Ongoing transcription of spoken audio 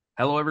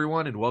Hello,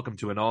 everyone, and welcome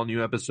to an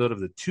all-new episode of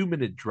the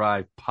 2-Minute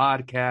Drive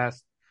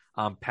podcast.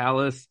 I'm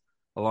Palace,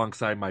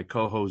 alongside my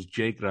co-host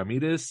Jake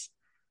Ramirez.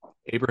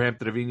 Abraham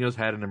Trevino's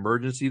had an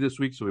emergency this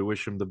week, so we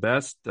wish him the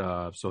best.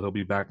 So he'll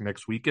be back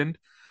next weekend.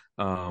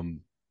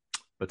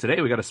 But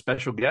today we got a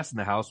special guest in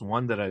the house,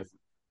 one that I've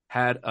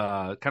had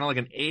kind of like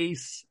an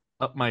ace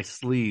up my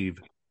sleeve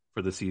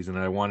for the season.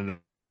 And I wanted to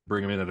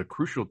bring him in at a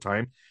crucial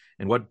time.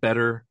 And what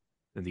better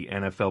than the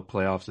NFL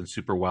playoffs and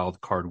Super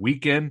Wild Card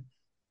Weekend?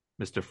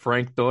 Mr.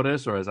 Frank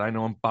Torres, or as I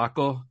know him,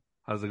 Pako.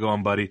 How's it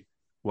going, buddy?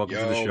 Welcome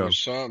to the show.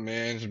 What's up,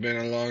 man? It's been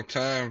a long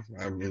time.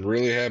 I'm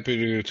really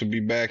happy to be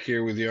back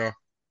here with y'all.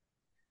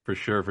 For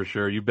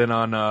sure. You've been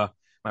on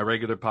my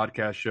regular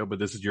podcast show, but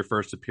this is your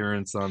first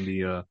appearance on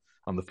the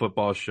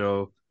football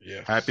show.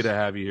 Yes. Happy to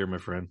have you here, my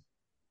friend.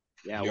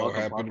 Yeah,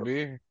 welcome. Happy to be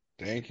here.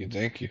 Thank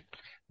you.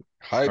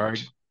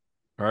 Hyped.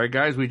 All right,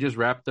 guys. We just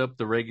wrapped up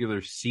the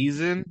regular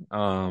season.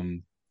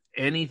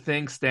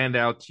 Anything stand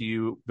out to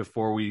you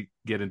before we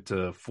get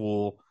into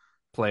full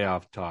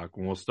playoff talk?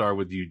 And we'll start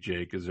with you,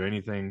 Jake. Is there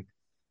anything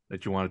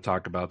that you want to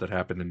talk about that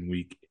happened in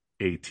week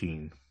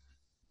 18?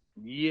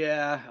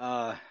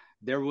 Yeah,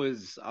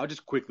 I'll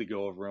just quickly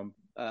go over them.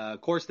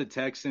 Of course, the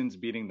Texans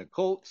beating the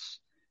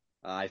Colts.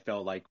 I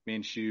felt like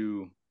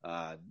Minshew,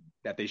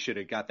 that they should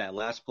have got that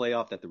last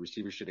playoff, that the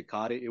receiver should have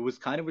caught it. It was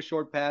kind of a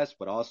short pass,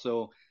 but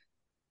also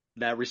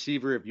that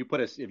receiver, if you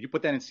put that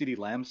in CeeDee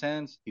Lamb's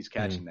hands, he's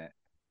catching that.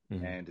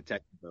 Mm-hmm. And the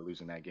Texans are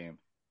losing that game.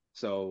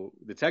 So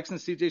the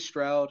Texans, C.J.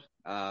 Stroud,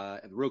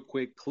 real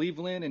quick,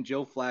 Cleveland and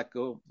Joe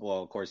Flacco.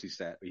 Well, of course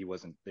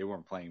they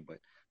weren't playing, but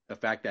the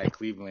fact that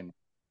Cleveland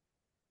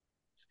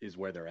is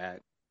where they're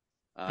at.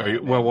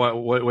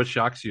 What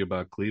shocks you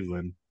about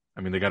Cleveland? I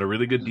mean, they got a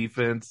really good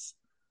defense.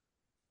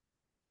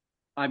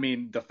 I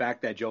mean, the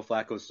fact that Joe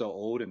Flacco is so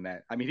old and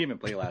that, I mean, he didn't even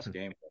play last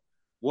game.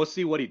 We'll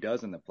see what he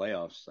does in the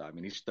playoffs. I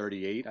mean, he's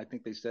 38, I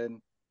think they said.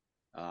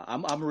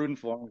 I'm rooting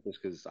for him just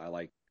because I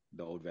like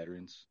the old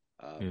veterans.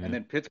 And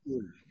then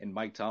Pittsburgh and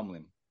Mike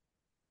Tomlin.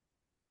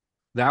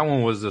 That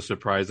one was a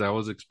surprise. I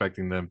was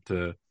expecting them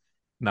to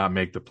not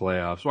make the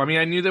playoffs. Well, I mean,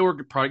 I knew they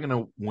were probably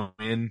going to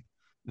win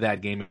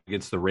that game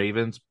against the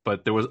Ravens,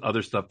 but there was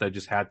other stuff that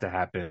just had to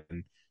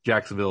happen.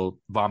 Jacksonville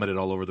vomited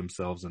all over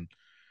themselves and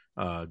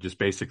just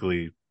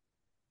basically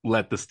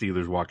let the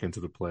Steelers walk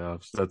into the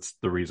playoffs. That's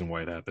the reason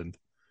why it happened.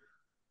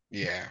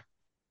 Yeah,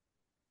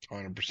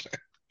 100%.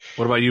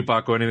 What about you,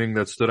 Paco? Anything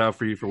that stood out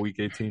for you for Week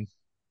 18?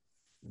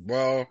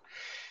 Well,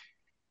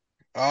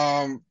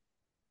 not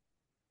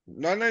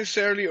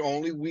necessarily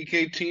only Week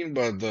 18,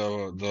 but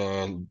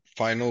the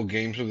final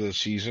games of the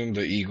season,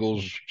 the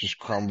Eagles just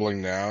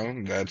crumbling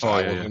down. I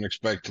wasn't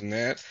expecting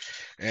that.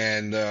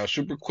 And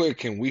super quick,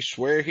 can we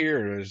swear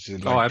here? Or is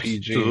it like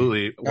PG?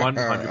 Absolutely,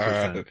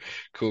 100%.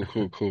 Cool.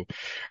 All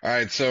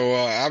right, so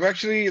I'm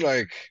actually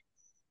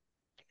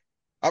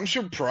I'm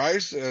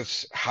surprised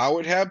as how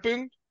it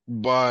happened.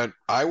 But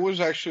I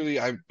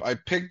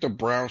picked the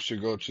Browns to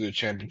go to the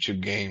championship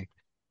game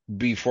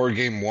before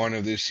game 1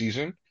 of this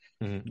season.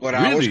 Mm-hmm. But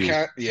really?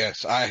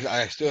 Yes,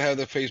 I still have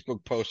the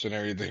Facebook post and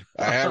everything.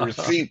 I have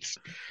receipts.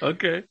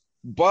 Okay.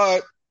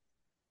 But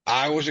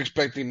I was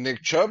expecting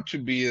Nick Chubb to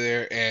be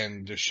there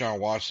and Deshaun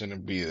Watson to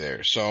be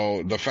there.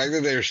 So the fact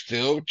that they're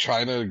still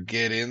trying to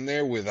get in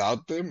there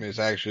without them is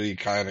actually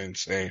kind of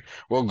insane.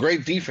 Well,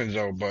 great defense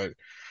though, but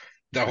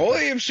the whole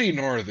AFC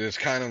North is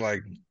kind of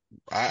like,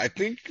 I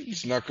think it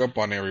snuck up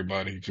on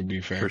everybody, to be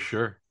fair.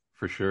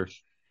 For sure.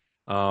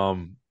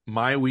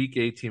 My Week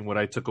 18, what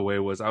I took away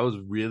was I was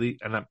really,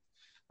 I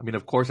mean,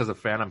 of course, as a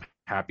fan, I'm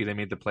happy they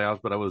made the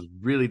playoffs, but I was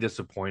really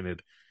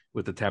disappointed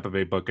with the Tampa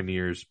Bay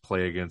Buccaneers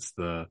play against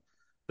the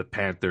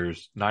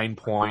Panthers. 9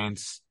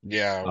 points.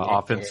 Yeah.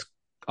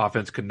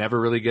 Offense could never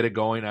really get it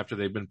going after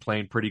they've been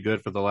playing pretty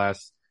good for the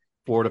last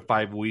 4 to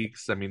 5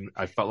 weeks. I mean,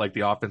 I felt like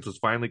the offense was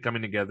finally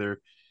coming together.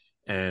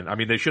 And, I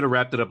mean, they should have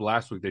wrapped it up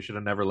last week. They should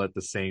have never let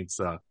the Saints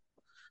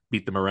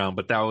beat them around.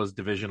 But that was a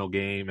divisional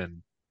game,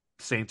 and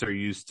Saints are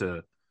used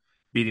to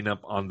beating up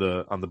on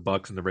the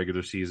Bucs in the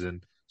regular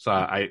season. So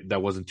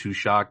that wasn't too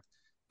shocked.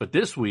 But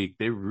this week,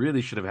 they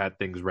really should have had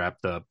things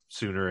wrapped up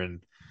sooner.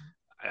 And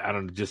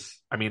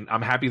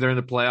I'm happy they're in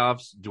the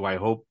playoffs. Do I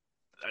hope?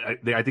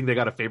 I think they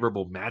got a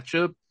favorable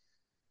matchup,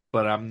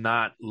 but I'm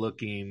not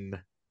looking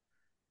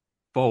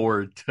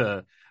forward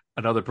to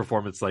another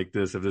performance like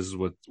this if this is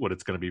what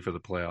it's going to be for the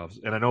playoffs.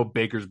 And I know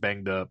Baker's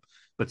banged up,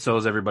 but so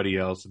is everybody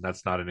else, and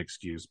that's not an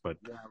excuse. But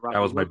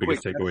that was my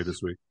biggest takeaway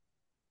this week.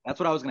 That's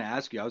what I was going to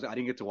ask you. I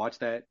didn't get to watch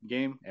that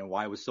game and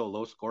why it was so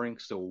low scoring.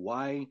 So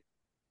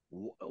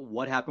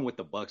what happened with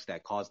the Bucs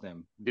that caused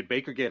them? Did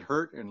Baker get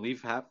hurt and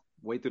leave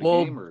halfway through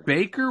the game? Or?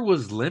 Baker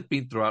was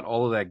limping throughout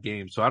all of that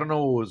game, so I don't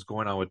know what was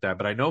going on with that.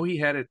 But I know he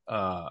had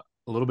a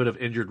little bit of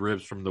injured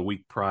ribs from the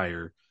week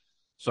prior.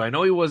 So I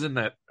know he wasn't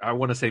that. I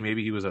want to say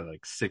maybe he was at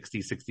like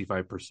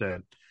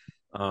 65%.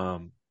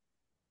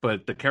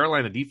 But the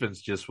Carolina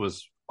defense just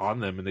was on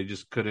them, and they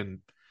just couldn't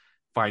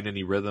find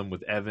any rhythm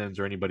with Evans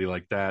or anybody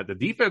like that. The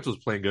defense was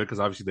playing good because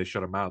obviously they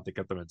shut them out. They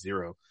kept them at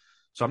 0.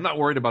 So I'm not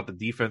worried about the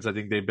defense. I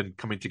think they've been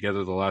coming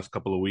together the last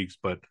couple of weeks,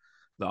 but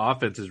the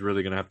offense is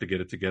really going to have to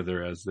get it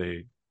together as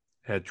they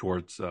head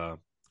towards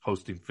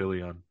hosting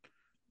Philly on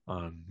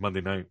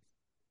Monday night.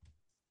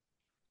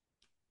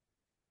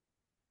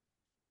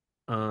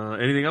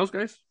 Anything else,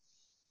 guys?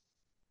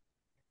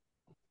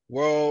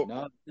 Well,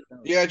 No,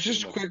 yeah, pretty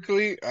just much.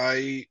 quickly,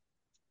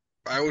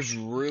 I was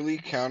really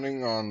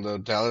counting on the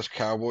Dallas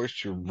Cowboys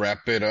to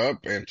wrap it up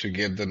and to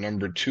get the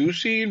number 2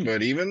 seed,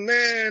 but even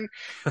then,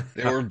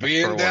 they were For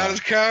being a Dallas while.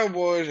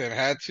 Cowboys and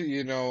had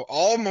to,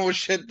 almost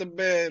shit the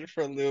bed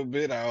for a little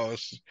bit.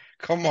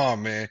 Come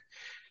on, man.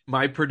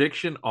 My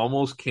prediction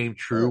almost came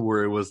true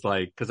where it was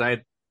like, because I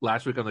had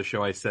last week on the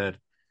show, I said,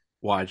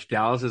 watch,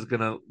 Dallas is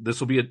going to, this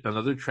will be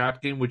another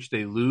trap game, which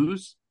they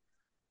lose.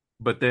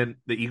 But then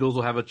the Eagles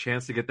will have a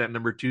chance to get that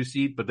number 2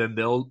 seed, but then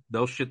they'll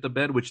shit the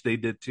bed, which they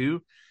did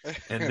too. And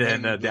And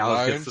then then the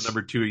Dallas gets the Lions.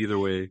 number 2 either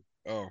way.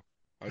 Oh,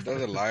 I thought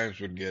the Lions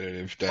would get it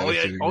if Oh Dallas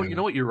yeah. didn't Oh, get you it.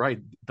 know what? You're right.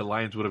 The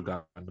Lions would have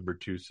gotten number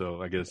 2.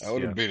 So I That guess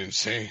would yeah, have been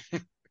insane.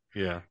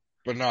 yeah.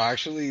 But no,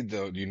 actually,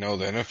 the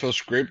NFL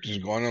script is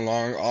going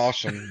along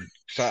awesome.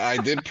 So I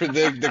did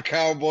predict the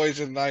Cowboys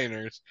and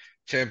Niners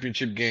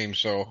championship game,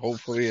 so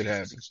hopefully it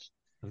happens.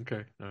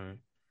 Okay, all right.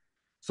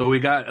 So we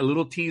got a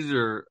little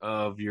teaser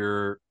of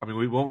your. I mean,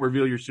 we won't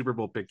reveal your Super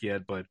Bowl pick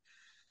yet, but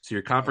so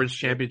your Oh conference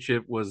shit.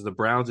 championship was the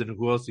Browns, and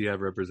who else do you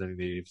have representing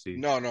the AFC?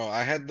 No, no,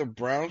 I had the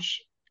Browns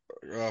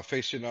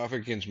facing off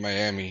against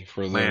Miami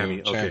for the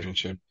Miami. Okay,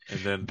 championship. and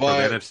then for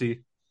the But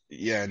NFC.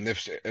 yeah,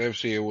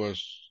 NFC it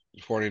was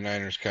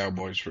 49ers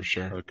Cowboys for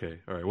sure. Okay,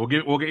 all right. We'll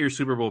get your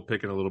Super Bowl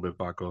pick in a little bit,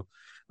 Paco.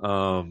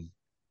 Um,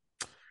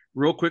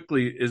 real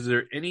quickly, is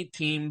there any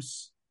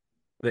teams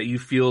that you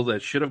feel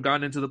that should have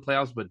gone into the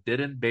playoffs but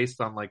didn't,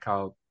 based on like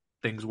how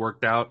things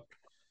worked out?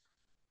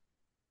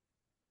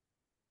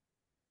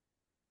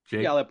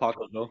 Yeah, Jake? I'll let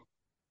Paco go.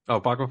 Oh,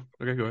 Paco.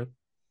 Okay, go ahead.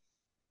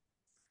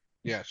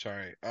 Yeah,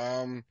 sorry.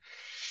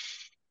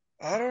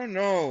 I don't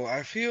know.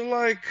 I feel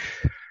like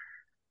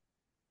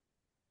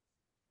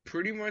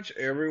pretty much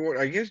everyone,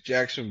 I guess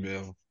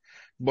Jacksonville.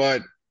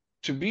 But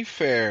to be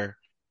fair,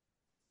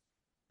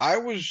 I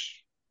was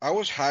I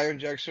was high on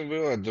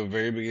Jacksonville at the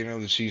very beginning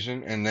of the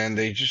season, and then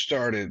they just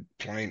started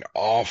playing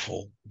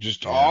awful,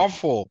 just Yeah,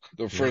 awful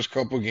the yeah. first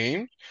couple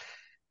games.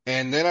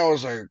 And then I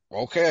was like,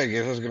 okay, I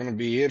guess that's gonna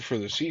be it for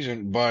the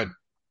season. But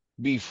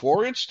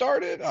before it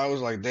started, I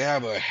was like, they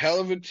have a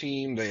hell of a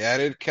team. They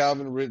added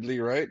Calvin Ridley,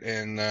 right?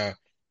 And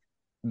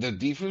the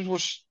defense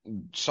was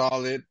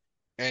solid,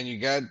 and you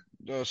got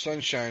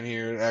Sunshine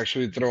here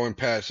actually throwing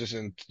passes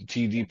and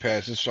TD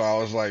passes. So I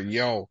was like,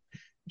 yo,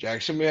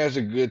 Jacksonville has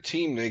a good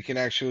team. They can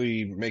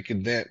actually make a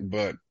dent.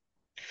 But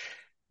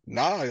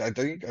nah, I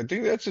think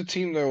that's a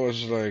team that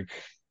was like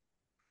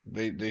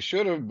they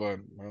should have, but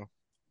well,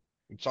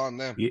 it's on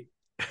them. Yeah,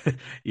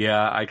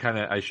 yeah,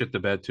 I shit the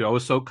bed too. I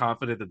was so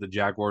confident that the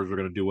Jaguars were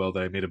going to do well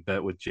that I made a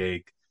bet with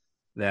Jake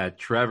that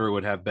Trevor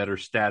would have better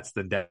stats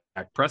than Dak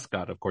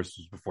Prescott. Of course, this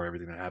was before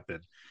everything that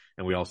happened,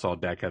 and we all saw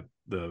Dak had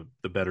the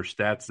better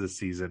stats this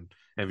season,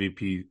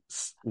 MVP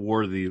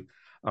worthy.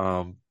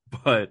 Um,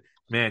 but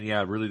man,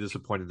 yeah, really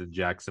disappointed in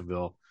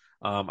Jacksonville.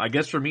 I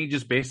guess for me,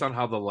 just based on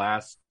how the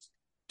last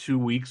 2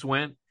 weeks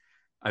went,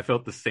 I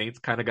felt the Saints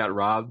kind of got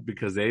robbed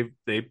because they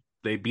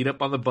beat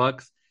up on the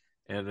Bucks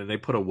and then they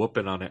put a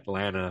whooping on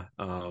Atlanta.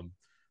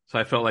 So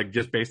I felt like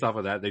just based off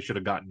of that, they should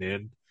have gotten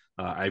in.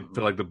 I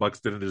feel like the Bucks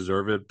didn't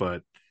deserve it,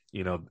 but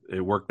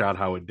it worked out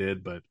how it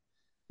did. But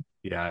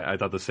yeah, I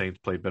thought the Saints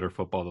played better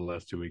football the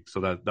last 2 weeks,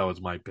 so that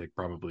was my pick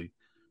probably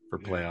for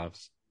Yeah.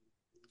 playoffs.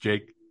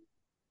 Jake,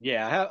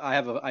 Yeah,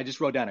 I just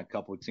wrote down a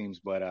couple of teams,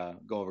 but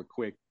go over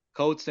quick.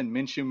 Colts and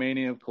Minshew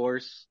Mania, of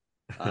course.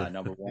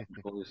 Number one,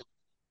 of course.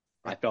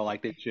 I felt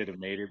like they should have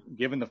made it,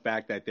 given the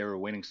fact that they were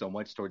winning so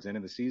much towards the end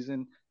of the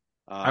season.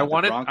 I The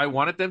wanted I Broncos,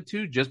 wanted them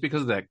to just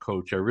because of that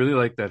coach. I really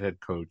like that head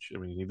coach. I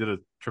mean, he did a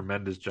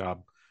tremendous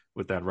job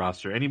with that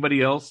roster.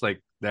 Anybody else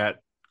like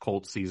that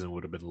Colts season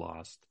would have been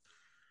lost.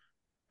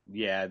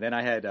 yeah. Then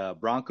I had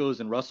Broncos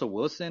and Russell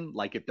Wilson.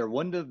 Like, if there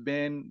wouldn't have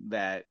been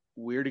that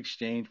weird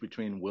exchange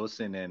between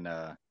Wilson and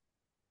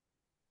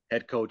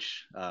head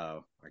coach, I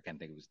can't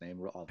think of his name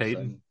all of a Peyton,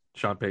 sudden,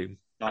 Sean Payton.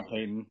 John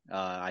Hayden.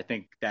 I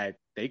think that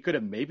they could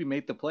have maybe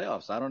made the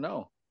playoffs. I don't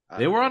know.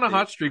 They were on If a they,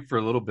 hot streak for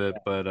a little bit,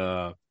 but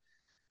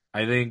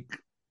I think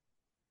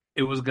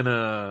it was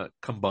gonna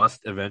combust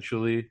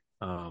eventually.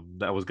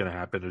 That was gonna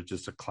happen. It was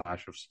just a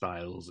clash of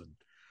styles,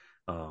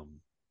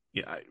 and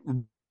yeah,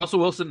 Russell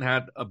Wilson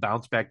had a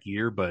bounce back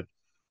year, but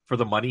for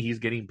the money he's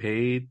getting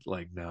paid,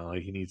 like no,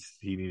 like he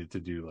needed to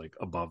do like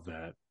above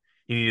that.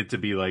 He needed to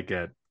be like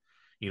at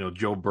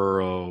Joe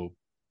Burrow,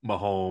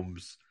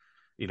 Mahomes,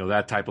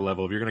 that type of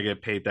level. If you're gonna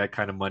get paid that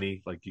kind of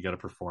money, like you got to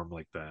perform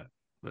like that.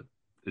 But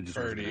it just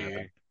wasn't gonna Purdy.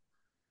 happen.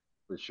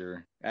 for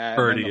sure.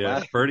 And then Purdy, the yeah,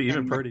 last Purdy,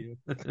 even team, Purdy.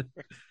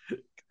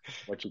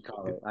 what you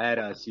call it? I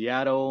had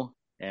Seattle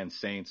and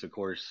Saints, of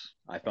course.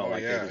 I felt Oh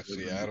like they yeah, deserved to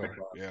make the Seattle.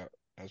 playoffs. Yeah,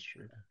 that's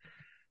true.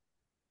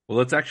 Well,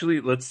 let's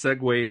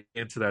segue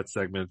into that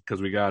segment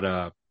because we got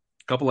a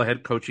couple of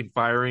head coaching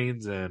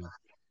firings and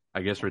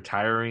I guess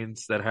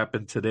retirings that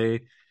happened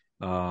today.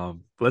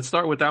 Let's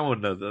start with that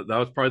one. That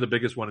was probably the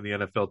biggest one in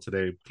the NFL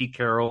today. Pete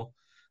Carroll,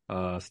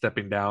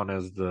 stepping down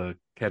as the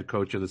head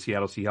coach of the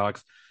Seattle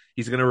Seahawks.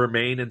 He's going to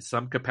remain in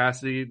some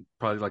capacity,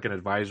 probably like an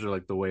advisor,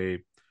 like the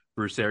way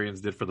Bruce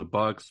Arians did for the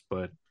Bucks.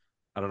 But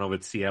I don't know if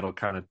it's Seattle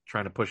kind of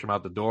trying to push him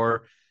out the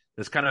door.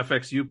 This kind of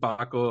affects you,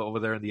 Paco, over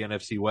there in the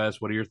NFC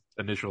West. What are your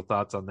initial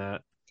thoughts on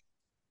that?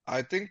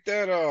 I think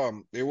that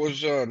it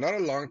was not a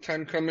long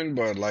time coming,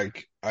 but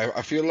like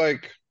I feel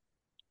like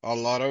a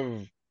lot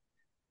of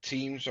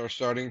teams are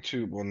starting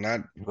to, well,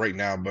 not right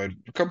now, but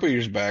a couple of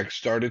years back,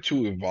 started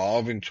to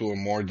evolve into a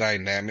more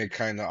dynamic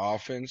kind of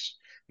offense.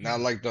 Not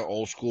like the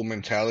old school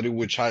mentality,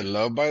 which I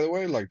love, by the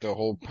way, like the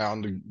whole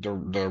pound the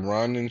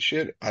run and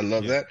shit. I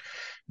love Yeah, that.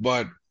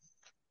 But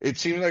it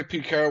seemed like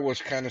Pete Carroll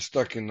was kind of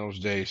stuck in those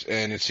days,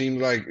 and it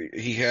seemed like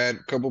he had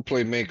a couple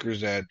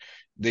playmakers that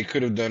they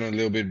could have done a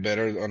little bit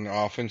better on the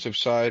offensive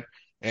side,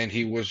 and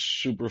he was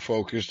super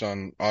focused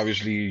on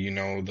obviously,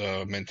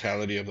 the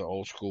mentality of the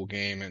old school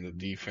game and the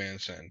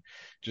defense and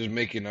just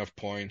make enough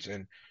points.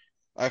 And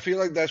I feel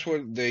like that's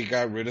what they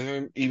got rid of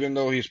him, even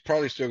though he's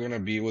probably still going to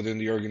be within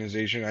the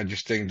organization. I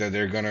just think that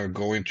they're going to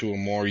go into a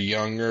more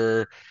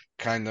younger,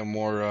 kind of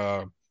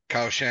more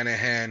Kyle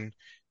Shanahan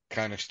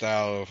kind of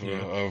style of,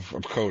 yeah, of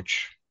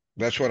coach.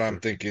 That's what for I'm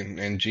sure. thinking.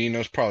 And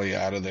Gino's probably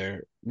out of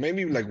there.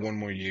 Maybe like one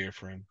more year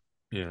for him.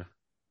 Yeah.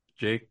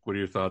 Jake, what are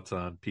your thoughts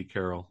on Pete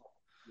Carroll?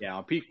 Yeah,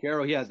 on Pete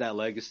Carroll, he has that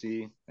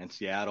legacy in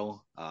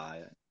Seattle.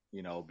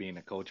 Being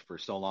a coach for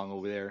so long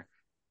over there.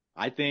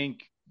 I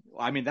think,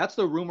 I mean, that's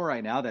the rumor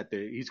right now that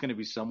he's going to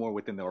be somewhere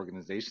within the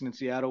organization in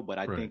Seattle. But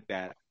I Right. think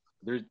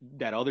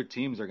that other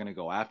teams are going to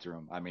go after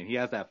him. I mean, he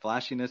has that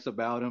flashiness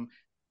about him.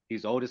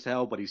 He's old as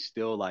hell, but he's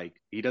still like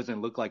he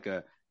doesn't look like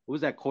a who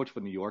was that coach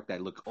from New York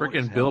that looked old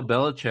as Freaking Bill hell?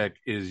 Belichick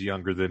is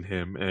younger than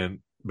him, and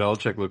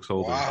Belichick looks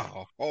older.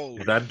 Wow.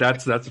 Holy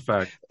That's a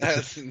fact.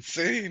 that's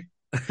insane.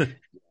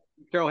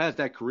 Carroll has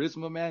that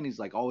charisma, man. He's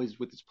like always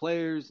with his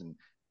players, and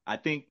I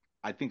think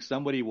I think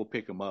somebody will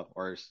pick him up,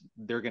 or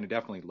they're going to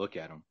definitely look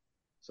at him.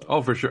 So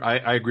Oh, for sure.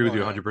 I agree with Oh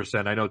you yeah.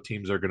 100%. I know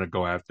teams are going to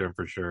go after him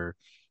for sure.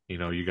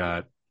 You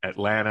got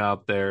Atlanta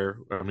out there.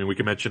 I mean, we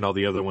can mention all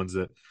the other ones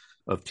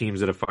of teams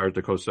that have fired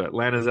the coach. So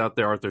Atlanta's out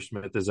there. Arthur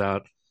Smith is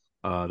out.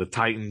 The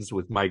Titans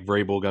with Mike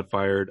Vrabel got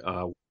fired.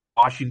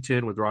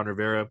 Washington with Ron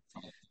Rivera.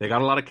 They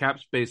got a lot of cap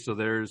space. So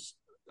there's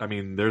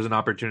an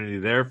opportunity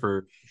there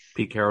for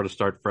Pete Carroll to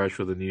start fresh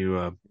with a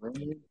new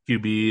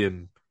QB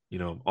and,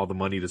 all the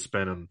money to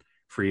spend on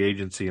free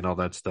agency and all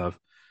that stuff.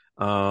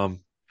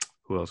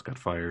 Who else got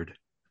fired?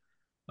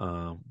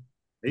 Not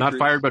fired,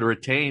 Patriots. but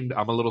retained.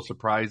 I'm a little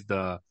surprised.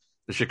 The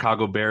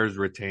Chicago Bears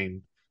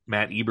retained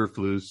Matt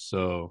Eberflus.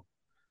 So,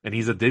 and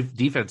he's a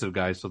defensive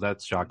guy, so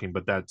that's shocking.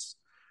 But that's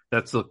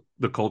the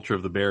culture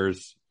of the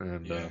Bears,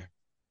 and Yeah.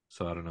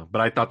 so I don't know.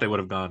 But I thought they would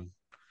have gone,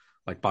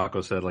 like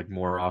Paco said, like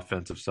more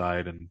offensive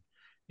side, and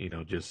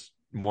just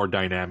more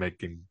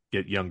dynamic and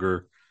get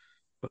younger.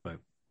 But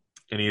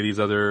any of these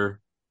other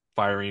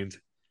firings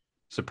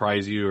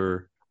surprise you,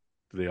 or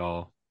do they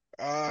all?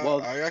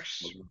 Well, I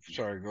actually,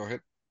 sorry, go ahead.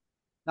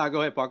 now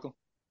go ahead, Paco.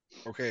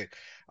 Okay.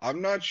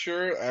 I'm not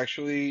sure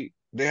actually.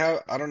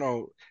 I don't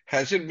know.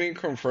 Has it been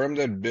confirmed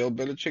that Bill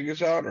Belichick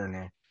is out or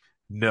no?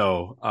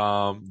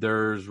 No.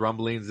 There's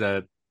rumblings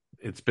that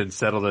it's been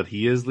settled that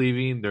he is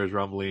leaving. There's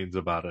rumblings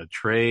about a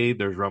trade.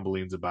 There's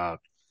rumblings about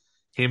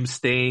him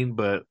staying,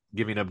 but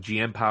giving up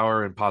GM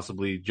power and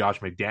possibly Josh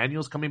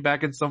McDaniels coming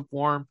back in some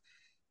form.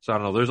 So I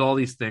don't know. There's all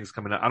these things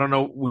coming out. I don't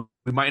know.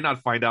 We might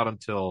not find out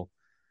until,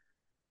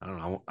 I don't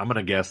know. I'm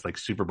gonna guess like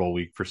Super Bowl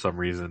week for some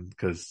reason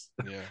because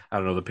Yeah. I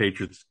don't know. The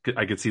Patriots.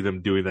 I could see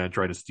them doing that and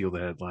trying to steal the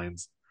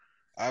headlines.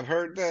 I've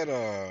heard that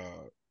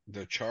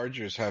the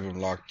Chargers have him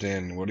locked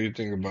in. What do you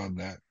think about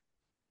that?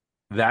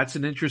 That's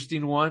an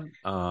interesting one.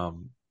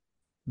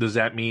 Does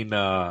that mean?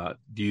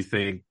 Do you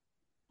think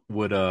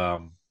would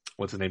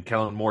what's his name,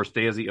 Kellen Moore,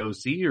 stay as the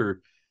OC,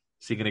 or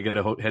is he going to get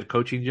a head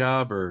coaching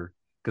job? Or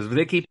because if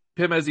they keep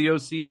him as the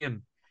OC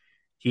and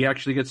he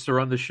actually gets to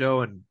run the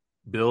show and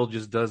Bill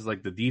just does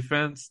like the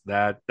defense,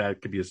 that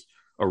could be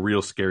a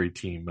real scary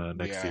team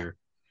next Yeah, year.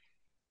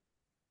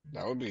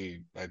 I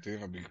think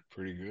that'd be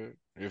pretty good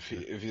Yeah.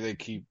 if they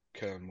keep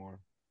Kellen Moore.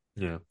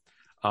 Yeah.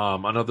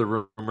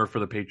 Another rumor for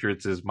the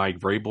Patriots is Mike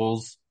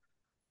Vrabel's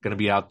going to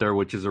be out there,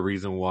 which is a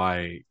reason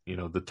why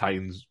the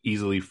Titans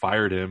easily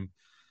fired him.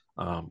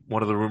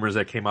 One of the rumors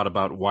that came out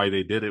about why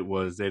they did it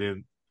was they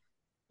didn't.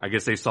 I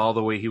guess they saw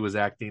the way he was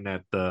acting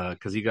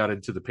because he got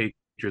into the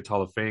Patriots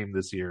Hall of Fame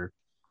this year,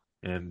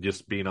 and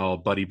just being all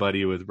buddy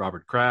buddy with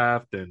Robert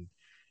Kraft and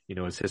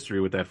his history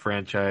with that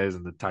franchise,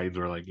 and the Titans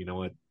were like, you know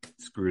what,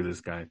 screw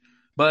this guy.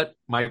 But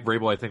Mike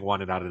Vrabel, I think,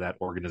 wanted out of that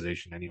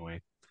organization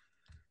anyway.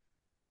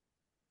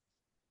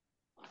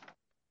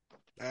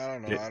 I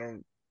don't know. Yeah,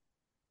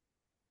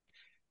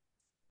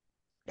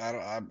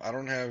 I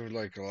don't have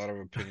like a lot of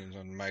opinions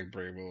on Mike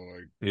Vrabel.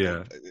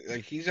 yeah.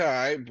 Like he's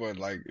alright, but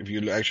like if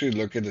you actually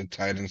look at the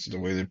Titans the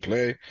way they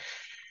play,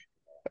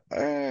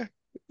 uh,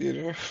 you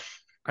know,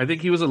 I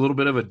think he was a little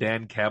bit of a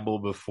Dan Campbell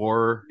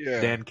before yeah,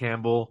 Dan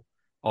Campbell,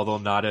 although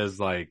not as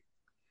like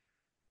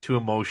too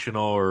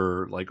emotional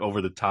or like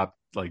over the top,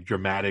 like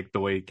dramatic the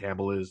way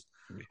Campbell is.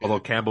 Yeah, Although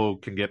Campbell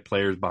can get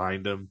players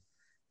behind him.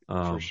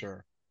 for Um,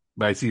 sure.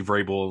 but I see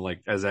Vrabel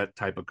like as that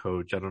type of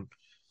coach. I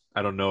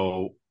don't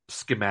know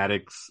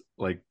schematics.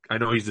 Like I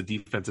know he's a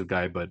defensive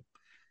guy, but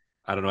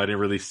I don't know. I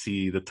didn't really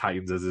see the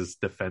Titans as this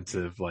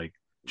defensive like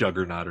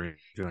juggernaut or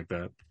anything like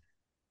that.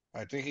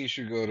 I think he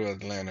should go to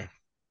Atlanta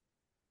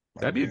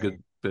That'd be a again.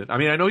 good fit. I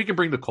mean, I know he can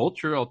bring the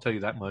culture. I'll tell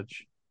you that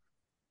much.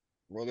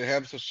 Well, they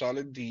have a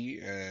solid D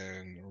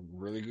and a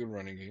really good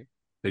running game.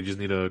 They just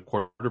need a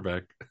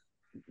quarterback.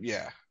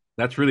 Yeah,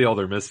 That's really all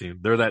they're missing.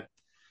 They're like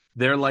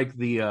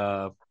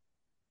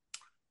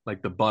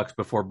the Bucks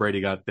before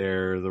Brady got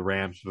there, the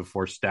Rams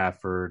before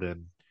Stafford,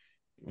 and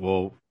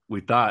well,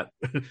 we thought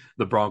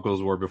the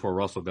Broncos were before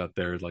Russell got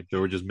there. Like they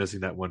were just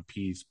missing that one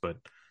piece. But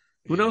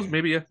who knows? yeah.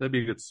 Maybe yeah, that'd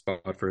be a good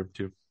spot for him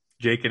too.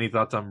 Jake, any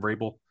thoughts on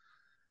Vrabel?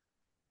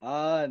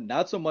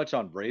 Not so much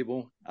on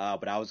Vrabel,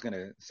 but I was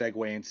gonna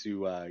segue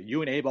into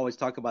you and Abe always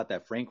talk about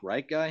that Frank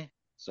Reich guy.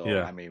 So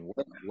Yeah. I mean,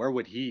 where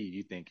would he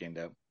you think end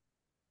up?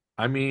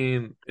 I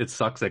mean, it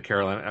sucks that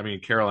Carolina. I mean,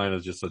 Carolina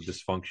is just a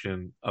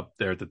dysfunction up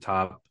there at the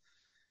top.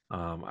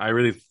 I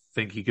really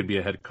think he could be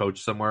a head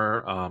coach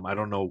somewhere. I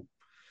don't know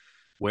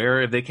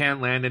where. If they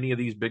can't land any of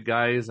these big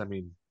guys, I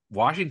mean,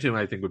 Washington,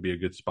 I think, would be a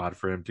good spot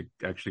for him to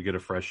actually get a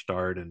fresh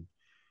start and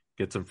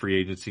get some free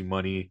agency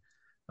money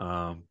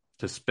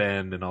to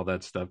spend and all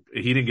that stuff.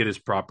 He didn't get his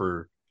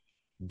proper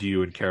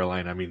due in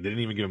Carolina. I mean, they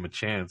didn't even give him a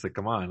chance. Like,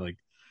 come on, like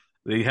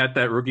they had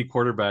that rookie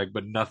quarterback,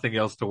 but nothing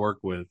else to work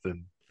with,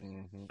 and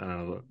Hmm. I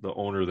don't know, the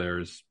owner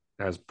there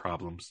has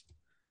problems.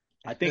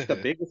 I think the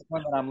biggest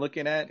one that I'm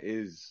looking at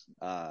is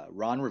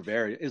Ron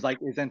Rivera. Is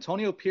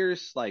Antonio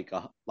Pierce like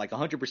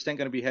 100%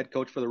 going to be head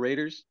coach for the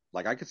Raiders?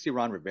 Like I could see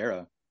Ron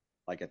Rivera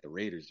like at the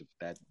Raiders if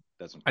that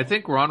doesn't I fall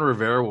think through. Ron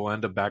Rivera will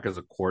end up back as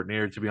a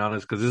coordinator, to be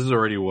honest, because this is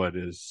already what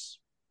is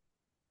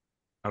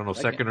I don't know Second,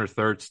 second or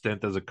third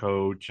stint as a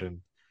coach, and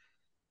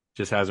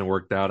just hasn't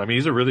worked out. I mean,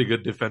 he's a really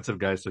good defensive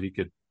guy, so he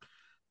could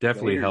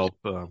definitely Raiders.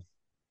 help.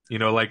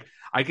 Like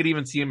I could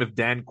even see him if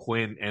Dan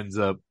Quinn ends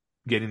up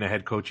getting a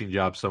head coaching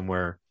job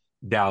somewhere.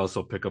 Dallas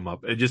will pick him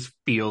up. It just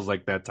feels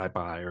like that type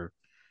of hire.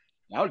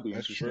 That would be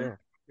That's interesting. true.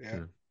 Yeah,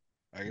 Yeah,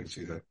 I I can can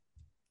see see that.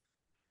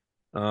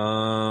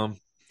 that.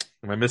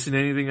 Am I missing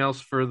anything else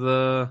for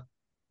the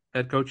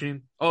head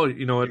coaching? Oh,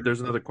 you know what?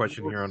 There's another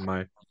question here on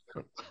my.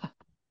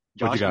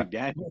 What you Josh got?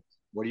 McDaniels.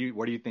 Where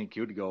do you think he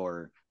would go,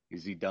 or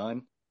is he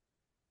done?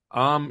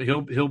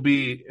 He'll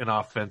be an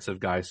offensive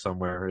guy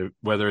somewhere,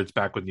 whether it's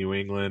back with New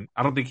England.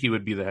 I don't think he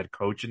would be the head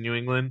coach in New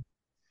England,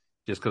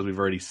 just because we've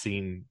already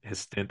seen his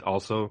stint.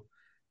 Also,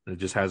 and it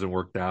just hasn't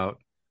worked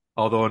out.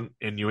 Although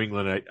in New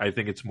England, I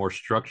think it's more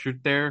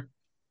structured there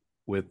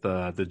with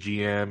the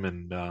GM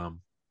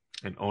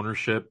and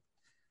ownership.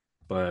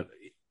 But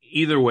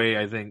either way,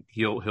 I think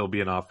he'll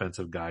be an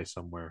offensive guy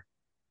somewhere.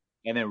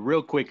 And then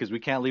real quick, because we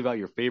can't leave out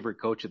your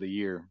favorite coach of the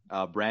year,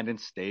 Brandon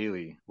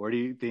Staley. Where do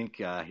you think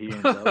he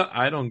ends up?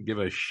 I don't give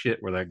a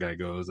shit where that guy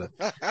goes.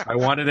 I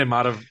wanted him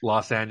out of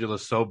Los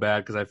Angeles so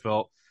bad because I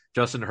felt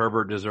Justin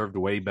Herbert deserved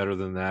way better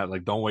than that.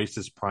 Like, don't waste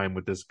his prime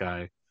with this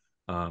guy.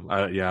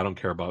 I don't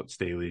care about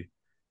Staley.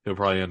 He'll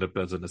probably end up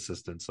as an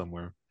assistant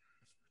somewhere.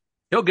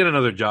 He'll get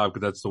another job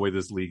because that's the way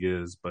this league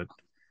is. But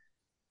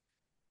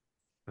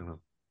I don't know.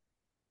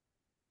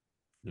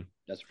 Yeah.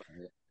 That's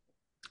right.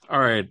 All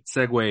right,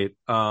 segue.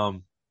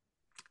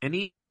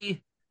 Any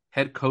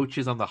head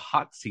coaches on the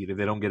hot seat if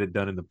they don't get it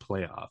done in the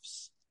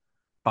playoffs?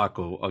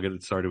 Paco, I'll get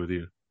it started with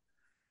you.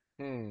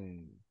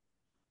 Hmm.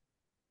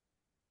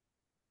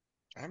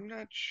 I'm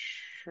not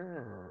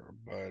sure,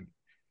 but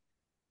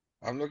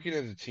I'm looking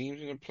at the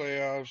teams in the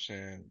playoffs,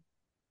 and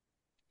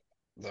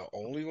the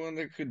only one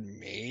that could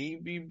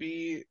maybe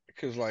be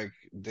because like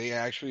they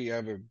actually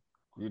have a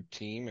good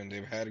team and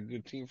they've had a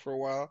good team for a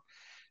while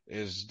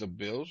is the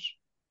Bills.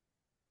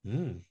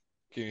 Mm.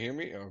 Can you hear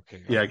me?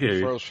 Okay, Yeah, I can you hear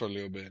you. froze for a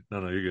little bit.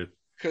 No, you're good.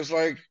 Because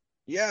like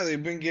yeah,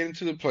 they've been getting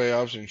to the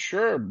playoffs, and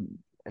sure,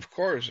 of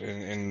course,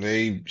 and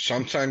they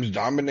sometimes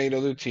dominate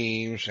other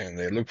teams and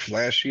they look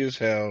flashy as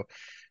hell.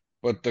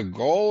 But the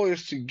goal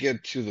is to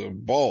get to the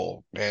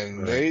bowl, and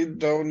Right. they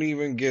don't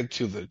even get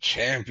to the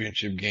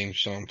championship game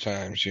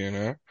sometimes, you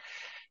know?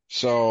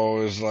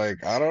 So it's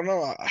like, I don't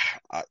know.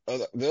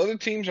 The other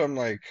teams, I'm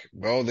like,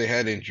 well, they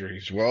had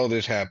injuries. Well,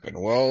 this happened.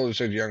 Well, it's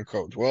a young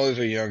coach. Well, it's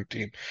a young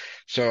team.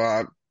 So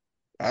I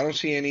don't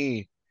see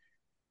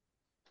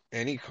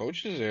any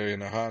coaches there in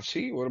the hot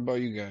seat. What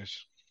about you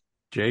guys?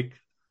 Jake?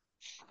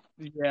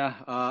 Yeah,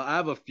 I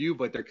have a few,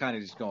 but they're kind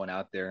of just going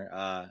out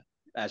there.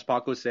 As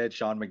Paco said,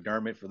 Sean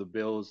McDermott for the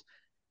Bills.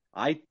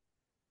 I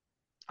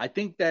I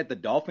think that the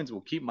Dolphins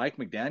will keep Mike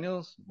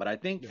McDaniels, but I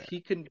think Yeah.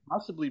 he could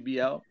possibly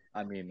be out.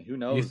 I mean, who You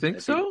knows think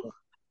if he so?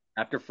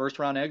 after first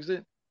round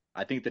exit.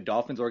 I think the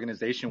Dolphins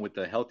organization with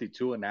the healthy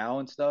Tua now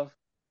and stuff,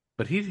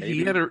 But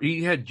maybe.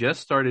 he had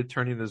just started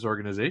turning this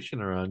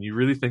organization around. You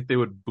really think they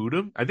would boot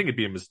him? I think it'd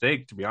be a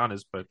mistake, to be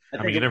honest. But I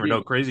I mean, think you it'd never be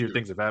know. Crazier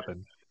things have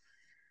happened.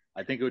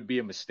 I think it would be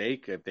a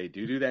mistake if they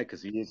do that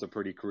because he is a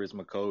pretty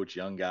charisma coach,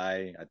 young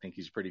guy. I think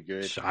he's pretty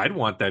good. I'd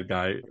want that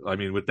guy. I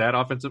mean, with that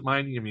offensive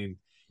mind, I mean,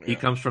 he Yeah.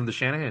 comes from the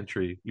Shanahan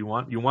tree. You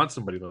want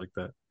somebody like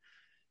that.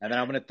 And then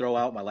I'm gonna throw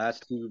out my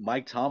last two.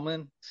 Mike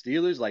Tomlin,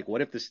 Steelers. Like,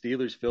 what if the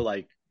Steelers feel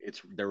like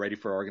they're ready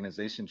for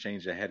organization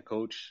change, the head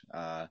coach?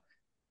 I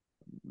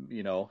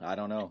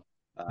don't know.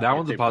 That If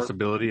one's a they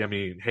possibility. I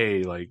mean,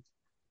 hey, like,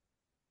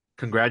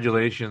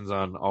 congratulations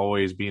on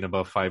always being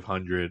above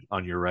 500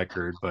 on your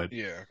record, but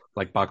Yeah.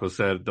 like Pako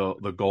said,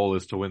 the goal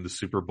is to win the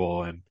Super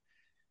Bowl, and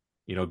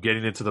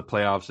getting into the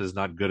playoffs is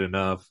not good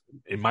enough.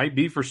 It might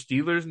be for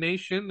Steelers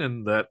Nation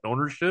and that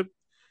ownership,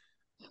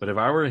 but if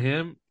I were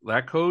him,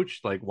 that coach,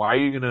 like, why are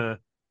you gonna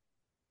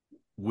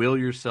will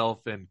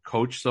yourself and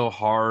coach so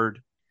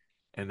hard,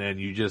 and then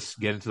you just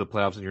get into the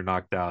playoffs and you're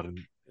knocked out,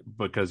 and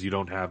because you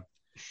don't have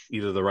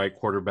either the right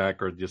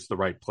quarterback or just the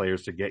right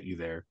players to get you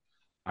there.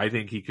 I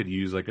think he could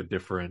use like a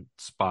different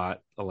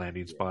spot, a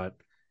landing spot,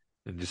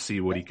 and just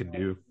see what he can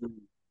do.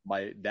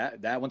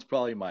 that one's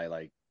probably my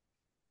like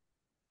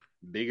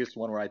biggest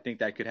one where I think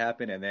that could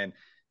happen. And then,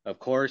 of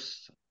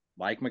course,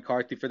 Mike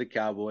McCarthy for the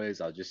Cowboys.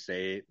 I'll just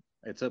say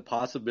it's a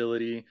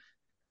possibility.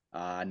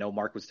 I know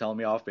Mark was telling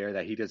me off air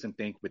that he doesn't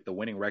think with the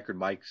winning record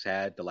Mike's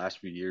had the last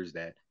few years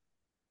that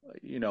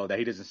that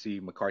he doesn't see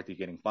McCarthy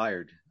getting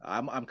fired.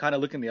 I'm kind of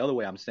looking the other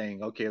way. I'm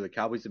saying, okay, the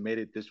Cowboys have made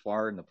it this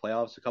far in the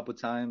playoffs a couple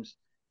of times,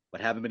 but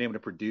haven't been able to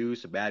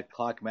produce, a bad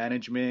clock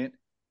management,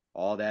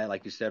 all that,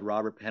 like you said,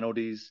 Robert,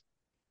 penalties.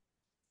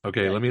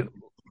 Okay, That could,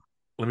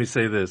 let me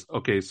say this.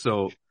 Okay,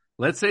 so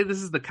let's say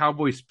this is the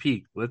Cowboys'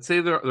 peak. Let's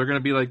say they're going to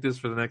be like this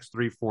for the next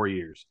 3-4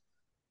 years,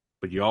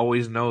 but you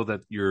always know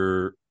that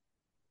your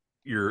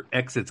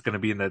exit's going to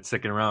be in that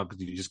second round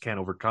because you just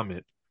can't overcome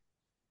it.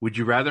 Would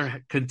you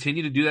rather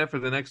continue to do that for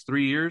the next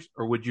 3 years,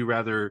 or would you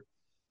rather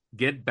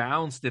get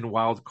bounced in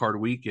wild card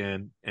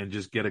weekend and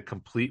just get a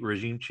complete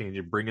regime change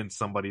and bring in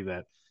somebody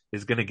that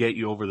is going to get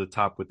you over the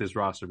top with this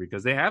roster?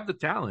 Because they have the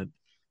talent.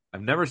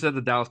 I've never said the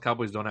Dallas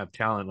Cowboys don't have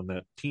talent on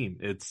that team.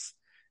 It's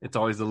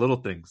always the little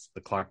things, the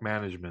clock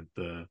management,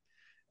 the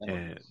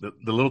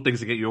little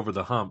things that get you over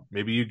the hump.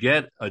 Maybe you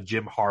get a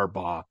Jim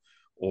Harbaugh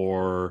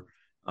or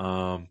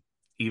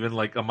even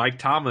like a Mike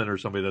Tomlin or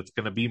somebody that's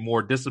going to be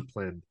more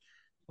disciplined.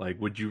 Like,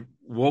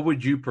 what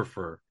would you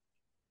prefer?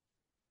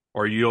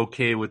 Or are you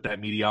okay with that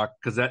mediocre?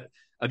 Because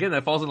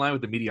that falls in line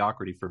with the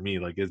mediocrity for me.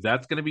 Like, is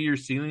that's going to be your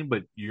ceiling,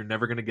 but you're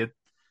never going to get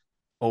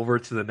over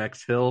to the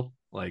next hill?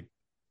 Like,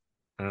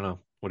 I don't know.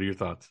 What are your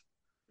thoughts?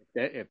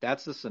 if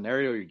that's the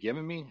scenario you're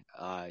giving me,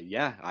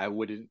 yeah, I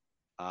wouldn't.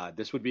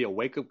 This would be a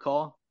wake up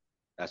call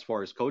as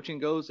far as coaching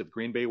goes. If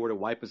Green Bay were to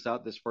wipe us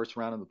out this first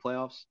round of the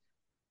playoffs,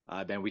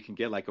 then we can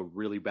get like a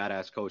really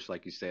badass coach,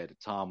 like you said, a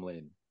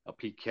Tomlin, a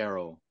Pete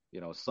Carroll,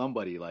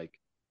 somebody like,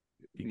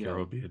 Pete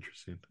Carroll would be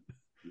interesting.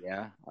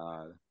 yeah,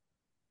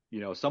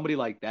 somebody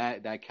like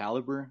that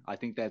caliber. I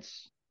think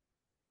that's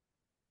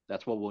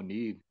what we'll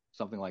need,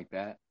 something like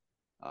that.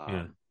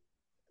 Yeah.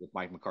 If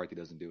Mike McCarthy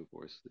doesn't do it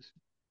for us.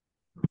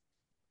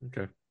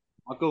 Okay.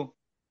 Uncle?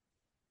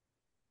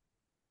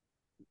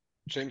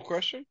 Same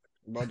question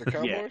about the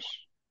Cowboys.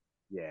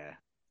 Yeah.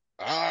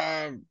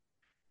 I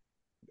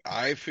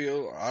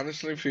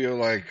honestly feel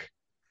like,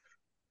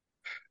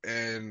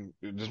 and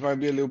this might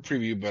be a little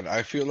preview, but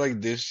I feel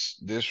like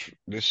this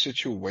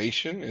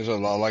situation is a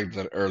lot like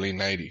the early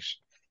 90s.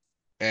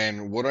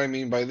 And what do I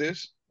mean by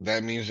this?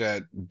 That means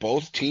that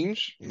both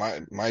teams,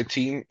 my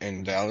team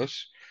and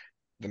Dallas,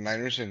 the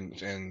Niners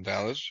and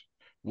Dallas,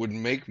 would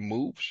make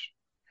moves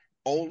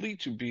only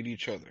to beat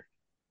each other.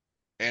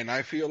 And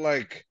I feel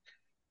like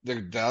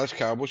the Dallas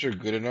Cowboys are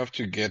good enough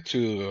to get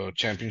to the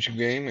championship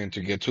game and to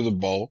get to the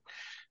bowl.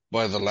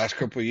 But the last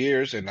couple of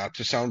years, and not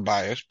to sound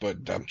biased, but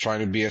I'm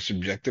trying to be as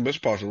subjective as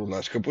possible. The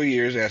last couple of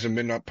years, it hasn't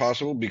been not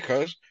possible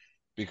because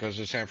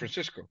of San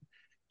Francisco.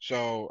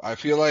 So I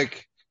feel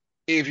like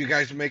if you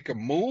guys make a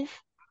move,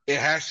 it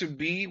has to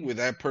be with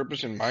that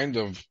purpose in mind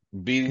of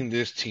beating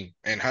this team.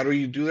 And how do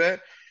you do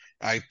that?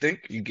 I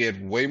think you get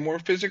way more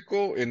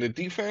physical in the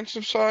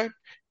defensive side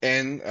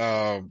and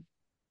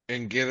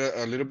get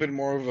a little bit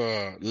more of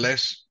a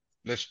let's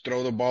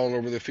throw the ball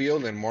over the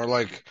field and more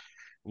like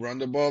run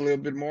the ball a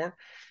little bit more.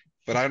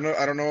 But I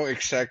don't know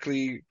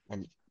exactly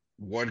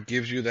what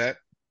gives you that.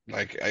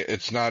 Like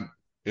it's not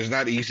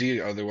easy.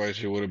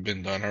 Otherwise, it would have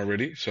been done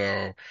already.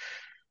 So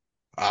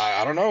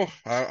I don't know.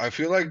 I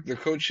feel like the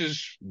coach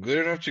is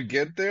good enough to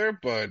get there,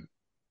 but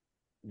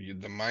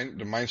the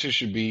mindset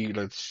should be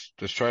let's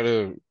try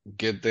to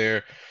get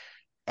there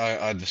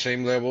at the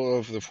same level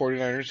of the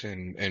 49ers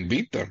and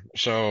beat them.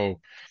 So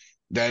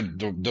that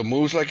the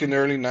moves like in the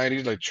early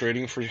 90s, like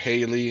trading for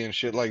Haley and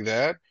shit like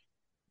that,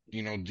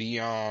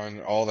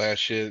 Dion, all that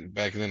shit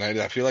back in the 90s.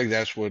 I feel like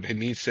that's what it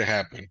needs to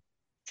happen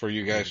for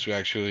you guys to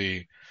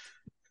actually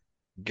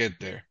get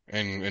there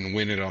and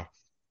win it all,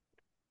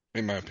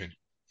 in my opinion.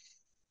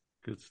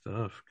 Good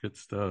stuff. Good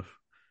stuff.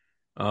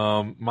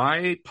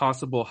 My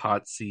possible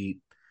hot seat.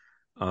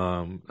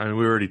 I mean,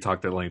 we already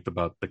talked at length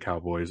about the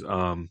Cowboys.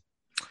 I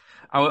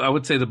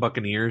would say the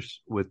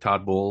Buccaneers with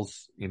Todd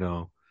Bowles.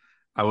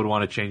 I would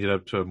want to change it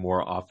up to a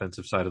more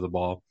offensive side of the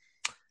ball.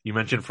 You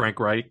mentioned Frank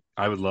Reich.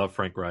 I would love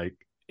Frank Reich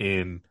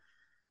in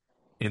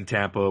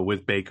Tampa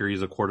with Baker.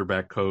 He's a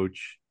quarterback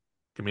coach.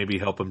 Can maybe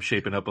help him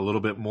shaping up a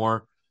little bit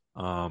more.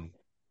 Um,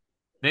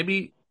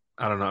 maybe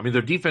I don't know. I mean,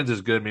 their defense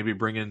is good. Maybe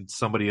bring in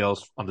somebody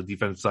else on the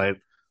defense side,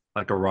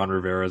 like a Ron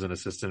Rivera as an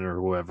assistant or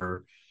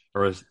whoever,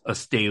 or a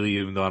Staley,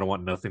 even though I don't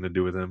want nothing to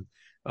do with him.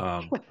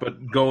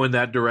 But go in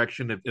that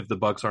direction if the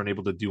Bucks aren't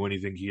able to do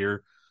anything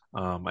here.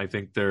 I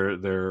think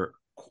their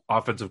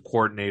offensive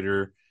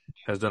coordinator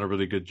has done a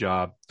really good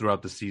job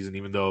throughout the season,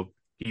 even though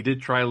he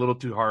did try a little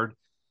too hard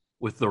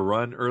with the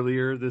run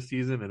earlier this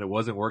season and it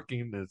wasn't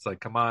working. And it's like,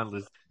 come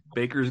on,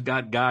 Baker's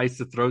got guys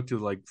to throw to,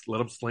 like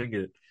let him sling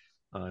it.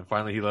 And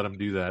finally, he let him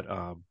do that.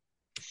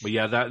 But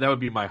yeah, that would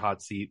be my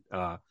hot seat.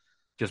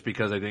 Just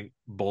because I think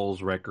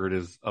Bull's record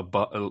is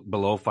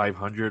below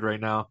 500 right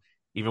now,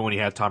 even when he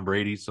had Tom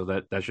Brady. So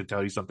that should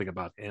tell you something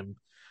about him.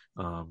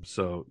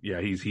 So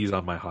yeah, he's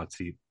on my hot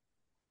seat.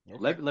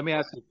 Okay. Let me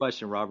ask you a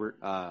question, Robert.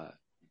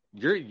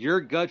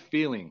 Your gut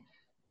feeling,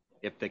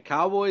 if the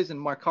Cowboys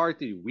and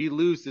McCarthy, we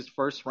lose this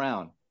first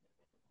round,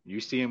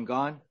 you see him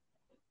gone?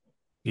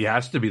 He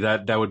has to be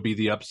that. That would be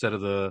the upset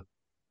of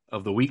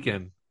the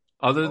weekend.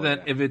 Other than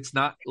yeah. if it's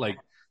not like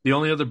the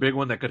only other big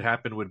one that could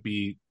happen would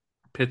be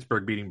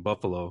Pittsburgh beating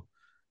Buffalo,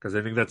 because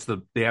I think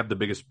they have the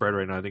biggest spread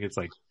right now. I think it's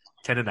like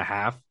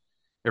 10.5.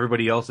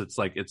 Everybody else, it's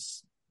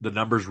the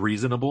number's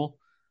reasonable.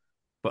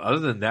 But other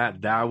than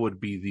that, that would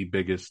be the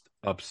biggest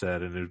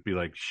upset, and it'd be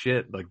like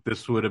shit. Like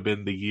this would have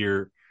been the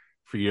year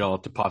for y'all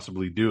to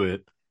possibly do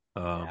it.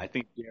 I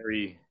think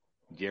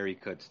Gary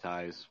cuts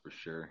ties for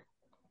sure.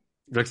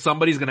 Like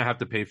somebody's gonna have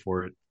to pay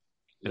for it,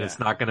 and it's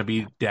not gonna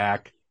be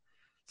Dak.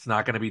 It's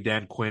not gonna be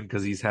Dan Quinn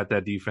because he's had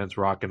that defense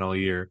rocking all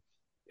year.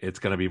 It's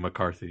gonna be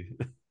McCarthy.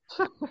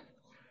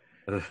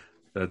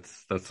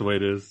 That's the way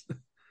it is.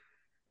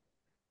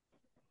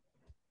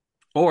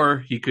 Or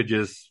he could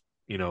just,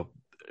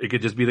 it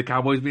could just be the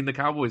Cowboys being the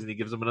Cowboys, and he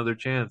gives them another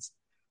chance.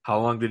 How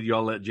long did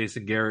y'all let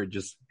Jason Garrett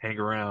just hang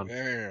around?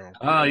 Damn.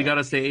 Oh, you got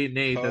to say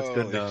 8-8. That's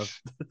good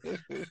enough.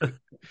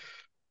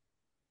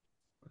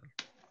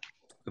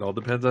 It all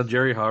depends on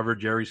Jerry. However,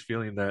 Jerry's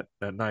feeling that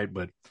night.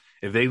 But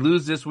if they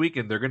lose this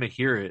weekend, they're going to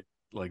hear it.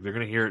 Like they're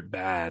going to hear it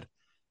bad,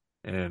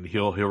 and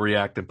he'll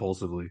react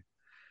impulsively.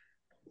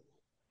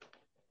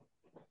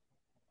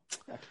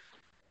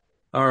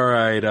 All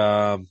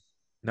right.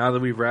 Now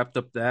that we've wrapped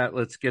up that,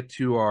 let's get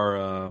to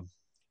our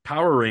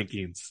power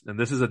rankings. And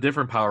this is a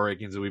different power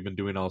rankings that we've been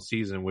doing all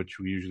season, which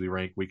we usually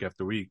rank week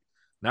after week.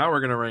 Now we're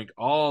going to rank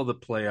all the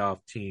playoff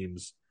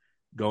teams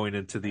going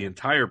into the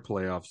entire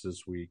playoffs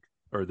this week,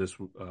 or this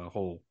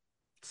whole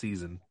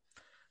season.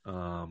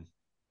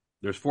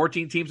 There's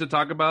 14 teams to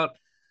talk about.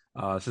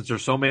 Since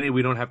there's so many,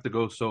 we don't have to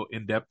go so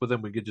in depth with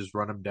them. We could just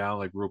run them down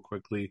like real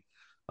quickly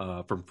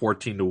from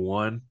 14 to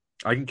 1.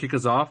 I can kick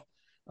us off.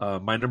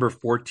 My number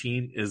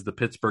 14 is the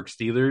Pittsburgh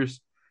Steelers.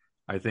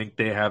 I think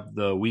they have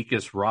the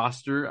weakest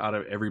roster out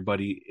of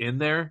everybody in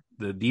there.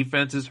 The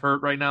defense is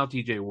hurt right now.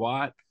 TJ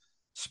Watt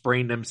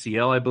sprained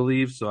MCL, I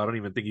believe, so I don't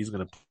even think he's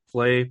going to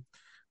play.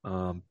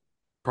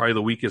 Probably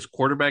the weakest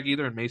quarterback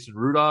either in Mason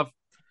Rudolph.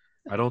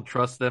 I don't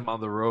trust them on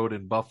the road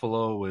in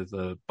Buffalo with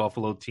a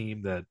Buffalo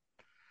team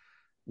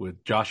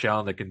with Josh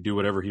Allen that can do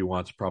whatever he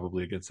wants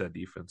probably against that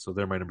defense. So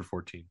they're my number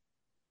 14.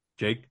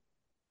 Jake?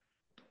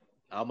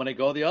 I'm going to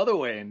go the other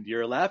way, and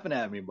you're laughing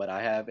at me, but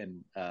I have,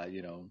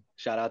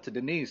 shout out to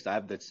Denise. I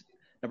have this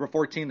number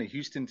 14, the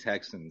Houston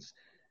Texans.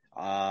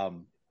 Why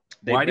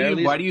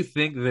do you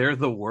think they're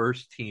the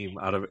worst team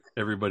out of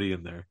everybody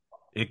in there,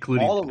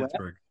 including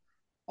Pittsburgh?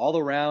 All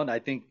around, I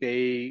think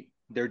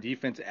their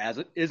defense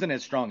isn't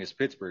as strong as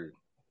Pittsburgh.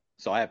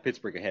 So I have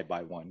Pittsburgh ahead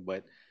by 1.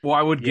 But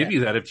I would give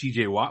you that if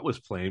TJ Watt was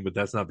playing, but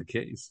that's not the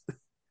case.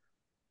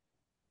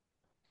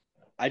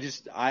 From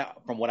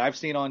what I've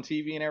seen on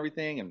TV and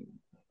everything, and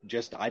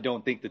I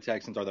don't think the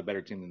Texans are the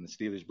better team than the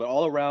Steelers. But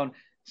all around,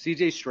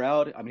 CJ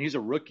Stroud, I mean, he's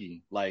a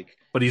rookie.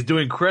 But he's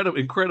doing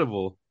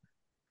incredible.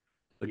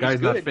 The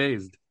guy's not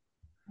phased.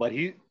 But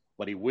he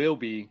will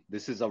be.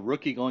 This is a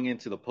rookie going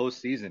into the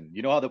postseason.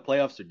 You know how the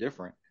playoffs are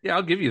different. Yeah,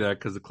 I'll give you that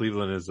because the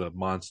Cleveland is a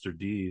monster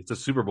D. It's a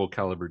Super Bowl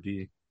caliber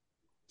D.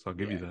 So I'll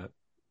give you that.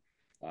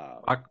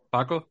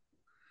 Pako?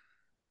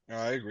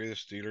 I agree. The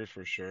Steelers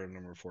for sure,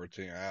 number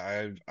 14.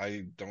 I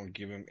don't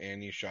give him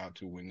any shot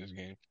to win this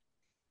game.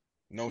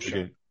 No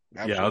shot.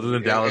 Absolutely. Yeah, other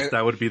than Dallas,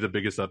 that would be the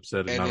biggest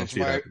upset. And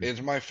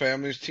it's my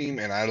family's team,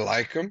 and I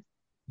like them.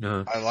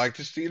 Uh-huh. I like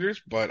the Steelers,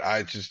 but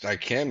I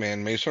can't,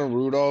 man. Mason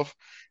Rudolph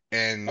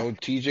and no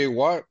TJ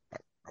Watt,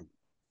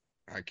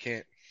 I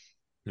can't.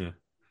 Yeah.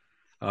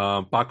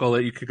 Paco, I'll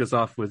let you kick us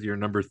off with your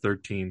number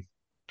 13.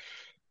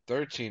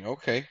 13,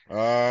 okay.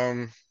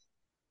 I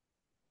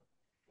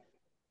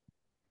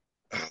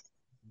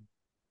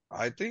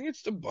think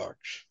it's the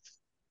Bucks.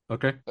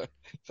 Okay.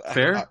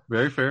 Fair.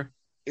 Very fair.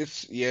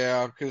 Because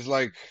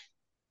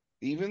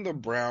even the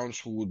Browns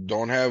who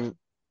don't have,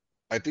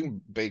 I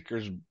think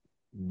Baker's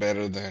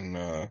better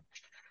than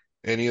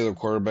any of the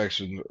quarterbacks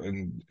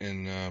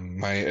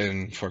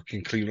in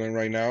fucking Cleveland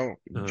right now.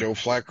 Uh-huh. Joe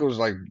Flacco's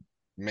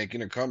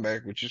making a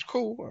comeback, which is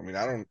cool. I mean,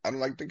 I don't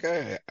like the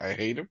guy. I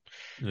hate him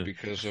Yeah.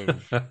 because of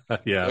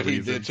Yeah, what he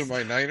did to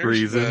my Niners. But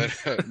reasons.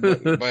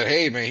 but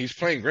hey, man, he's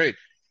playing great.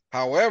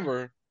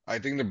 However, I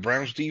think the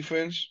Browns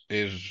defense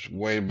is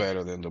way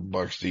better than the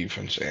Bucks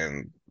defense,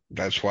 and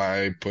that's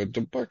why I put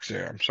the Bucks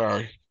there. I'm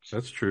sorry.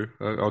 That's true.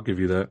 I'll give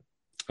you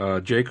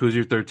that. Jake, who's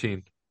your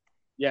 13?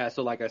 Yeah,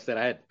 so like I said,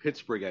 I had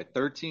Pittsburgh at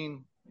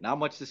 13. Not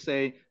much to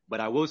say, but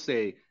I will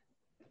say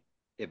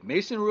if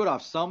Mason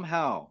Rudolph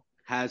somehow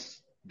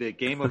has the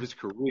game of his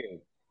career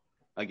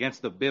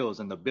against the Bills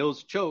and the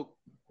Bills choke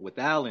with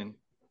Allen,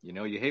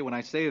 you hate when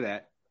I say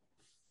that,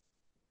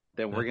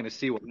 then we're going to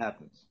see what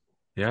happens.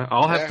 Yeah,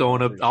 I'll have to Yeah,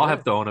 own up. for I'll have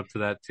sure. to own up to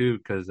that too,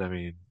 because I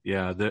mean,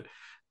 yeah, the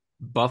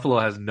Buffalo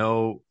has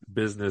no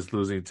business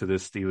losing to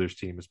this Steelers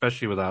team,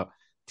 especially without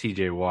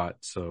T.J. Watt.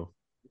 So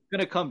It's going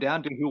to come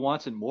down to who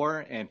wants it more.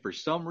 And for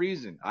some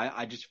reason,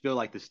 I just feel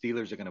like the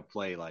Steelers are going to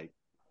play like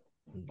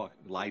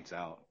lights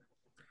out.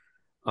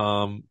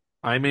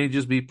 I may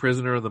just be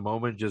prisoner of the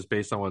moment just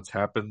based on what's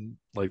happened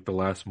like the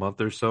last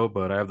month or so,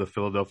 but I have the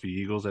Philadelphia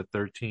Eagles at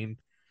 13.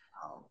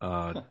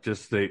 I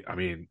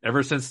mean,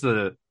 ever since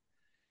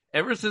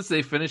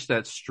they finished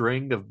that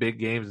string of big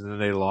games and then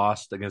they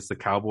lost against the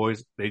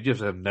Cowboys, they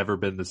just have never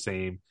been the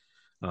same.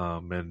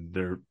 And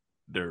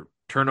they're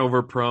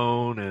turnover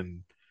prone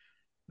and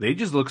they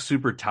just look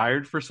super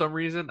tired for some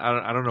reason.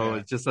 I don't know.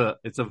 Yeah.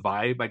 It's a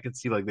vibe I can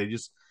see. Like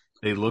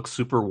they look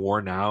super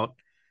worn out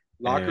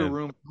Locker and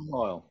room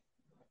turmoil.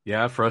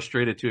 yeah,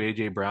 frustrated too.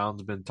 AJ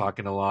Brown's been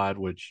talking a lot,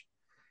 which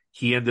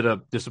he ended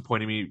up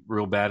disappointing me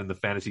real bad in the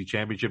fantasy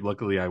championship.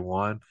 Luckily, I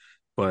won,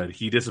 but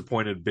he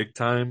disappointed big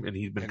time, and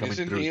he's been And coming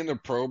isn't he through. in the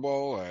Pro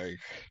Bowl? Like,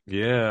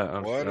 Yeah,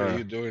 what are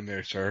you doing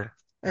there, sir?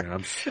 yeah,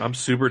 I'm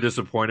super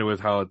disappointed with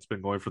how it's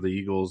been going for the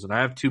Eagles, and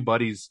I have two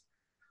buddies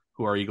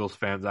who are Eagles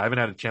fans. I haven't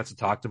had a chance to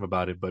talk to them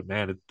about it, but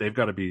man, they've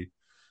got to be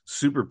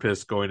super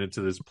pissed going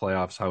into this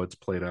playoffs how it's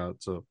played out.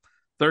 So,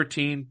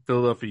 13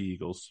 Philadelphia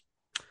Eagles.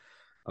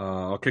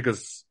 I'll get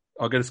us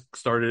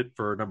started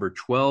for number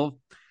 12.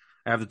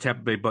 I have the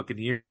Tampa Bay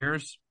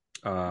Buccaneers.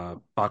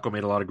 Pako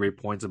made a lot of great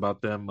points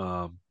about them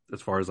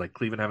as far as like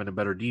Cleveland having a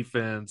better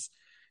defense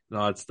and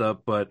all that stuff.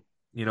 But,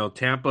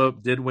 Tampa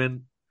did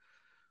win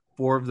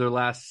 4 of their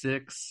last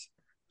 6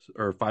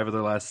 or 5 of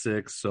their last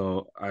 6.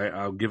 So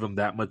I'll give them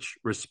that much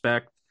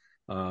respect.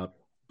 Uh,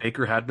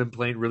 Baker had been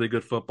playing really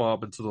good football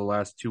up until the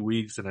last 2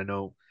 weeks. And I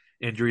know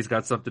injuries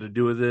got something to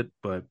do with it,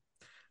 but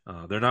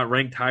they're not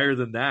ranked higher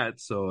than that.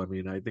 So, I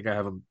mean, I think I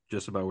have them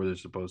just about where they're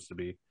supposed to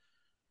be.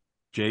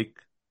 Think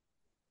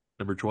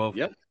number 12.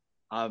 Yep.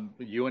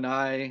 You and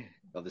I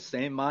are the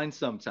same mind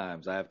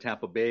sometimes. I have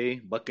Tampa Bay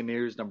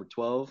Buccaneers number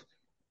 12.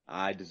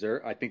 I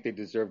think they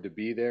deserve to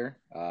be there,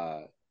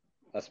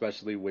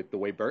 especially with the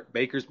way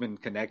Baker's been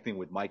connecting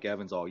with Mike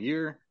Evans all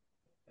year.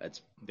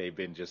 They've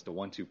been just a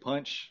 1-2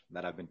 punch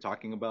that I've been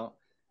talking about.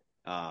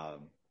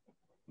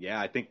 Yeah,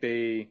 I think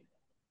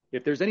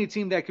if there's any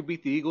team that could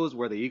beat the Eagles,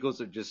 where the Eagles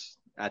are just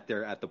at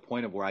the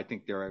point of where I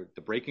think they're at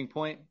the breaking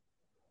point,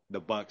 the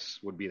Bucks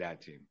would be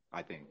that team,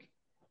 I think.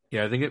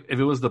 Yeah, I think if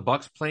it was the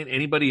Bucks playing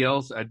anybody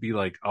else, I'd be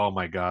like, oh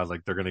my god,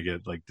 like they're gonna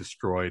get like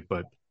destroyed.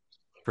 But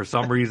for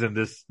some reason,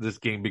 this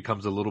game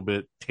becomes a little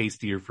bit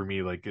tastier for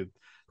me. Like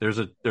there's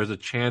a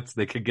chance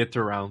they could get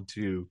to round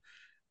 2,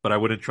 but I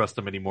wouldn't trust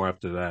them anymore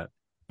after that.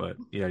 But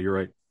yeah, you're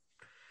right.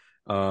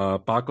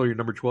 Paco, you're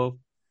number 12.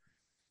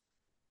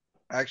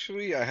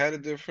 Actually, I had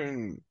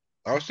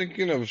I was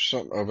thinking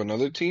of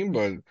another team,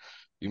 but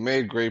you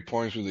made great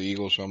points with the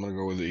Eagles, so I'm gonna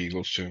go with the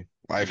Eagles too.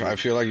 I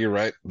feel like you're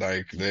right.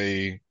 Like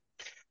they're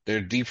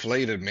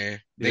deflated,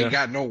 man. They Yeah,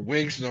 got no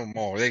wings no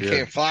more. They yeah,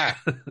 can't fly.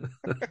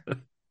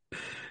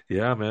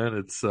 yeah, man.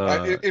 It's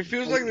It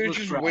feels like they're Let's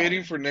just try.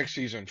 waiting for next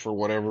season for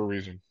whatever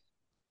reason.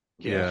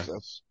 yeah.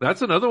 That's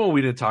That's another one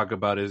we didn't talk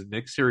about is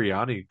Nick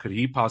Sirianni. Could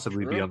he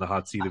possibly be true. on the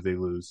hot seat if they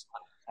lose?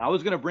 I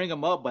was gonna bring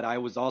him up, but I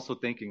was also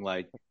thinking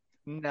like,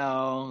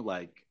 no,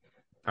 like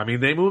I mean,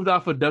 they moved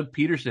off of Doug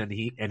Peterson.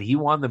 He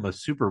won them a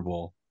Super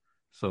Bowl,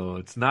 so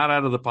it's not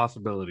out of the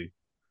possibility.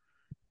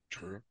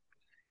 True.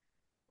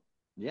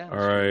 yeah, All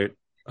that's true.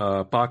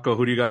 right, Paco,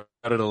 who do you got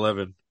at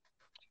 11?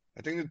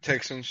 I think the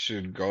Texans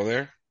should go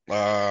there.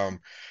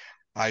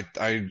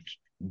 I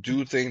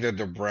do think that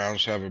the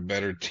Browns have a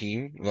better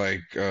team.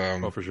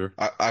 Oh, for sure.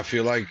 I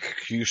feel like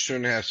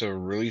Houston has a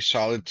really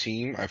solid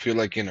team. I feel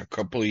like in a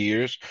couple of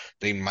years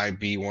they might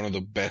be one of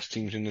the best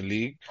teams in the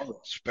league, Oh,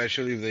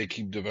 especially if they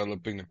keep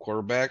developing the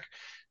quarterback.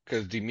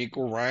 Because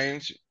D'Amico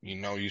Ryans,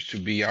 used to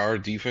be our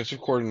defensive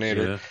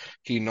coordinator. Yeah,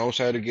 He knows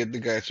how to get the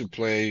guys to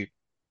play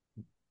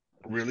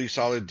really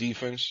solid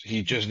defense.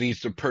 He just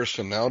needs the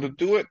personnel to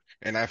do it.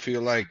 And I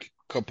feel like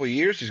a couple of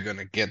years he's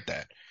gonna get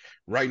that.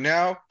 Right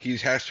now, he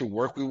has to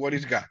work with what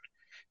he's got.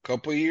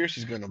 Couple of years,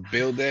 he's gonna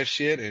build that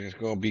shit and it's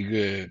gonna be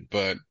good.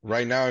 But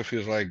right now, it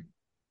feels like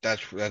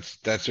that's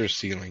their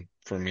ceiling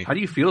for me. how do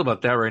you feel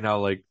about that right now?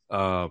 Like,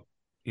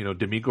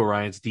 D'Amico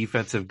Ryan's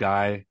defensive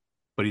guy,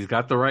 but he's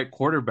got the right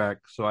quarterback.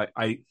 So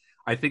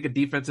I think a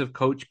defensive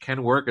coach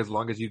can work as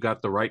long as you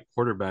got the right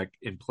quarterback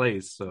in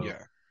place. So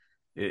Yeah.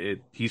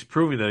 he's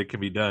proving that it can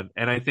be done,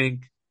 and I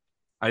think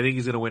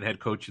he's going to win head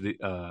coach of the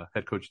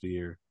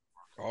year.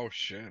 Oh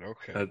shit.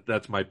 Okay.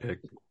 That's my pick.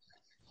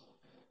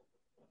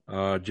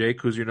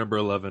 Jake, who's your number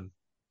 11?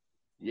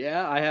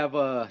 Yeah, I have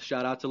a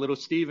shout out to little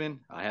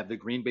Steven. I have the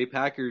Green Bay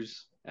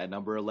Packers at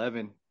number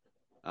 11.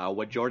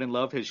 What Jordan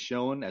Love has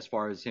shown as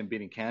far as him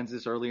beating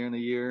Kansas earlier in the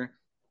year,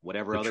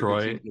 whatever other good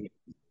Detroit. teams,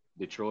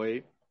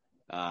 Detroit.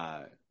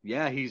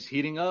 Yeah, he's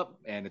heating up,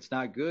 and it's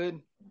not good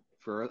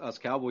for us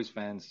Cowboys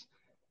fans.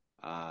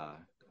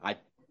 I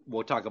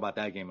We'll talk about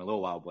that game in a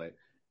little while, but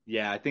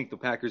yeah, I think the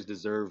Packers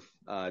deserve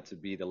to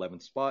be the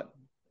 11th spot.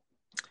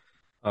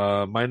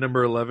 My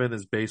number 11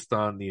 is based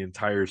on the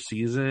entire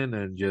season,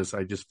 and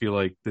I just feel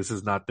like this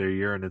is not their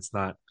year, and it's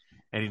not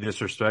any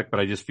disrespect, but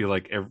I just feel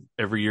like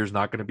every year is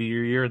not going to be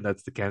your year, and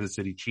that's the Kansas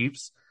City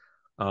Chiefs.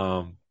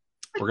 We're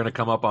going to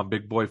come up on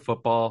big boy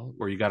football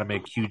where you got to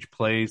make huge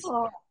plays,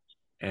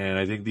 and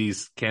I think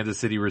these Kansas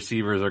City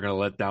receivers are going to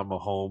let down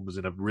Mahomes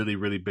in a really,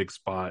 really big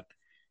spot,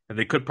 and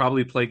they could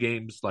probably play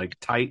games like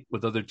tight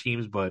with other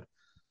teams, but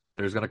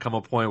there's going to come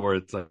a point where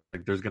it's like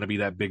there's going to be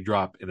that big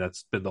drop, and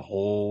that's been the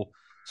whole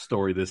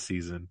story this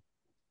season.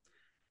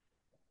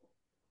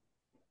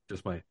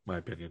 Just my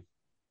opinion.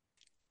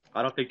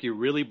 I don't think you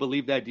really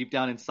believe that deep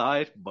down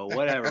inside, but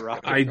whatever.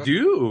 Rob. I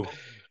do.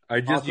 I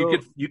just Also,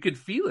 you could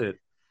feel it.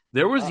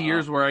 There was uh-uh.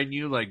 years where I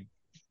knew like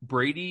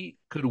Brady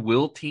could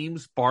will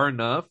teams far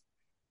enough,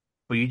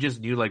 but you just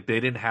knew like they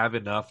didn't have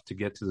enough to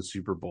get to the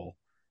Super Bowl.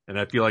 And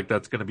I feel like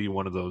that's going to be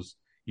one of those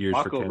years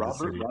for Paco, Kansas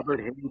Robert City.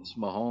 Robert hates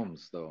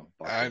Mahomes though.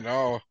 I Paco.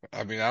 know.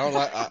 I mean, I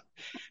don't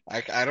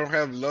like. I don't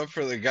have love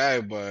for the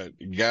guy, but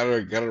you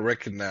gotta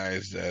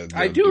recognize that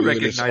I the do dude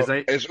recognize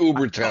is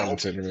uber Oh,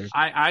 talented, man.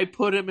 I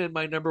put him in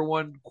my number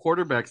one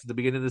quarterbacks at the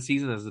beginning of the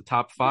season as the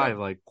top yeah, five,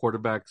 like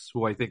quarterbacks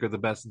who I think are the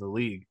best in the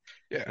league.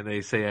 Yeah, And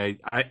they say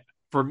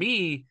for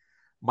me,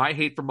 my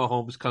hate for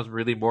Mahomes comes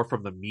really more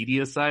from the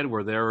media side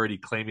where they're already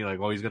claiming like,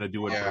 oh, he's going to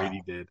do what yeah.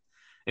 Brady did,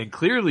 and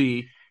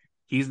clearly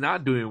he's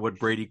not doing what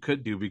Brady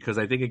could do because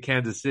I think in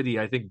Kansas City,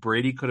 I think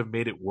Brady could have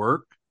made it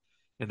work,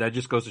 and that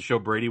just goes to show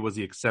Brady was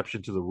the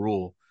exception to the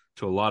rule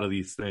to a lot of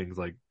these things.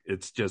 Like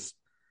it's just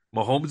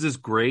Mahomes is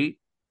great,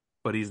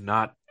 but he's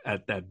not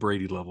at that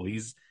Brady level.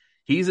 He's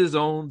his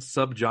own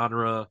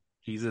subgenre.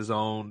 He's his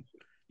own,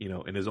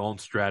 in his own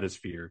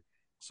stratosphere.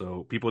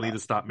 So people need to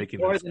stop making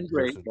more those than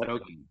great, comparisons. but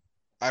okay.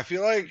 I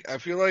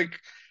feel like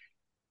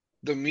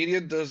the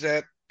media does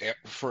that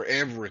for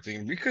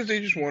everything because they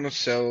just want to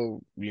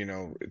sell,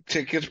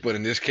 tickets. But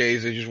in this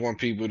case, they just want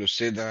people to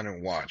sit down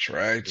and watch,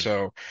 right?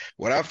 So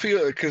what I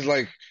feel, because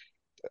like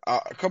a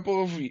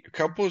couple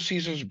of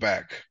seasons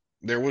back,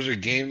 there was a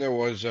game that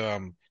was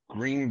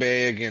Green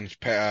Bay against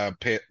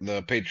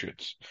the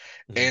Patriots,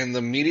 Mhm. and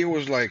the media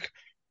was like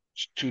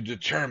to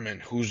determine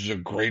who's the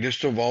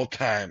greatest of all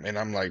time, and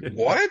I'm like,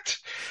 what?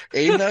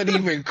 Ain't not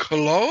even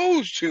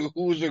close to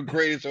who's the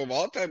greatest of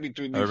all time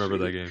between I these remember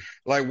that two. game.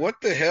 Like, what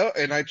the hell?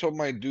 And I told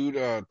my dude,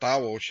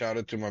 Tavo, shout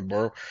out to my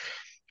bro,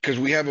 because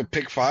we have a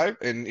pick five,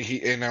 and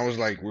I was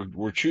like,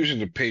 we're choosing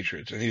the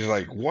Patriots, and he's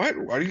like, what?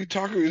 What are you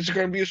talking? It's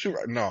gonna be a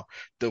super? No,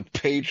 the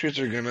Patriots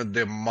are gonna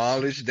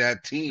demolish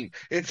that team.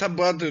 It's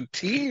about the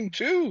team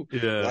too.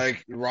 Yeah,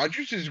 Like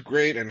Rodgers is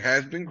great and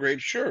has been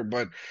great, sure,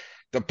 but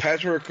the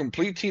Pats were a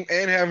complete team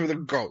and having the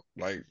GOAT.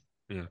 Like,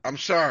 yeah, I'm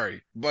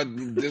sorry, but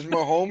this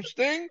Mahomes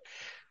thing,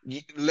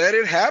 let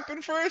it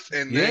happen first,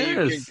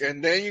 yes,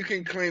 and then you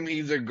can claim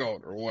he's a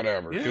GOAT or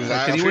whatever. Because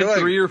yeah. I Can you feel win like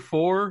three or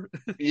four?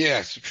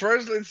 yes,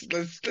 first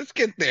let's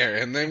get there,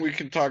 and then we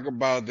can talk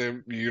about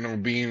them,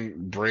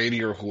 being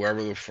Brady or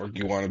whoever the fuck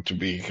you want it to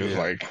be. Because Yeah,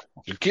 like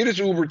the kid is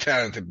uber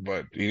talented,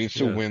 but he needs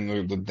to yeah. win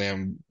the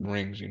damn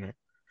rings.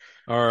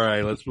 All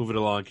right, let's move it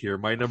along here.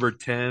 My number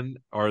 10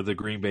 are the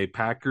Green Bay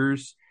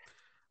Packers.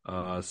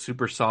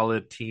 Super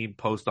solid team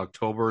post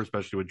October,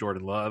 especially with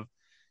Jordan Love.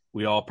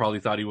 We all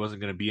probably thought he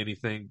wasn't going to be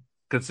anything,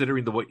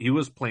 considering the way he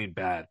was playing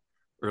bad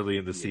early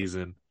in the Yeah.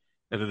 season,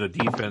 and then the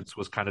defense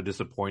was kind of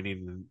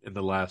disappointing in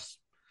the last,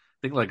 I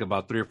think, like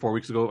about 3 or 4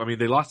 weeks ago. I mean,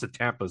 they lost to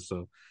Tampa,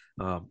 so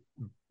um,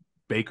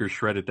 Baker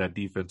shredded that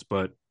defense.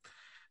 But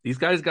these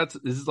guys this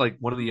is like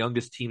one of the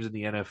youngest teams in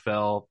the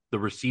NFL. The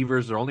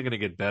receivers are only going to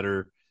get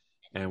better,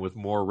 and with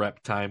more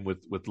rep time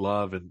with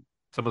Love and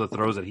some of the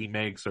throws that he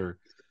makes are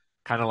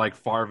kind of like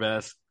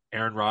Favre-esque,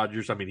 Aaron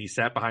Rodgers. I mean, he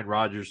sat behind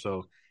Rodgers,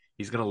 so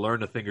he's going to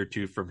learn a thing or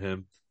two from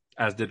him,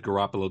 as did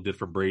Garoppolo did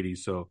from Brady.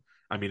 So,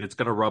 I mean, it's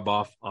going to rub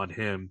off on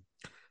him.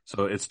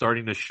 So it's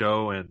starting to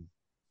show. And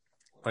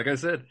like I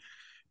said,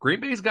 Green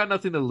Bay's got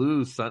nothing to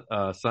lose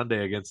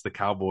Sunday against the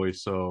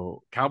Cowboys.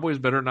 So Cowboys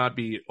better not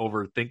be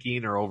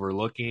overthinking or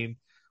overlooking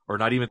or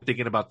not even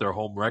thinking about their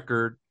home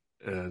record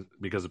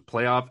because a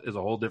playoff is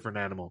a whole different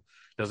animal.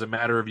 Doesn't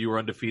matter if you were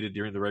undefeated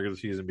during the regular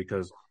season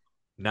because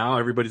now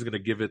everybody's going to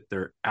give it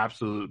their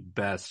absolute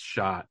best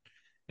shot,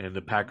 and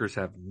the Packers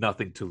have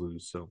nothing to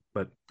lose. So,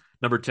 but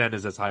number 10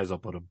 is as high as I'll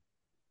put them.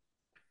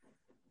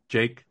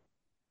 Jake,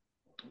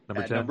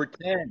 number At 10. number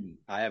 10,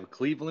 I have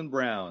Cleveland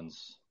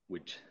Browns,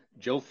 which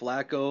Joe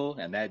Flacco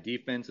and that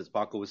defense, as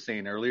Paco was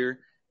saying earlier,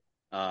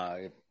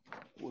 if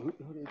Who did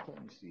they play?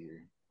 Let me see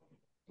here.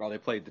 Oh, they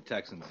played the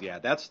Texans. Yeah,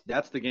 that's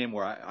the game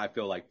where I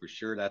feel like for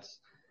sure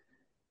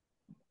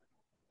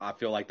I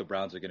feel like the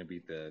Browns are going to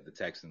beat the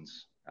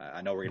Texans.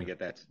 I know we're going to get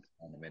that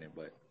in a minute,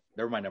 but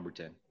they're my number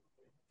 10.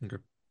 Okay.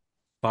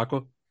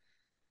 Paco?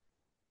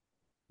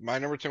 My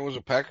number 10 was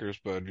the Packers,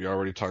 but you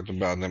already talked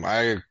about them.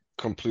 I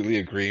completely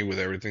agree with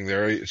everything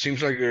there. It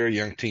seems like they're a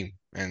young team,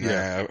 and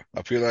Yeah.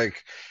 I feel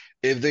like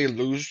if they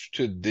lose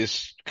to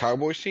this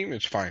Cowboys team,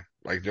 it's fine.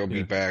 Like they'll be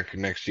Yeah. back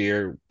next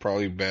year,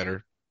 probably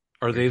better.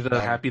 Are they It's the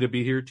not, happy to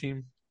be here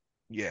team?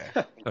 yeah,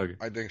 Okay.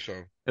 I think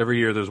so. Every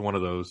year there's one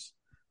of those.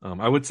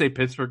 I would say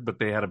Pittsburgh, but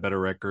they had a better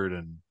record,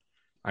 and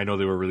I know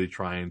they were really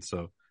trying.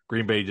 So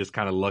Green Bay just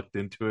kind of lucked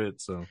into it.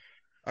 So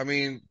I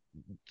mean,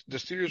 the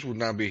Steelers would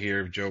not be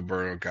here if Joe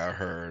Burrow got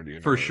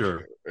hurt, for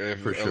sure, for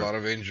if a sure. lot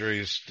of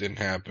injuries didn't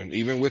happen,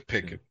 even with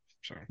Yeah. Pickett.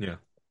 So Yeah.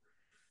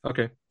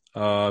 Okay.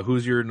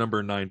 Who's your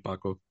number 9,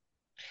 Paco?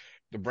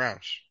 the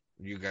Browns.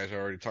 You guys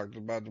already talked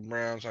about the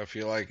Browns. I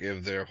feel like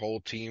if their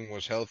whole team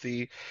was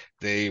healthy,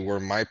 they were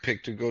my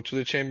pick to go to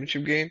the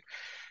championship game.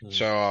 Mm.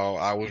 So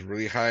I was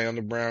really high on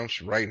the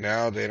Browns. Right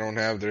now, they don't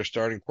have their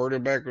starting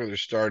quarterback or their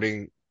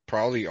starting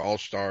probably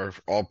all-star,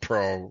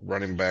 all-pro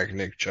running back,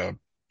 Nick Chubb.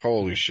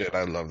 Holy Yeah. shit,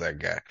 I love that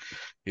guy.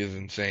 He's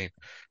insane.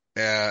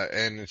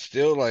 And it's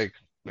still like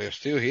they're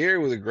still here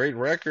with a great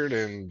record,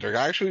 and they're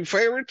actually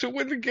favored to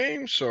win the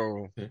game.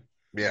 So Yeah.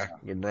 yeah,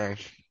 the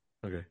Browns.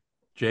 Okay.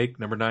 Jake,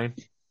 number 9.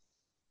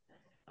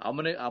 I'm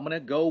gonna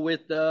go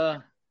with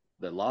the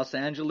Los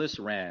Angeles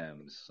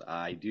Rams.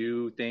 I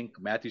do think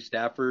Matthew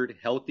Stafford,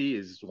 healthy,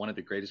 is one of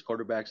the greatest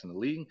quarterbacks in the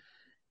league.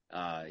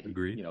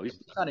 Agreed.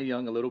 He's kind of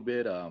young a little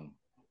bit. And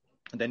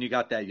then you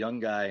got that young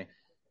guy.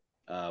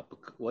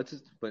 What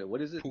is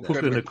it? Puka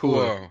Pepe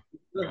Nakua.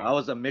 Kua. I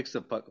was a mix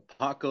of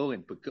Paco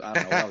and I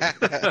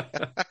don't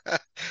know.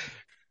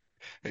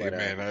 Hey But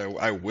man,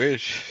 I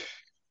wish.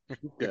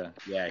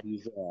 yeah,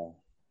 he's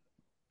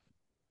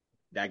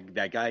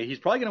that guy. He's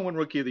probably gonna win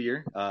Rookie of the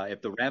Year.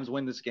 If the Rams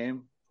win this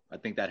game, I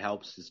think that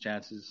helps his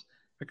chances.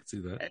 I could see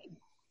that.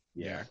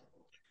 Yeah,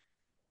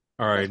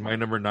 All right, that's my my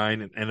number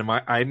 9, and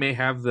I may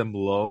have them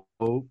low,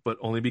 but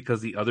only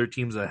because the other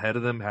teams ahead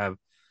of them have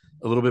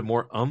a little bit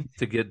more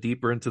to get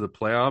deeper into the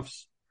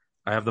playoffs.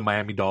 I have the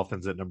Miami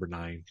Dolphins at number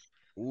 9.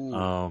 Ooh,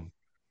 Um,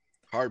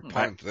 hard Hmm.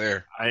 punt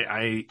there.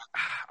 I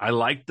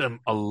liked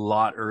them a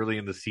lot early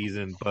in the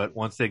season, but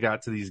once they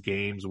got to these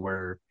games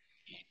where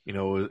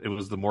it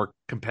was the more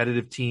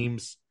competitive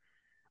teams,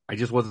 I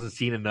just wasn't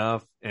seeing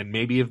enough. And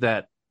maybe if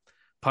that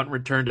punt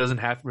return doesn't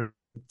happen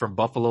from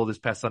Buffalo this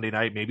past Sunday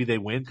night, maybe they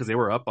win because they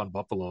were up on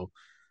Buffalo.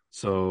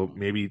 So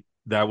maybe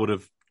that would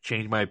have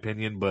changed my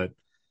opinion, but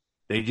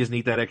they just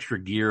need that extra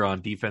gear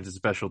on defense and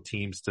special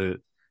teams to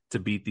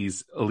beat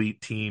these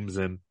elite teams,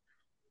 and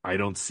I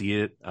don't see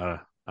it. I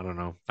don't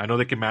know. I know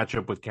they can match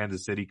up with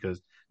Kansas City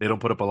because they don't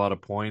put up a lot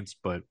of points,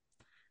 but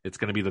it's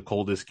going to be the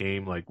coldest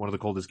game, like one of the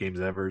coldest games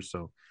ever.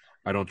 So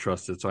I don't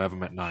trust it. So I have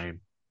them at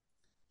 9.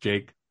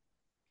 Jake?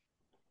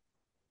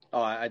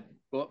 Oh,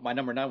 well, my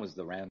number 9 was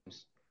the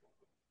Rams.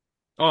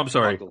 Oh, I'm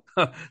sorry.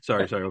 Paco.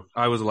 sorry.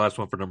 I was the last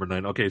one for number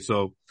 9. Okay,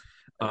 so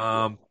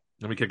let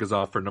me kick us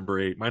off for number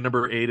 8. My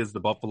number 8 is the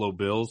Buffalo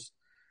Bills.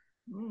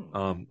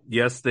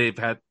 Yes, they've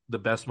had the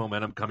best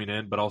momentum coming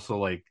in, but also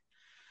like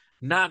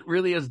not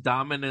really as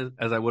dominant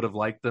as I would have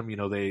liked them.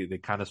 They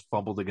kind of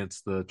fumbled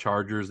against the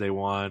Chargers. They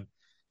won.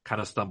 Kind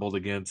of stumbled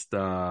against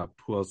who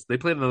else? They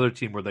played another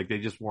team where like they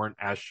just weren't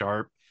as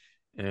sharp,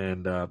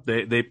 and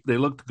they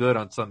looked good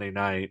on Sunday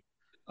night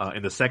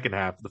in the second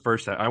half. The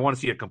first half, I want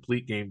to see a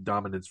complete game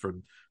dominance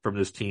from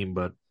this team,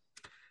 but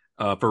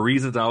for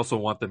reasons I also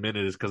want them in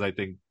it is because I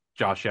think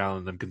Josh Allen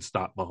and them can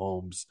stop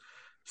Mahomes.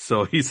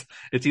 So it's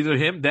either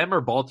them or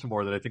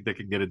Baltimore that I think they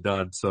can get it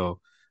done. So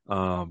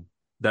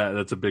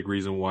that's a big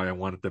reason why I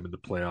wanted them in the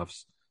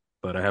playoffs.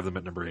 But I have them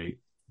at number 8.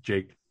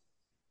 Jake?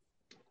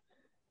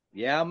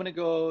 Yeah, I'm gonna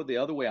go the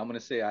other way. I'm gonna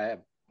say I have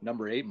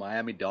number 8,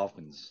 Miami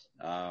Dolphins.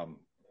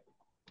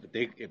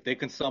 If they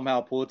can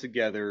somehow pull it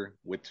together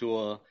with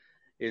Tua,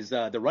 is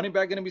the running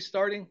back gonna be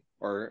starting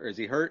or is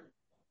he hurt?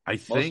 I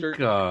think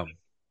Mostert?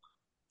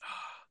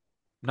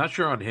 not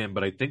sure on him,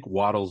 but I think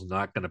Waddle's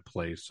not going to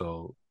play.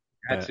 So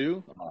That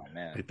too? Oh I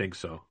man, think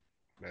so.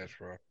 That's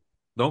right.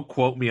 Don't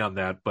quote me on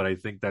that, but I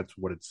think that's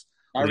what it's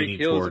Tyreek leaning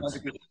Hill's towards.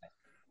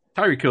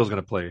 Tyreek Hill's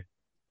going to play.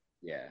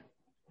 yeah.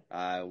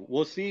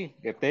 We'll see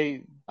if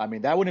they. I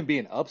mean, that wouldn't be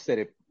an upset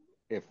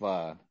if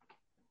who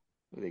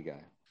they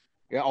got?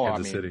 Yeah. Oh,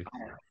 Kansas City.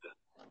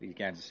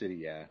 Kansas City.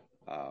 Yeah.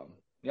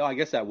 I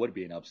guess that would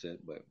be an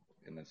upset, but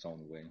in its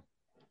own way.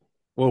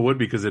 Well, it would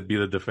because it'd be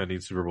the defending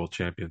Super Bowl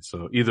champion.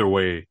 So either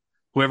way,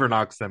 whoever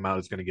knocks them out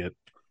is going to get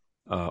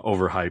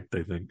overhyped,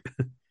 I think.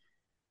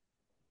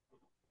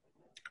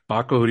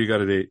 Baco, who do you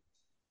got at 8?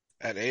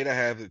 At 8, I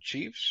have the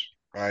Chiefs.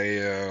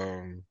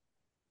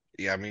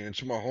 Yeah, I mean,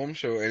 it's my home,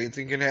 so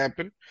anything can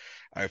happen.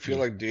 I feel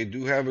Yeah. like they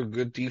do have a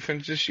good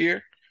defense this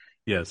year,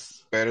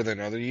 Yes. better than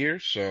other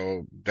years.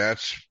 So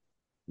that's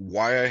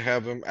why I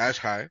have them as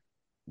high,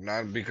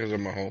 not because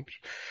of Mahomes.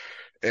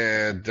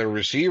 And the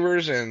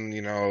receivers and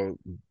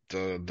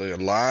the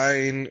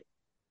line,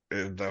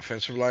 the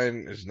offensive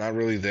line is not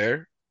really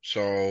there.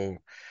 So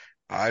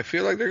I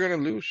feel like they're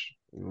gonna lose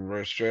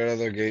right straight out of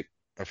the gate.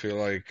 I feel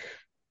like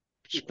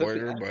It could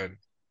be. spoiler, but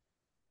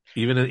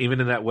Even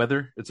in that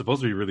weather, it's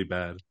supposed to be really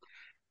bad.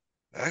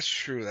 that's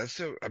true.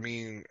 I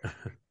mean,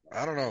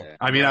 I don't know, Yeah.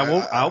 I mean, but I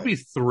won't. I'll be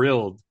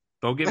thrilled.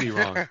 Don't get me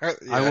wrong. I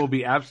yeah, will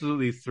be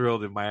absolutely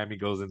thrilled if Miami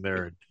goes in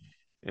there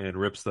and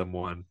rips them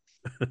one.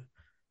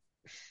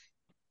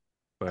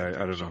 But I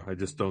I think don't know. so. I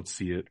just don't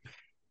see it.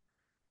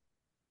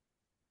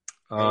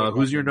 That was my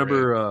Who's your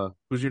number 8. number?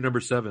 Who's your number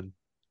 7?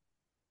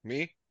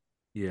 Me,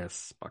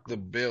 Yes, the Paco.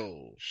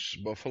 Bills,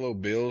 Buffalo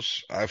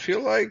Bills. I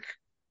feel like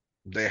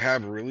they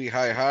have really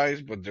high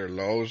highs, but their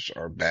lows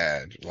are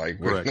bad. Like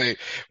Correct.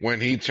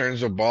 when he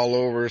turns the ball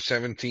over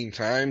 17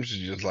 times,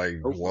 it's just like,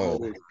 Oh,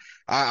 whoa.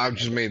 I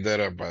just made that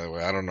up, by the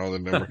way. I don't know the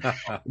number,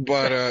 All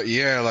but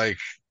yeah, like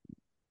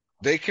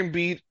they can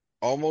beat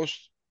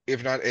almost,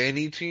 if not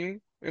any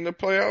team in the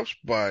playoffs,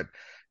 but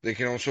they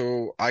can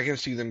also, I can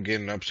see them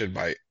getting upset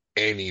by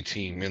any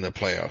team in the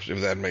playoffs,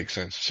 if that makes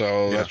sense.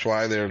 So Yeah. that's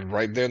why they're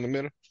right there in the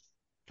middle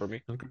for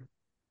me. Okay.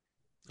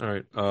 All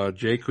right.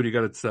 Jake, who do you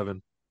got at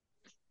 7?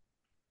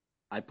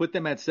 I put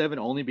them at 7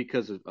 only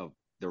because of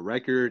the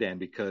record and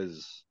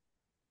because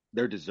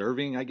they're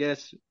deserving, I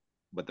guess.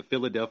 But the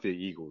Philadelphia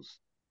Eagles,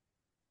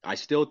 I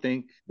still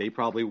think they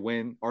probably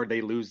win or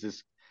they lose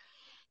this.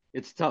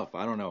 It's tough.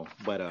 I don't know,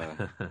 but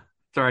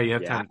Sorry, you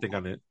have yeah, time to think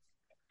on it.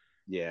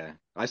 yeah.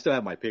 I still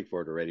have my pick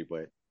for it already,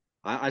 but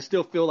I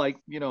still feel like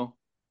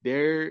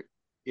they're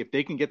if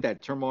they can get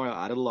that turmoil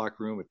out of the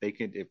locker room,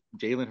 if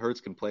Jalen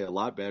Hurts can play a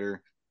lot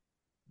better,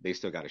 they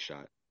still got a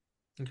shot.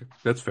 Okay,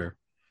 that's fair.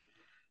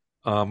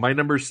 My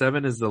number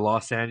 7 is the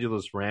Los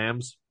Angeles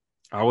Rams.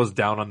 I was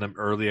down on them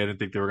early. I didn't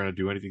think they were going to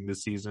do anything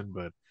this season,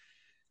 but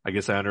I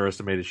guess I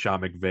underestimated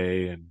Sean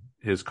McVay and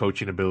his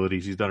coaching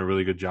abilities. He's done a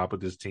really good job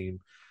with this team.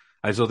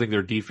 I still think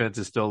their defense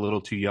is still a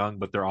little too young,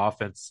 but their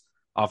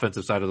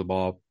offensive side of the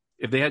ball,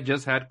 if they had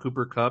just had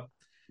Cooper Kupp,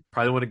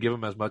 probably wouldn't give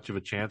them as much of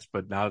a chance.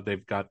 But now that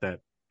they've got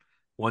that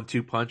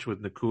 1-2 punch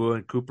with Nakua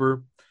and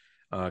Cooper,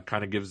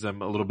 kind of gives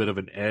them a little bit of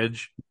an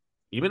edge.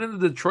 Even in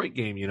the Detroit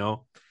game,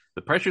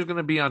 the pressure is going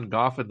to be on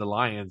Goff and the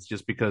Lions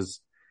just because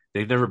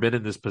they've never been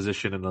in this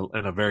position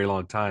in a very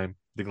long time.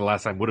 I think the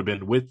last time would have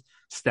been with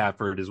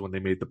Stafford is when they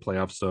made the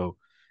playoffs. So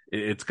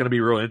it's going to be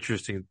real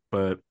interesting.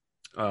 But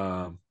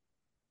um,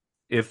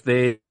 if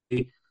they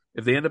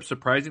end up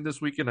surprising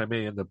this weekend, I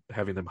may end up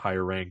having them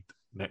higher ranked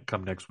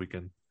come next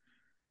weekend.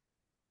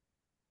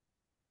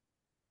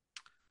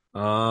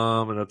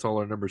 And that's all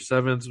our number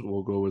 7s.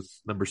 We'll go with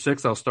number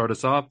 6. I'll start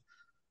us off.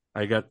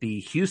 I got the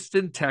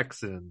Houston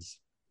Texans,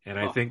 and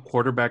I Oh, think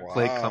quarterback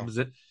play Wow. comes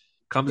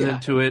yeah.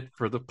 into it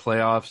for the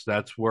playoffs.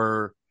 That's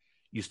where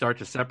you start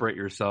to separate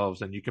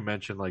yourselves, and you can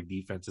mention like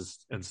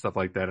defenses and stuff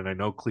like that. And I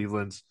know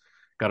Cleveland's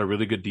got a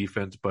really good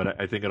defense, but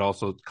I think it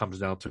also comes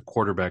down to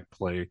quarterback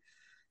play.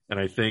 And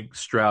I think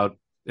Stroud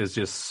is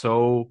just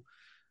so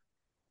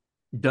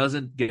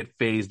doesn't get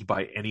phased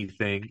by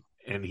anything,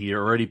 and he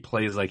already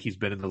plays like he's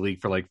been in the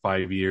league for like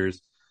 5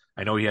 years.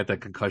 I know he had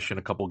that concussion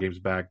a couple games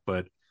back,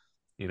 but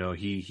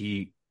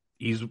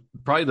he's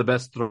probably the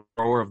best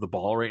thrower of the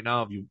ball right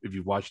now. If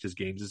you've watched his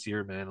games this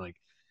year, man, like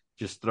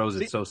just throws it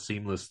See, so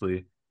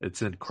seamlessly. It's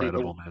see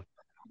incredible, man.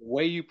 the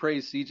way you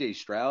praise CJ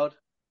Stroud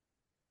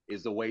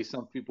is the way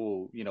some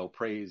people,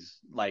 praise.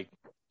 Like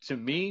to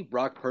me,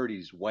 Brock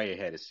Purdy's way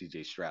ahead of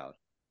CJ Stroud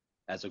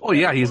as Oh as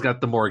yeah, a he's quarterback.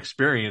 got the more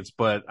experience,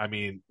 but I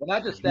mean, But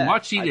not if just you that.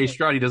 watch I CJ think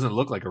Stroud, he doesn't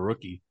look like a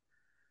rookie.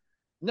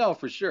 no,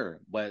 for sure.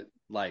 But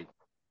like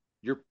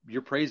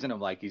you're praising him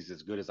like he's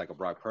as good as like a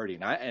Brock Purdy,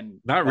 and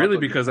Not really,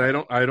 Broncos just because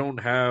I don't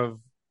have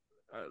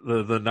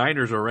the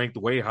Niners are ranked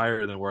way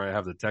higher than where I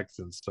have the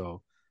Texans,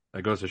 so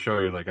that goes to show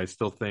you. Like I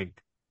still think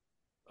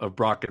of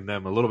Brock and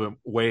them a little bit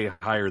way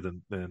higher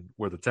than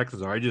where the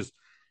Texans are. I just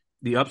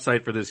the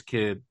upside for this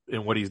kid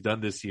and what he's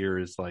done this year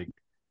is like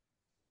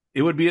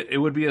it would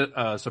be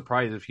a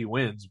surprise if he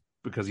wins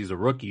because he's a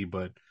rookie,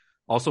 but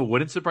also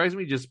wouldn't surprise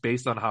me just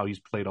based on how he's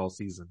played all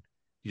season.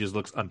 He just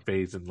looks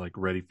unfazed and like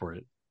ready for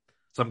it.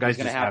 Some he's guys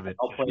gonna just have have to it.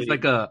 He's outplay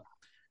like a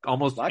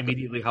almost Flacco.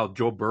 immediately how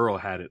Joe Burrow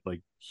had it.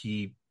 Like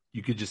you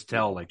could just Yeah,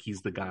 tell like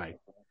he's the guy.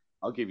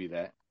 I'll give you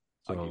that.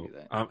 I'll give So you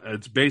that.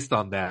 it's based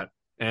on that,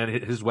 and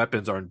his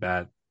weapons aren't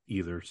bad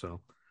either.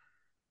 So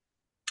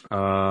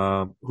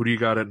who do you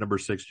got at number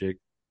 6, Jake?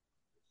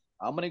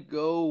 I'm gonna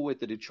go with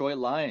the Detroit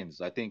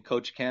Lions. I think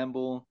Coach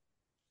Campbell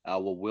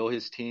will will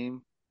his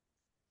team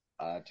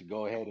to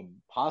go ahead and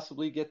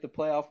possibly get the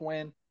playoff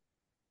win.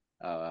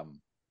 Um,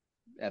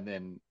 and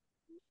then,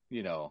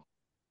 you know,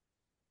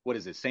 what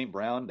is it? St.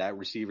 Brown, that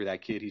receiver,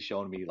 that kid, he's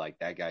showing me like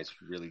that guy's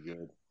really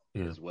good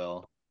Yeah. as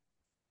well.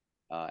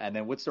 And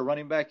then what's the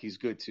running back? He's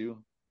good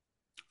too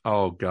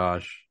Oh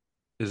gosh,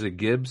 is it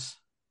Gibbs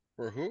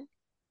For who?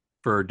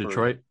 for for the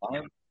Detroit?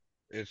 Lions.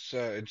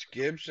 It's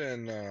Gibbs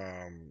and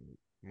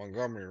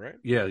Montgomery, right?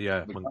 Yeah,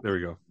 yeah. There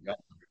we go.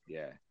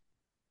 Yeah.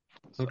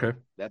 Okay.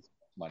 So that's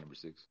my number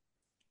 6.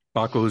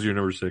 Baco, who's your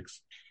number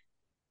 6?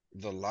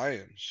 The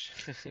Lions.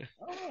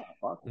 Oh,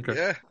 Pako. Okay.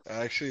 Yeah,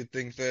 I actually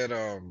think that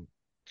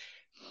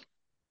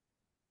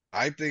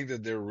I think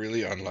that they're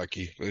really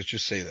unlucky. Let's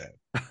just say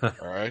that.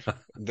 All right.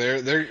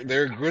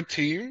 They're a good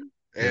team,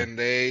 Yeah. and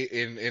they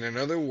in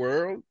another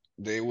world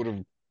they would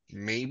have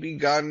maybe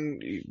gotten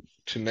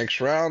to next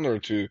round or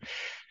to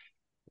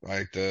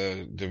like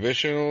the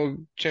divisional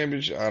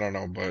championship. I don't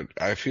know, but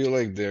I feel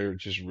like they're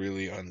just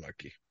really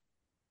unlucky.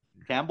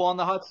 Campbell on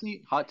the hot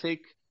seat. Hot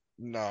take.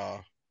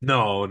 Nah,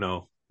 No,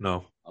 no,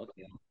 no.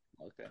 Okay.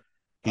 Okay.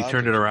 He I don't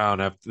turned it think so.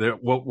 around after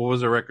what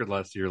was their record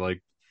last year?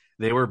 Like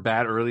they were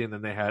bad early, and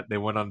then they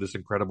went on this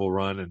incredible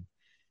run, and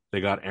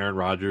they got Aaron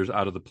Rodgers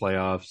out of the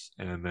playoffs,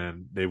 and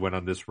then they went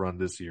on this run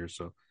this year.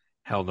 So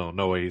hell no,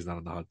 no way he's not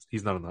on the hot.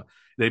 He's not on the.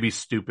 They'd be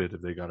stupid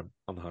if they got him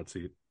on the hot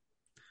seat.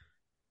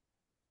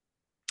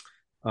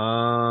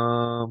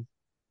 Um,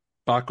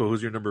 Baco,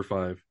 who's your number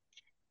five?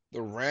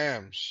 The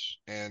Rams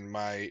and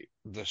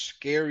the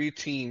scary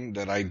team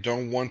that I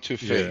don't want to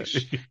Yeah,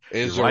 face your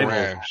is the rival.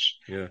 Rams.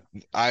 Yeah,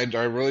 I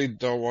really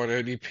don't want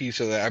any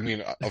piece of that. I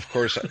mean, of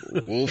course,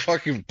 we'll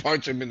fucking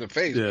punch them in the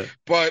face, yeah,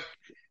 but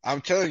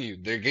I'm telling you,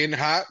 they're getting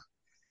hot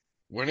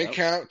when it Yep.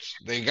 counts.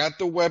 They got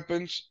the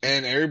weapons,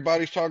 and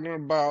everybody's talking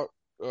about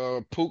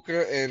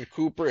Puka and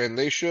Cooper, and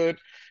they should,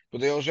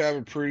 but they also have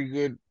a pretty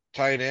good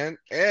tight end,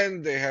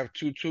 and they have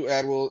Tutu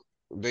Atwell.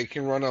 They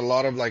can run a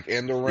lot of like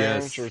end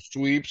arounds or yes,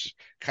 sweeps,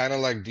 kind of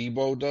like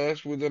Debo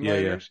does with the yeah,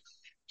 yeah, Niners.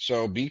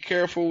 So be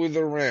careful with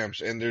the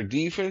Rams, and their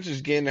defense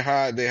is getting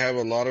hot. They have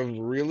a lot of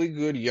really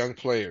good young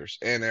players,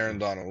 and Aaron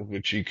Donald,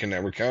 which you can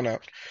never count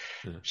out.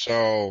 yeah,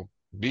 So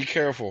be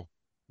careful.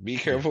 Be yeah,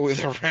 careful with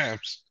the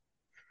Rams.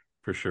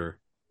 for sure.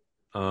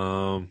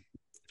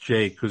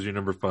 Jake, who's your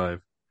number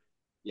five?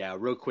 Yeah,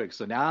 real quick.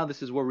 So now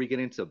this is where we get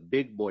into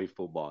big boy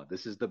football.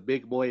 This is the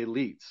big boy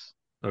elites.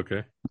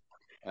 Okay,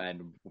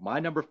 And my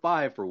number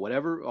five, for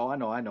whatever, oh,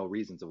 I know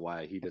reasons of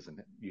why he doesn't,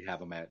 you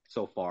have him at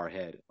so far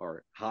ahead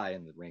or high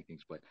in the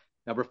rankings, but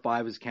number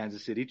five is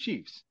Kansas City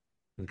Chiefs.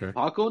 okay.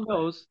 Paco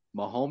knows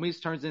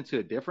Mahomes turns into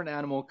a different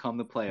animal come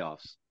the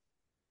playoffs.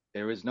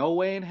 There is no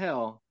way in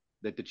hell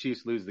that the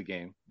Chiefs lose the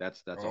game.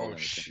 That's all Oh I'm saying.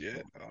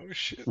 shit. Oh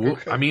shit. Well,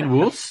 Okay. I mean,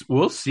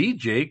 we'll see,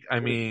 Jake. I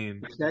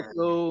mean,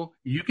 Pacheco,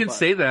 you can but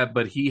say that,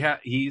 but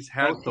he's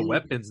had the Kelsey,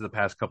 weapons the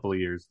past couple of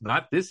years,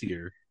 not this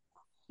year.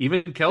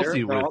 Even they're, Kelsey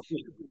they're with, all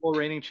Super Bowl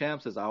reigning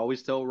champs, as I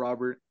always tell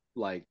Robert.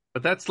 Like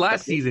but that's the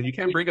last big season. You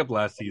can't boys, bring up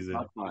last season.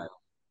 top five.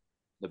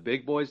 The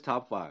big boys,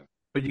 top five.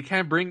 But you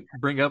can't bring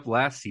up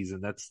last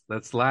season.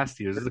 That's last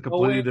year. This is a No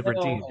way completely in different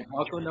hell. team. And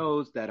Paco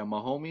knows that a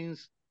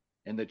Mahomes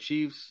and the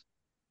Chiefs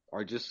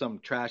are just some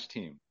trash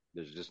team.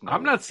 There's just no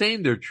I'm way. not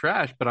saying they're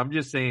trash, but I'm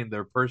just saying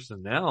their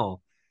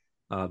personnel,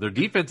 their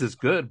defense is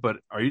good. But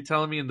are you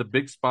telling me in the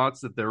big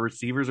spots that their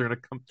receivers are going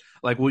to come?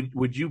 Like,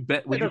 would you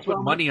bet? Yeah, Would you that's what put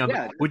I'm. money on?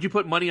 Yeah, Would you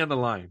put money on the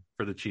line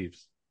for the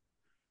Chiefs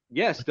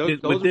yes.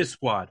 with this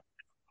squad?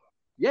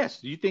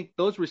 Yes. Do you think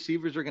those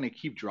receivers are going to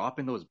keep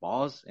dropping those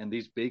balls in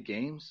these big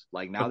games?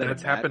 Like now But that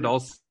that's it happened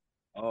matters.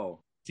 all Oh,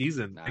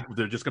 season. nah. Like,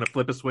 they're just going to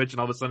flip a switch, and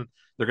all of a sudden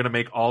they're going to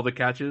make all the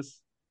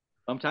catches.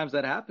 Sometimes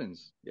that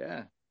happens.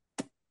 Yeah.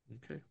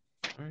 Okay,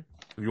 all right.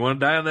 If you want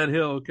to die on that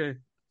hill, okay.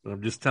 But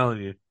I'm just telling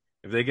you,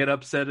 if they get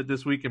upset at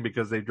this weekend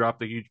because they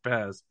dropped a huge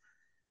pass,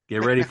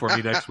 get ready for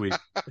me next week.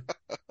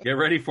 Get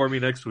ready for me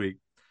next week.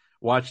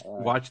 Watch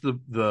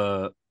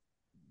the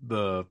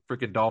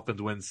freaking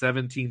Dolphins win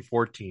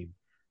 17-14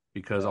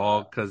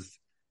 because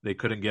they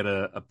couldn't get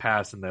a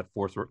pass in that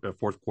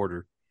fourth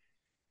quarter,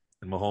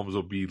 and Mahomes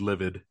will be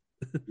livid.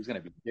 He's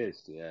going to be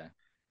pissed. Yeah.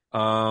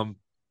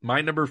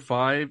 My number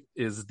five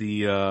is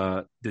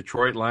the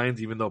Detroit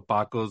Lions. Even though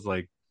Paco's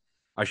like,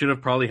 I should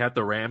have probably had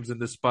the Rams in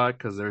this spot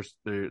because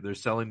they're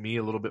selling me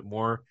a little bit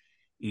more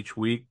each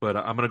week, but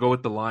I'm gonna go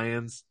with the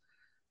Lions.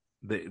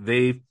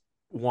 They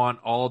won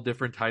all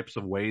different types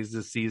of ways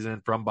this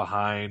season, from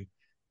behind,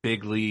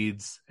 big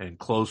leads, and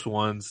close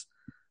ones.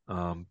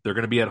 They're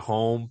going to be at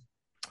home,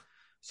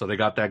 so they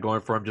got that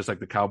going for them, just like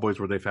the Cowboys,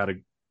 where they've had a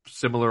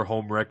similar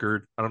home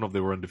record. I don't know if they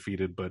were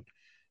undefeated, but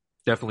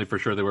definitely for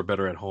sure they were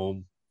better at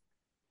home.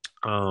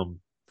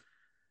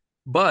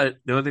 But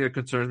the only thing that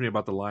concerns me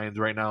about the Lions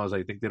right now is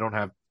I think they don't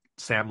have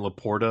Sam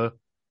Laporta,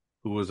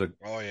 who was a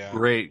Oh yeah.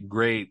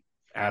 great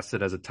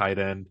asset as a tight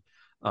end.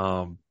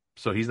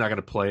 So he's not going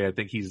to play. I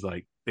think he's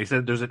like, they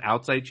said there's an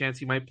outside chance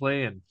he might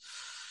play, and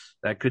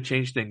that could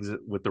change things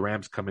with the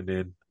Rams coming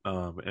in.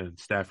 And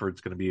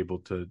Stafford's going to be able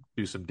to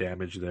do some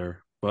damage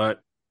there.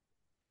 But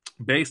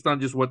based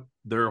on just what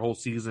their whole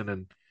season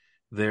and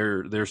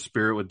their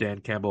spirit with Dan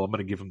Campbell, I'm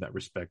going to give him that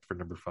respect for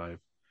number five,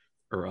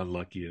 or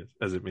unlucky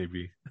as it may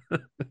be.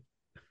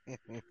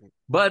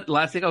 But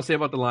last thing I'll say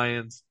about the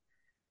Lions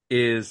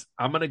is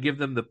I'm going to give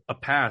them a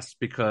pass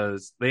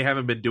because they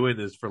haven't been doing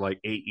this for like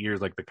 8 years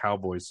like the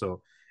Cowboys.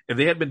 So if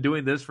they had been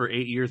doing this for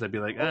 8 years, I'd be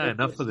like,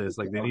 enough of this.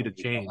 Like, they need to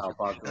change.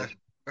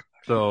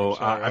 So,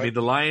 I mean,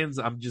 the Lions,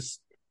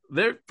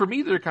 for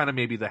me, they're kind of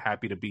maybe the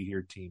happy to be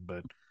here team,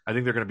 but I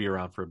think they're going to be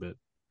around for a bit.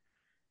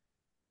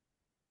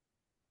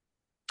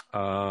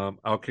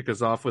 I'll kick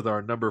us off with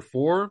our number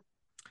four.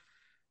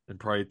 And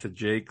probably to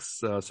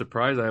Jake's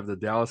surprise, I have the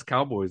Dallas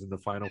Cowboys in the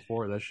Final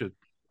Four. That should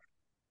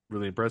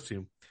really impress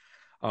you.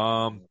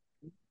 Um,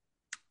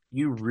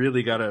 you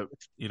really got to,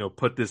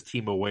 put this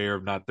team away or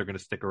if not, they're going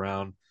to stick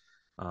around.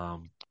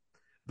 Um,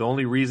 the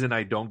only reason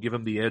I don't give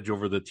them the edge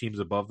over the teams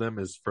above them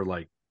is for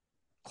like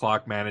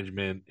clock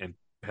management and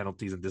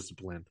penalties and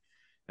discipline.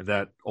 And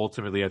that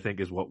ultimately, I think,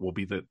 is what will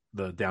be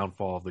the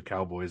downfall of the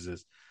Cowboys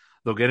is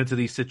they'll get into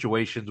these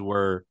situations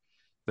where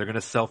they're going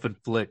to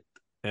self-inflict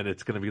and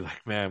it's going to be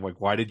like, man, like,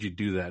 why did you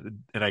do that?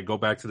 And I go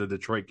back to the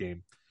Detroit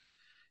game.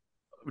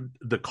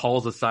 The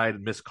calls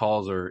aside, missed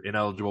calls or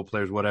ineligible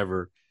players,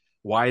 whatever.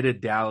 Why did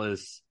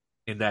Dallas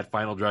in that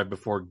final drive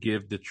before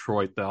give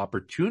Detroit the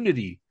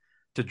opportunity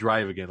to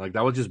drive again? Like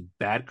that was just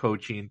bad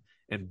coaching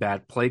and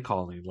bad play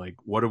calling. Like,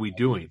 what are we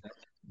doing?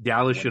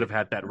 Dallas should have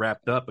had that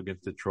wrapped up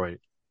against Detroit.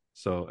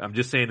 So I'm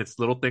just saying it's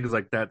little things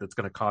like that that's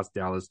going to cost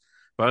Dallas.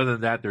 But other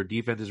than that, their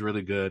defense is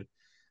really good.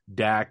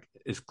 Dak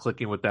is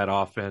clicking with that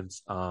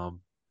offense.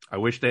 I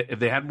wish that if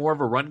they had more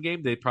of a run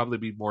game, they'd probably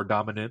be more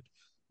dominant.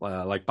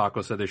 Like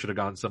Pako said, they should have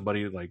gone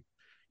somebody like,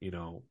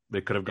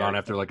 they could have gone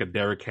after like a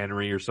Derrick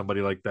Henry or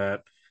somebody like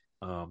that.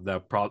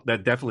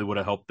 That definitely would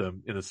have helped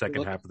them in the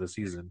second half of the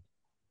season.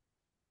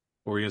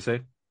 What were you gonna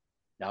say?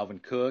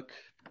 Dalvin Cook.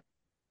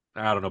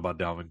 I don't know about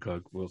Dalvin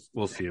Cook.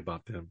 We'll see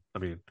about him. I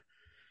mean,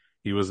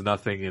 he was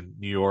nothing in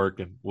New York,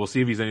 and we'll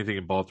see if he's anything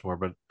in Baltimore.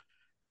 But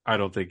I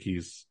don't think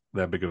he's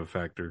that big of a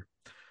factor.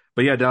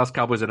 But yeah, Dallas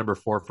Cowboys at number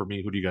 4 for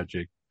me. Who do you got,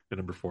 Jake? At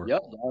number 4.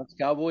 Yep, Dallas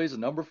Cowboys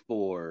number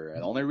 4.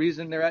 And the only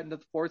reason they're at the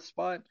 4th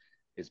spot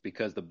is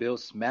because the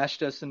Bills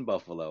smashed us in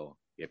Buffalo.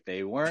 If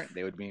they weren't,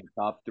 they would be in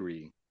top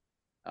 3.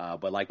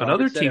 But like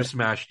another Robert team said,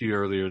 smashed you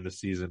earlier in the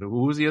season.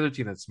 Who was the other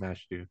team that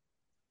smashed you?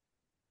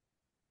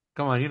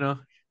 Come on,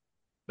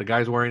 the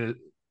guy's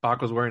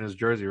Paco's wearing his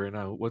jersey right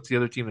now. What's the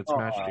other team that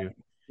smashed you?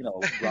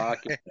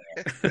 Rock.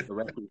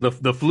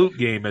 The flute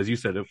game, as you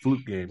said, a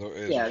flute game.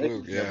 Yeah,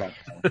 fluke, yeah.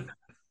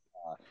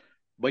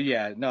 But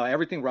yeah, no,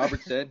 everything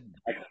Robert said,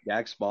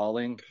 Dak's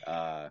balling.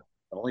 The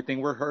only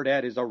thing we're hurt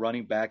at is our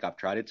running back. I've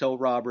tried to tell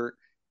Robert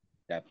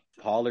that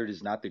Pollard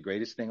is not the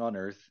greatest thing on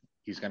earth.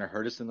 He's going to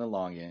hurt us in the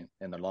long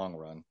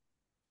run.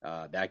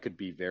 That could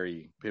be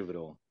very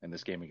pivotal in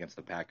this game against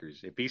the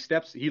Packers. If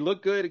he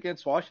looked good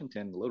against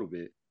Washington a little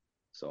bit,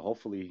 so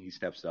hopefully he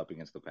steps up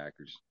against the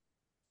Packers.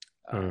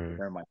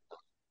 Right.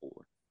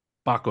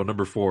 Pako,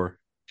 number 4.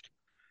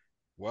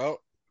 Well,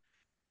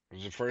 it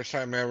was the first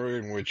time ever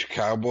in which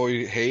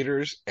Cowboy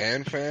haters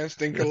and fans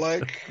think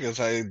alike, because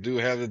I do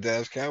have the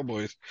Dallas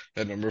Cowboys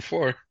at number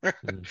 4.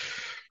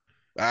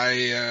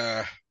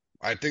 I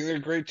think they're a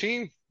great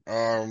team.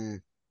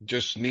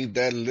 Just need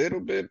that little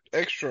bit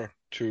extra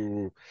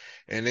and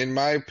in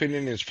my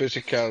opinion, it's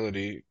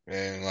physicality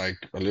and like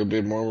a little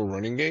bit more of a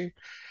running game,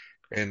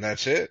 and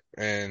that's it.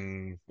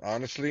 And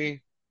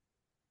honestly,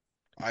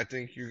 I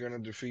think you're gonna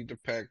defeat the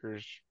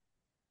Packers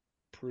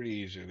pretty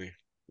easily,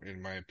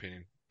 in my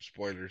opinion.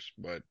 Spoilers,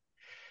 but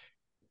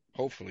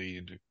hopefully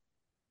you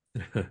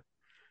do.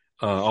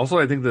 Also,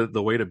 I think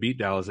the way to beat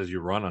Dallas is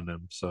you run on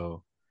them.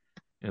 So,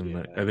 and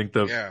I think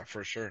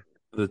for sure.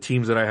 The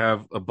teams that I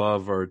have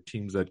above are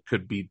teams that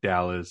could beat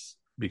Dallas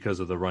because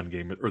of the run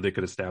game, or they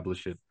could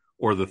establish it,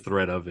 or the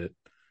threat of it.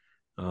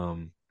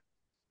 Pako,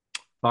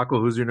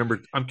 who's your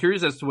number? I'm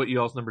curious as to what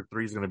y'all's number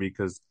 3 is going to be,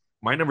 because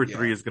my number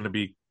 3 is going to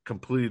be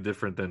completely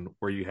different than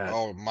where you had.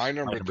 Oh, my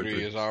number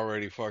 3 is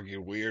already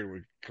fucking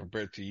weird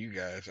compared to you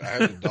guys. I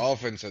have the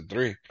Dolphins at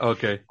 3.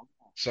 Okay.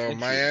 So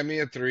Miami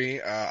at 3.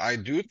 I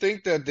do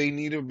think that they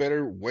need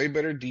way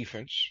better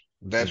defense.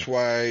 That's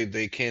why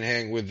they can't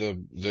hang with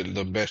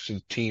the best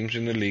of teams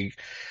in the league.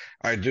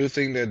 I do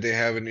think that they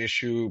have an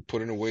issue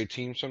putting away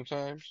teams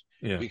sometimes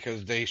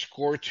because they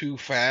score too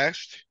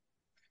fast,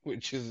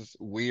 which is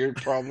a weird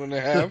problem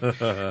to have.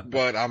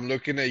 But I'm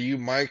looking at you,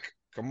 Mike.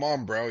 Come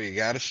on, bro. You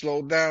got to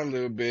slow down a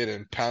little bit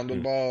and pound the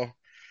ball,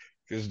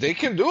 because they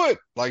can do it.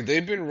 Like,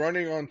 they've been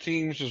running on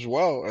teams as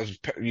well. As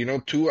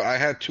Tua, I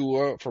had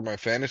Tua for my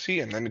fantasy,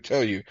 and let me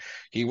tell you,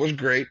 he was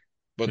great.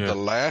 But the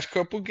last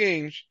couple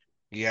games,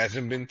 he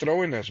hasn't been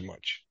throwing as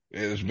much.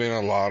 It's been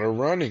a lot of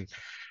running,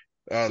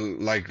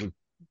 like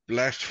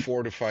last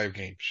 4 to 5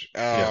 games.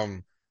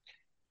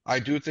 I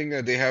do think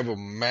that they have a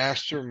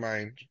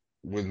mastermind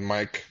with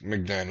Mike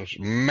McDaniels,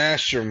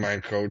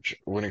 mastermind coach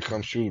when it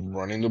comes to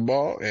running the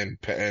ball and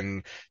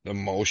the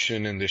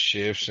motion and the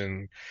shifts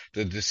and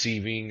the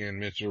deceiving and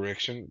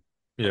misdirection.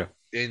 Yeah.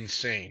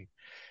 Insane.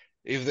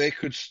 If they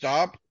could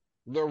stop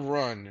the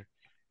run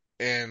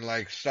and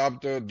like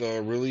stop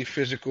the really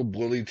physical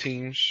bully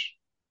teams,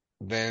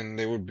 then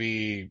they would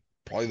be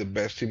probably the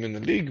best team in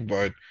the league.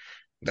 But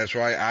that's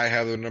why I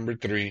have the number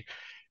 3.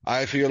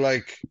 I feel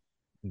like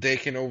they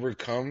can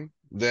overcome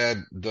that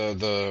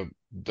the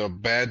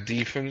bad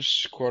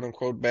defense, quote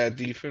unquote bad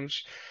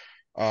defense,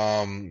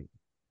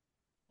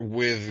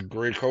 with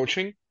great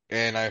coaching.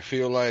 And I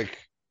feel like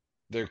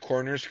their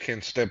corners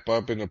can step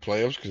up in the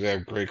playoffs because they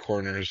have great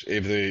corners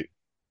if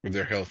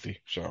they're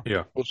healthy. So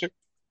we'll see.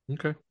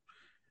 Okay.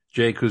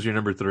 Jake, who's your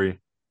number 3?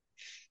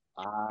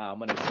 I'm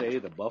gonna say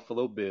the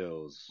Buffalo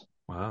Bills.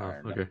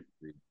 Wow. Okay.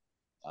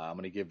 I'm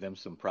going to give them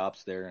some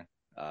props there.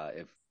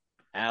 If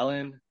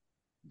Allen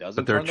But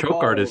doesn't they're turn the choke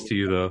ball artists over, to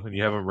you though, and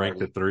you have them ranked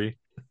hardly. at 3.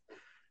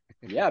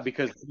 Yeah,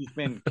 because he's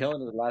been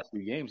killing it the last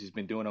few games. He's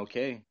been doing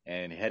okay,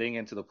 and heading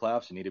into the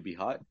playoffs, you need to be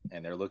hot,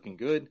 and they're looking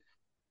good.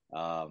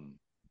 Um,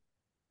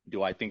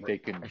 do I think they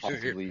can I'm still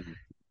here. possibly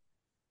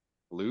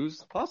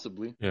lose?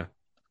 Possibly. Yeah.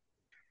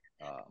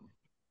 Um,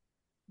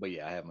 but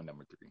yeah, I have my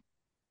number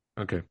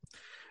 3. Okay.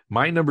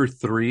 My number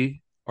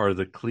 3 are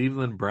the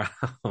Cleveland Browns.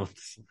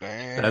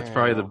 That's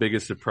probably the Damn.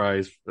 biggest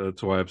surprise.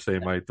 That's why I'm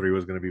saying my 3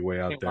 was going to be way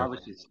out there.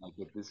 Obviously, it's like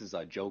if this is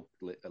a joke,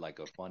 like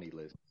a funny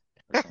list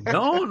or something.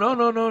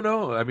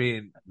 No. I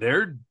mean,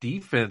 their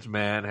defense,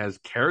 man, has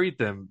carried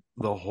them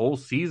the whole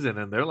season,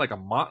 and they're like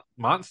a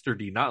monster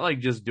D, not like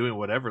just doing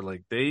whatever.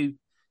 Like they've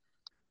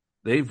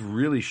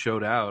really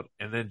showed out.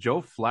 And then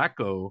Joe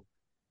Flacco,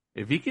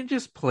 if he can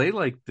just play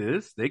like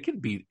this, they can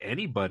beat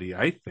anybody.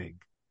 I think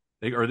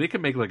they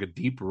can make like a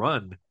deep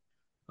run.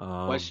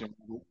 Question: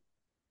 What's your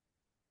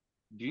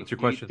do you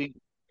question?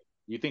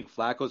 think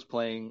Flacco's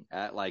playing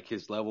at like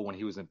his level when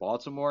he was in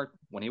Baltimore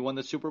when he won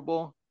the Super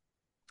Bowl,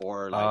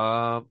 or like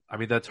I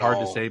mean that's hard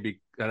to No. say.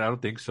 I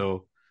don't think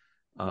so.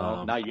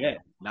 no, not yet,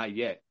 not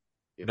yet.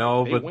 If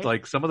No, they but win,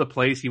 like some of the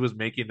plays he was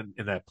making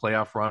in that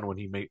playoff run when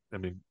he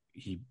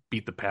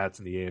beat the Pats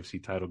in the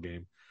AFC title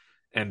game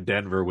and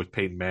Denver with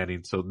Peyton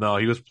Manning. So no,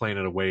 he was playing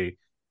at a way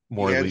He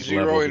more had elite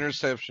 0 level.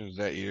 interceptions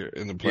that year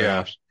in the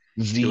Yeah, playoffs. it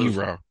was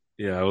 0.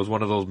 it was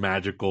one of those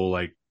magical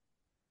like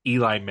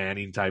Eli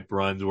Manning type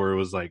runs where it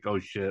was like, oh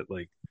shit,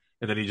 like,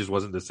 and then he just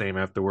wasn't the same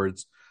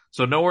afterwards.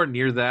 So nowhere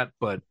near that,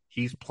 but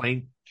he's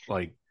playing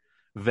like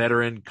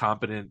veteran,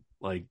 competent,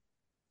 like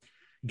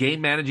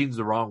game managing is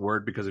the wrong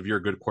word because if you're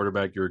a good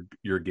quarterback,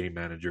 you're a game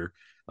manager.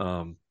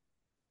 Um,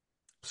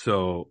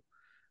 so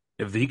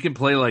if he can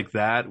play like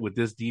that with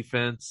this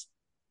defense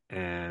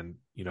and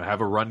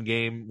have a run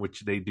game,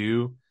 which they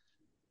do,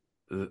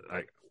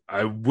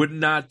 I would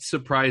not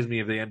surprise me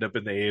if they end up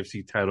in the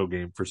AFC title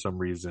game for some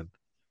reason,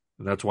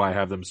 and that's why I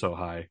have them so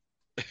high.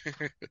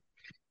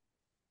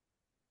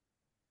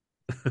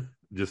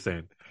 Just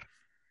saying.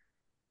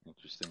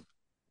 interesting.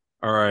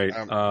 All right.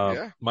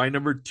 Yeah. My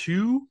number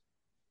 2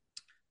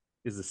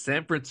 is the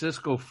San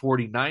Francisco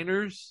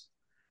 49ers.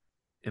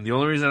 And the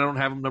only reason I don't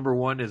have them number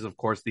 1 is, of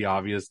course, the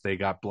obvious. They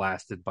got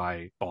blasted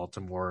by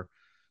Baltimore.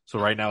 So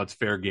right now it's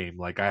fair game.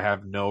 Like I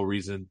have no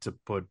reason to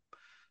put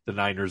the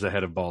Niners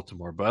ahead of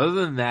Baltimore. But other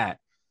than that,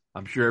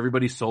 I'm sure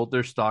everybody sold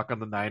their stock on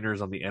the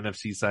Niners on the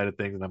NFC side of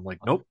things. And I'm like,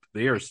 nope,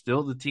 they are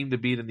still the team to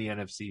beat in the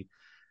NFC.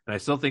 And I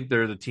still think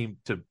they're the team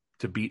to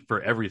beat for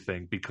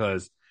everything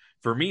because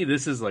for me,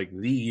 this is like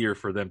the year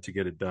for them to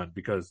get it done.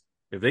 Because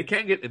if they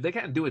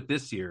can't do it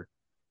this year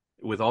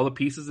with all the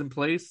pieces in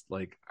place,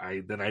 like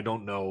then I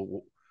don't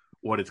know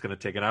what it's going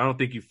to take. And I don't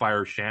think you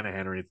fire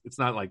Shanahan or anything. It's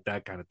not like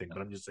that kind of thing.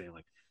 But I'm just saying,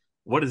 like,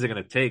 what is it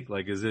going to take?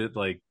 Like, is it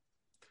like,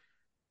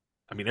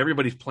 I mean,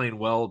 everybody's playing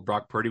well.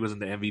 Brock Purdy was in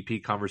the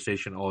MVP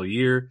conversation all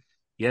year.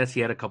 Yes,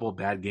 he had a couple of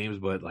bad games,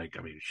 but like,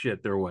 I mean,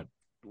 shit, they're what?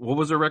 What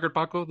was their record,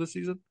 Paco, this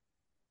season?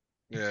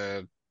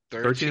 Yeah.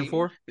 13 and 13?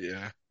 4?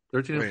 Yeah.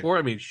 13 and Wait, 4?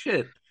 I mean,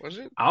 shit. was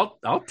it? I'll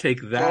take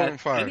 12 that and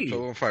 5. any.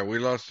 12 and 5. We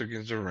lost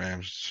against the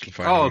Rams Oh,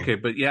 finally. okay,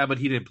 but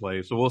he didn't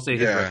play. So we'll say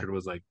his Yeah. record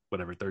was like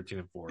whatever, 13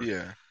 and 4.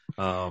 Yeah.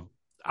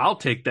 I'll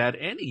take that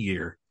any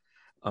year.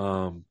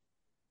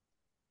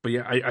 But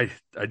yeah,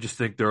 I just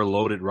think they're a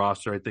loaded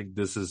roster. I think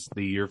this is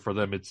the year for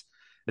them. It's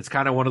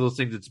kind of one of those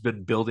things that's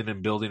been building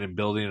and building and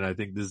building, and I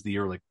think this is the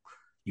year like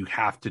you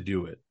have to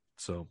do it.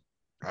 So,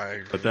 I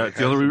agree. but that's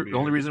the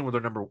only reason where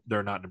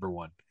they're not number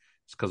 1.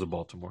 It's because of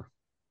Baltimore.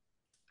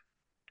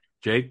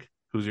 Jake,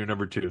 who's your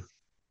number 2?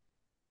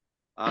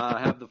 I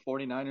have the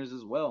 49ers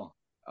as well.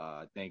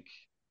 I think,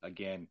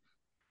 again,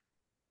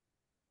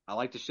 I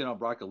like to shit on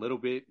Brock a little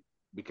bit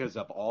because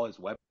of all his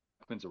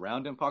weapons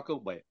around him, Paco,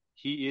 but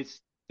he is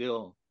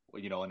still,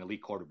 an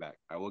elite quarterback.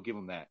 I will give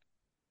him that.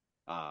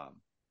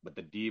 But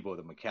the Debo,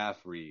 the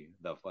McCaffrey,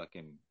 the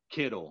fucking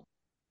Kittle,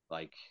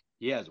 like,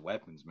 he has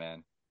weapons,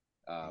 man.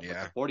 But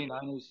Yeah. the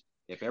 49ers,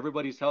 if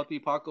everybody's healthy,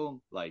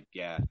 Paco, like,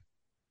 yeah,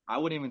 I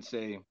wouldn't even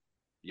say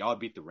y'all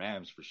beat the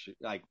Rams for sure.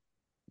 Like,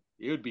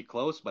 it would be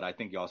close, but I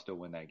think y'all still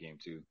win that game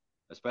too,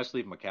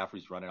 especially if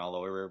McCaffrey's running all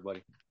over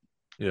everybody.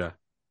 Yeah.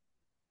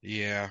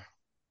 Yeah.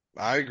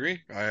 I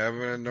agree. I have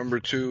a number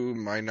 2,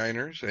 my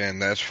Niners,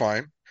 and that's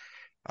fine.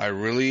 I'm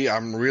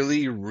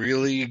really,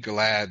 really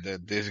glad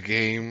that this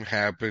game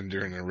happened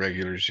during the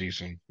regular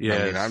season. I mean,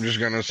 I'm Yes, just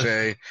gonna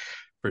say,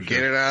 for get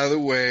sure. it out of the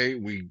way.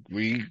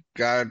 We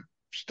got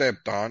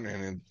stepped on,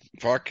 and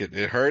fuck it,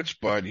 it hurts,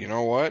 but you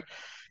know what?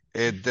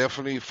 It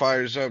definitely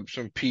fires up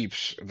some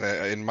peeps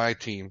that in my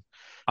team.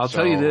 I'll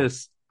tell you So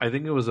this. I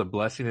think it was a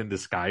blessing in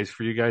disguise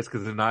for you guys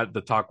because if not,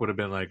 the talk would have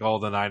been like, "Oh,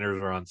 the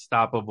Niners are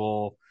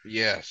unstoppable.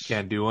 yes,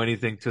 Can't do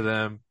anything to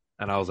them."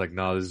 And I was like,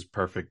 "No, this is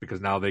perfect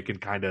because now they can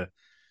kind of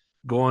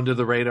go under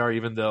the radar,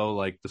 even though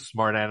like the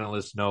smart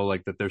analysts know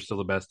like that they're still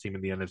the best team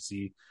in the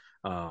NFC.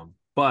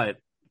 But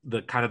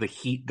the kind of the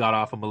heat got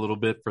off them a little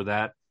bit for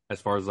that, as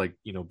far as like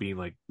being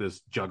like this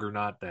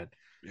juggernaut that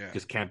yeah,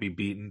 just can't be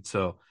beaten.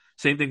 So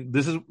same thing.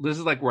 This is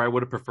like where I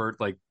would have preferred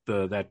like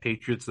that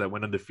Patriots that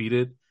went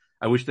undefeated.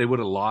 I wish they would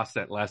have lost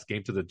that last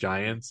game to the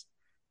Giants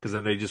because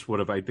then they just would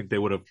have. I think they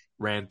would have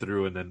ran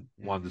through and then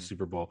won the Mhm.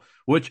 Super Bowl,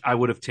 which I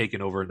would have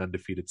taken over an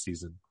undefeated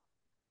season,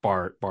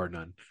 bar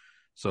none.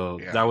 So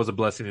that Yeah. was a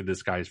blessing in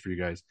disguise for you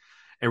guys.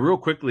 And real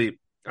quickly,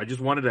 I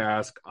just wanted to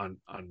ask on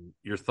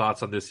your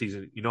thoughts on this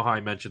season. You know how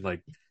I mentioned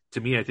like to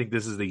me, I think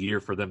this is the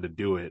year for them to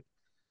do it.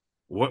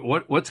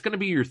 What's going to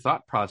be your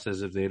thought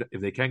process if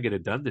they can't get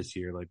it done this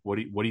year? Like, what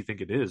do you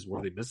think it is? What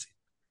are they missing?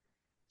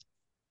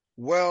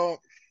 Well,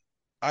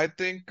 I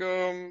think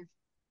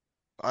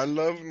I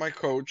love my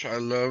coach. I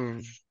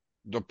love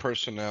the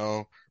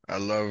personnel. I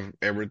love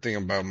everything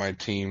about my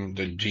team,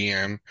 the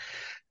GM.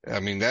 I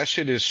mean, that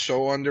shit is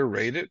so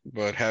underrated,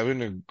 but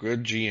having a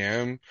good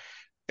GM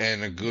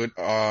and a good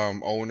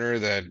owner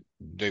that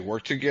they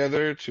work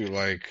together to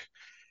like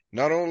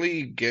not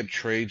only get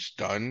trades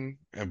done,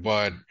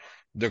 but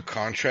the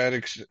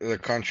contract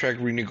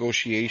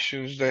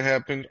renegotiations that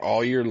happen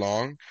all year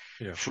long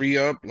Yeah. free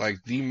up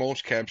like the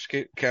most cap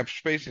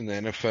space in the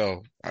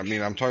NFL. I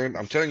mean, I'm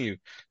telling you,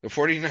 the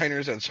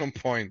 49ers at some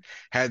point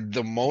had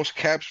the most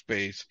cap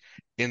space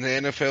in the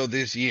NFL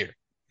this year.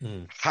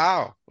 Mm.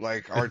 How?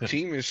 Like our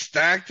team is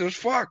stacked as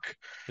fuck.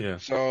 Yeah.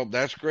 So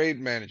that's great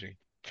managing.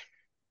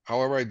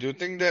 However, I do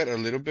think that a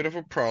little bit of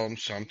a problem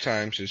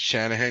sometimes is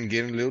Shanahan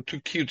getting a little too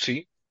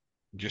cutesy,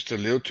 just a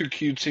little too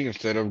cutesy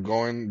instead of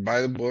going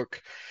by the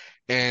book.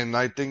 And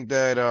I think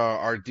that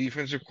our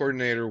defensive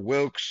coordinator,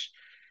 Wilkes,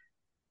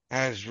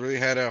 has really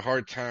had a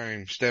hard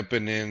time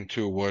stepping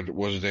into what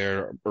was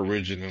there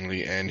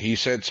originally. And he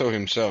said so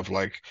himself,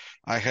 like,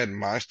 I had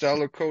my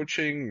style of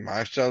coaching,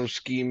 my style of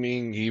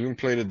scheming. He even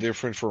played a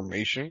different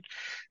formation.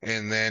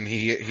 And then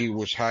he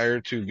was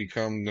hired to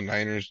become the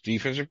Niners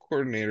defensive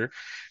coordinator.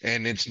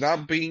 And it's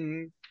not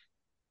being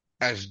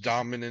as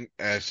dominant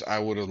as I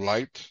would have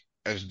liked,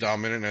 as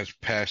dominant as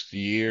past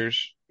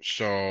years.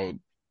 So,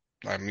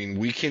 I mean,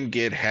 we can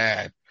get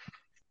had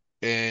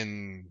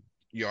in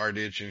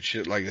yardage and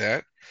shit like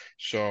that.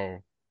 So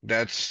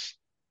that's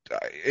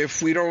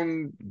if we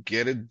don't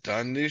get it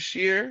done this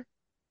year,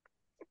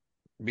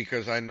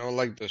 because I know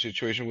like the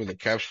situation with the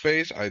cap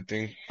space, I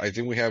think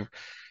we have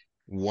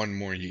one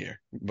more year,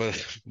 but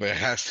it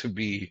has to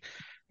be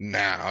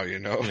now, you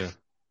know, Yeah.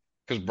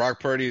 because Brock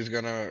Purdy is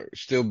gonna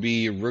still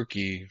be a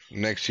rookie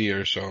next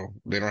year, so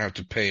they don't have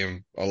to pay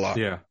him a lot.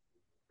 Yeah.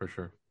 For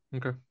sure.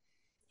 Okay.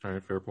 All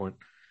right. Fair point.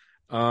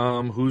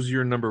 Who's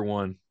your number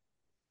one?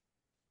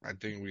 I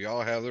think we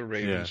all have the Yeah.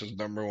 Ravens as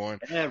number one,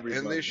 and they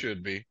Everybody.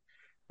 should be.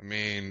 I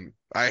mean,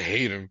 I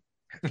hate them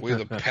with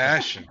a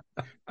passion,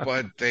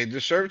 but they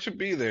deserve to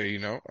be there, you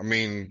know? I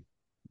mean,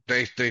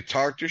 they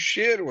talk to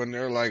shit when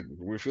they're like,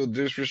 we feel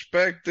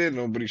disrespected,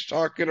 nobody's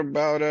talking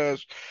about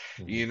us.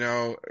 Mhm. You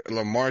know,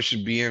 Lamar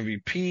should be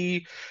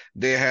MVP.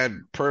 They had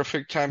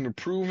perfect time to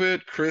prove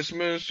it,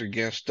 Christmas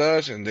against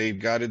us, and they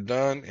got it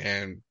done.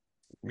 And,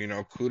 you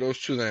know,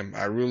 kudos to them.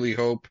 I really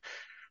hope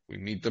we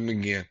meet them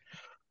again.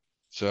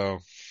 So,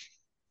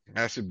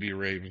 has to be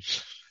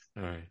Ravens.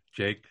 All right.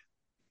 Jake.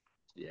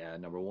 Yeah,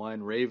 number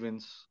one,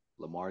 Ravens,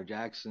 Lamar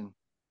Jackson.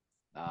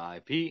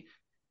 If he,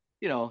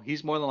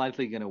 he's more than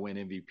likely going to win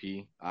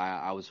MVP.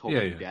 I was Yeah.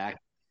 hoping Yeah.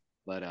 Dak,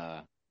 but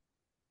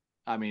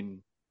I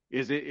mean,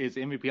 is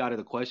MVP out of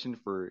the question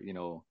for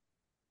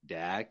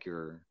Dak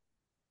or.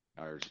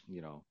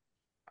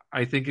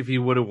 I think if he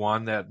would have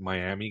won that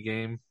Miami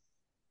game,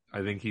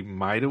 I think he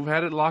might have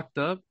had it locked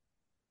up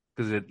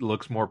because it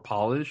looks more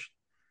polished.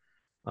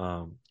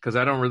 Because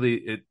I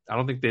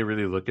don't think they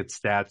really look at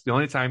stats. The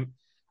only time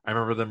I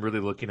remember them really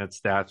looking at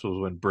stats was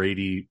when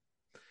Brady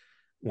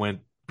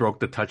broke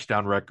the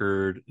touchdown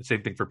record.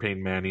 Same thing for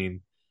Peyton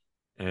Manning,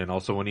 and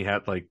also when he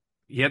had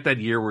that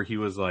year where he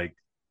was like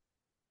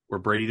where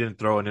Brady didn't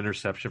throw an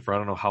interception for I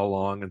don't know how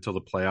long until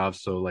the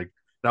playoffs. So like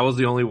that was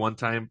the only one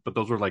time, but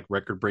those were like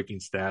record breaking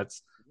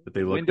stats that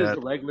they When looked does at.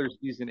 the regular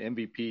season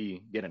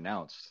MVP get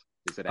announced?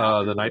 Is it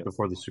after The night the?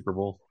 before the Super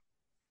Bowl.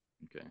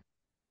 Okay.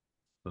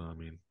 So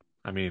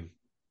I mean,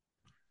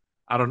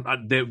 I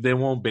don't. They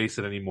won't base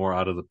it anymore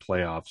out of the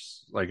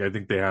playoffs. Like I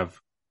think they have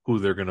who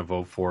they're going to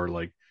vote for.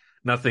 Like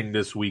nothing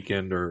this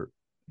weekend or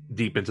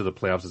deep into the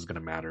playoffs is going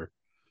to matter.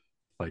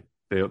 Like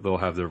they'll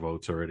have their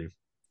votes already.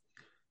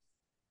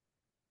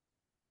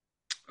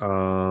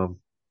 Um,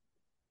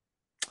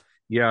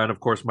 yeah, and of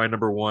course my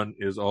number one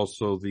is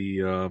also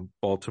the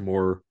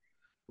Baltimore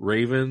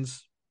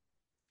Ravens.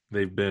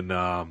 They've been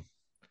um,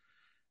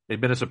 they've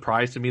been a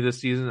surprise to me this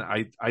season.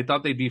 I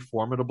thought they'd be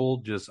formidable.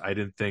 Just I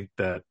didn't think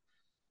that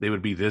they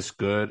would be this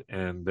good.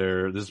 And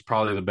this is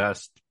probably the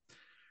best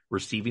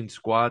receiving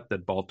squad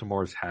that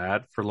Baltimore's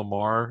had for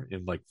Lamar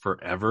in like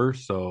forever.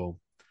 So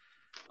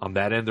on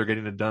that end, they're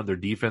getting it done. Their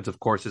defense, of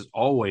course, is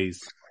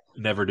always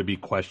never to be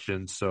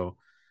questioned. So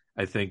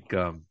I think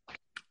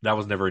that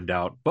was never in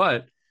doubt.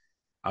 But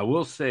I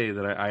will say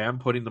that I am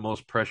putting the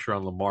most pressure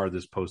on Lamar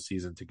this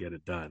postseason to get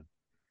it done.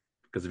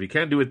 Because if he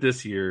can't do it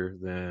this year,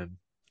 then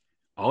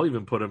I'll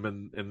even put him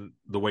in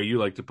the way you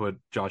like to put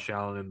Josh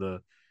Allen in the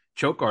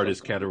choke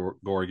artist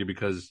category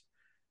because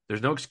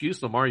there's no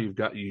excuse, Lamar.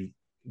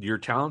 You're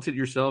talented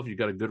yourself. You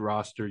got a good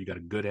roster. You got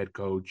a good head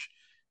coach.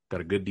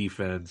 Got a good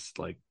defense.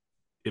 Like,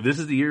 if this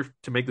is the year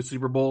to make the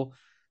Super Bowl,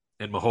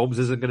 and Mahomes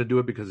isn't going to do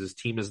it because his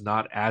team is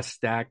not as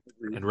stacked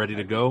and ready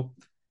to go,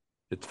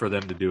 it's for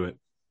them to do it.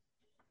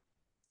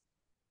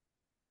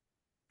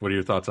 What are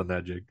your thoughts on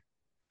that, Jake?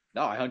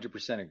 No, I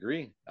 100%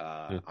 agree.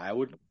 Yeah. I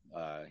would,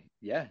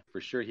 yeah,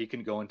 for sure. He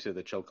can go into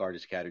the choke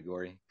artist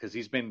category because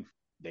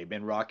they've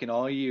been rocking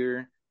all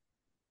year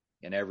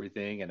and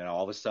everything. And then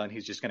all of a sudden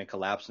he's just going to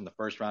collapse in the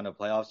first round of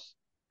playoffs.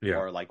 Yeah.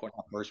 Or like, well,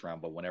 not first round,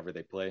 but whenever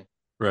they play.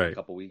 Right. A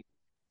couple weeks.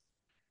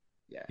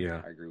 Yeah.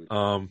 Yeah. I agree with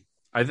you.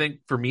 I think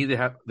for me, they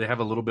have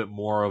a little bit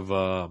more of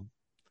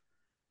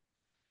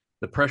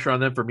the pressure on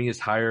them for me is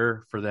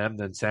higher for them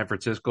than San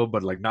Francisco,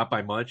 but like not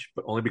by much,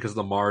 but only because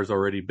Lamar's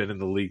already been in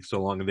the league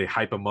so long and they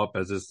hype him up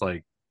as this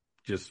like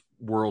just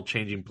world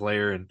changing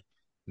player. And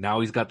now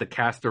he's got the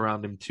cast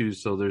around him too.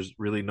 So there's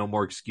really no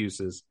more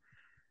excuses.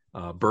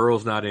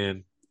 Burrow's not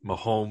in.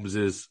 Mahomes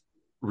is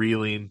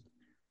reeling.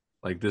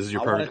 Like, this is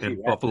your perfect,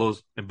 and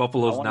Buffalo's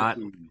not,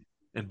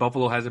 and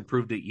Buffalo hasn't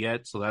proved it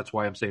yet. So that's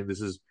why I'm saying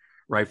this is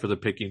right for the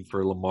picking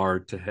for Lamar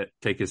to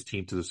take his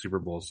team to the Super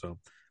Bowl. So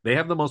they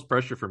have the most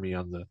pressure for me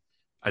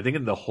I think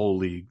in the whole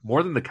league,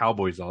 more than the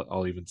Cowboys,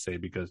 I'll even say,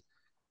 because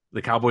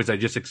the Cowboys, I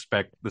just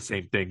expect the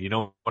same thing. You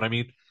know what I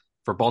mean?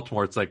 For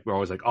Baltimore, it's like, we're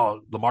always like,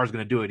 oh, Lamar's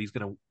going to do it. He's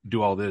going to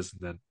do all this,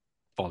 and then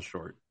falls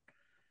short.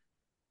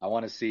 I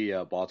want to see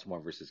Baltimore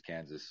versus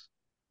Kansas.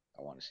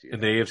 I want to see it.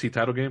 In the AFC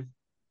title game?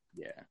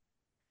 Yeah.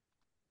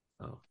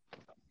 Oh.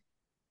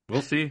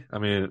 We'll see. I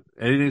mean,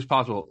 anything's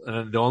possible.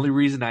 And the only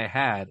reason I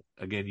had,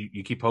 again,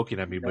 you keep poking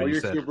at me, but you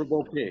said Super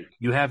Bowl pick.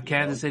 You have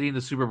Kansas City in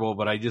the Super Bowl,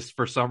 but I just,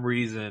 for some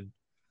reason,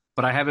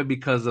 but I have it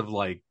because of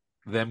like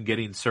them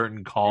getting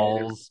certain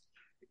calls,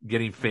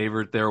 getting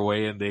favored their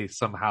way, and they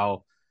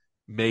somehow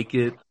make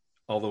it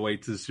all the way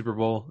to the Super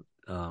Bowl.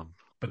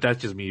 But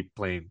that's just me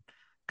playing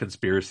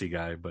conspiracy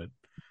guy. But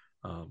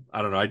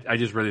I don't know. I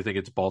just really think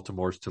it's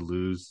Baltimore's to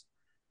lose.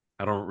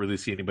 I don't really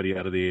see anybody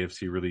out of the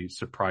AFC really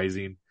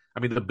surprising. I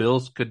mean, the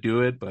Bills could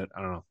do it, but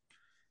I don't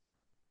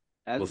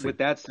know. With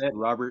that said,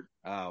 Robert,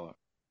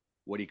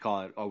 what do you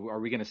call it? Are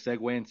we going to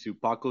segue into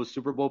Paco's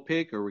Super Bowl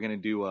pick, or are we going to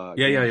do?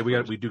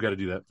 We do got to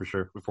do that for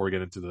sure before we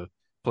get into the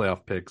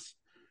playoff picks.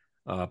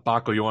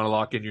 Paco, you want to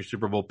lock in your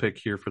Super Bowl pick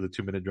here for the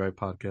 2 Minute Drive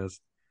podcast?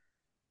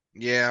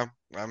 Yeah,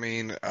 I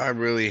mean, I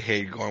really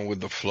hate going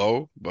with the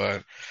flow,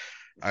 but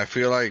I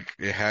feel like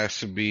it has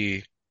to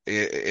be.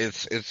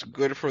 It's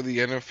good for the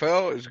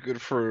NFL. It's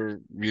good for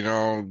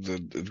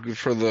it's good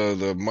for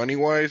the money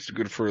wise. It's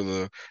good for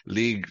the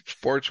league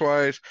sports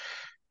wise.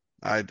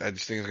 I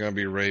just think it's gonna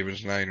be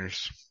Ravens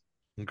Niners.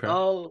 Okay.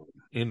 Oh,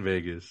 in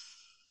Vegas.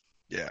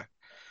 Yeah.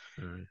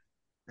 All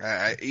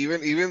right.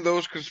 Even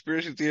those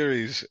conspiracy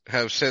theories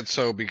have said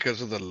so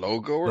because of the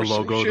logo or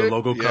the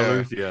logo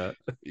colors.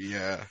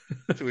 Yeah,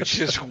 which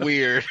is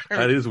weird.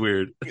 That is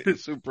weird.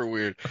 It's super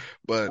weird.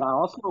 But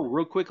also,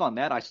 real quick on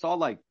that, I saw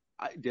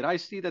did I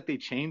see that they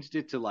changed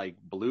it to like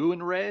blue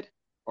and red,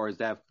 or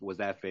was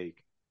that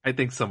fake? I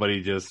think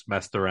somebody just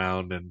messed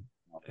around and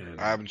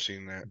I haven't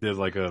seen that. Did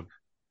like a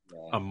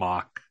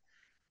mock.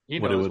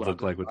 What it would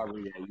look like.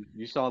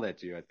 You saw that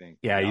too, I think.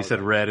 Yeah, you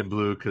said red and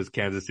blue because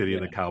Kansas City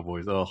and the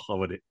Cowboys. Oh,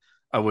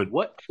 I would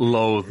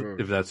loathe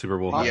if that Super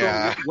Bowl happened.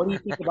 Yeah. What do you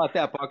think about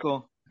that,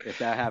 Paco, if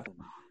that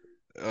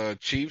happened?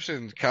 Chiefs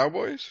and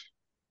Cowboys?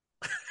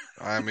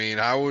 I mean,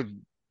 I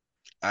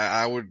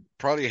would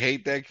probably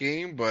hate that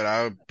game, but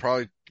I would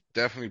probably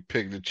definitely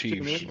pick the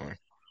Chiefs.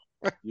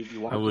 You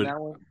watching that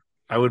one?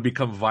 I would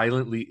become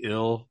violently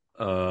ill.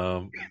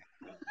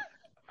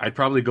 I'd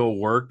probably go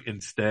work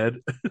instead.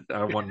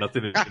 I want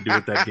nothing to do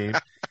with that game.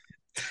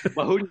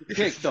 But who do you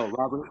pick, though,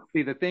 Robert?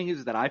 See, the thing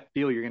is that I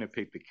feel you're going to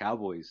pick the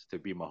Cowboys to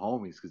be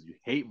Mahomes because you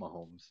hate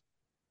Mahomes.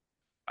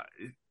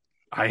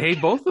 I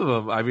hate both of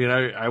them. I mean,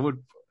 I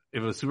would,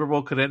 if a Super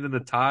Bowl could end in a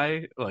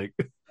tie,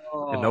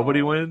 and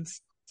nobody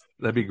wins,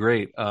 that'd be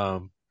great.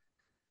 Oh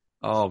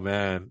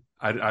man,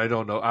 I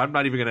don't know. I'm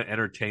not even going to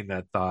entertain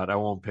that thought. I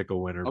won't pick a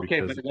winner.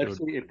 Okay, but let's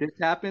see if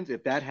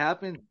that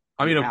happens.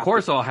 I mean, of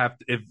course, I'll have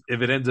to.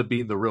 If it ends up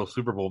being the real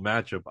Super Bowl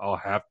matchup, I'll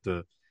have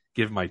to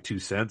give my 2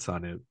 cents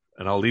on it,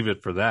 and I'll leave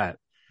it for that.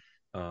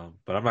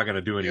 But I'm not going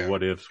to do any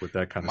what ifs with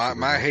that kind of.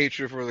 My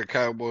hatred for the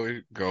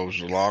Cowboys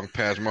goes long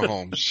past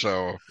Mahomes.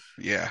 So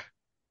yeah,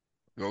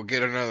 go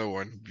get another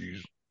one, you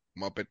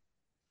muppet.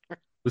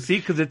 Well, see,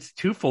 because it's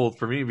twofold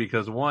for me.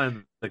 Because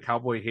one, the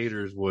Cowboy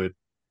haters would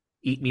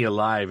eat me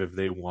alive if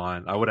they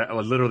won. I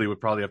literally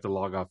would probably have to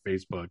log off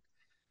Facebook.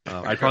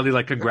 I'd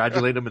probably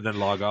congratulate them and then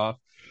log off.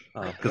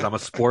 Because I'm a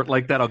sport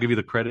like that, I'll give you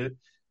the credit,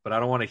 but I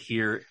don't want to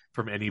hear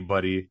from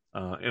anybody,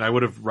 and I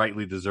would have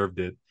rightly deserved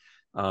it.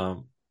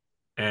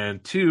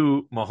 And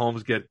two,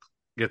 Mahomes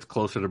gets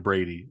closer to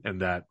Brady,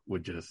 and that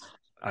would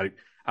I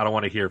don't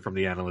want to hear from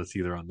the analysts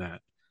either on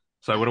that.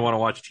 So I wouldn't want to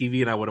watch TV,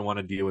 and I wouldn't want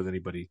to deal with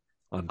anybody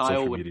on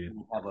social media.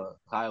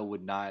 Kyle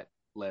would not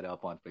let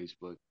up on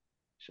Facebook.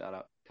 Shout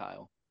out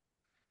Kyle.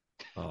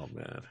 Oh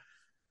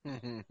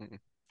man.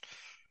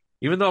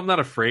 Even though I'm not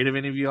afraid of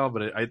any of y'all,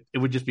 but it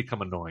would just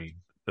become annoying.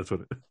 That's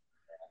what.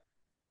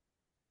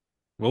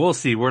 Well, we'll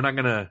see. We're not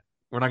gonna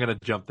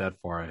jump that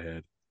far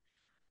ahead.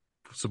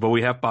 So, but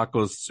we have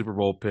Paco's Super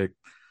Bowl pick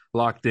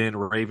locked in.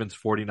 Ravens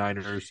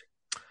 49ers.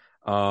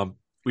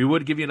 We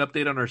would give you an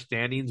update on our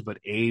standings, but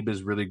Abe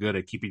is really good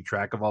at keeping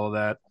track of all of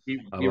that.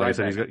 Like I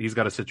said, he's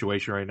got a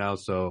situation right now,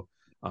 so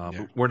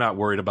we're not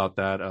worried about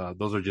that.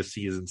 Those are just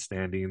season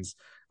standings.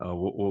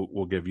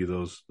 We'll give you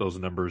those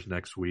numbers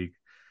next week.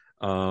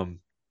 Are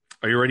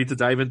you ready to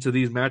dive into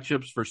these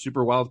matchups for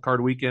Super Wild Card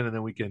Weekend, and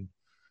then we can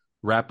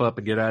wrap up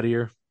and get out of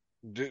here?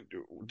 Did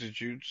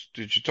you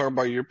talk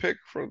about your pick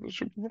for the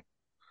Super Bowl?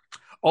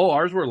 Oh,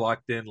 ours were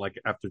locked in like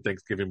after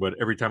Thanksgiving, but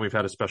every time we've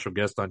had a special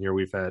guest on here,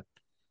 we've had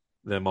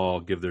them all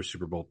give their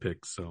Super Bowl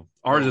picks. So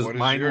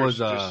mine yours?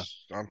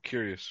 was I'm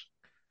curious.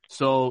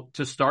 So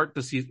to start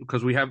the season,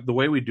 because we have the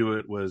way we do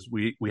it was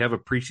we have a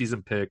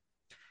preseason pick,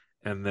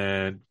 and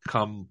then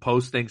come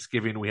post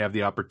Thanksgiving we have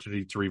the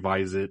opportunity to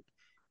revise it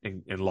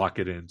and lock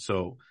it in.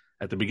 So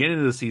at the beginning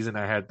of the season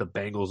I had the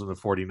Bengals and the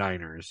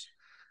 49ers.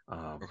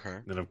 Okay.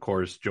 Then of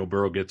course Joe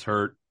Burrow gets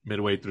hurt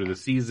midway through the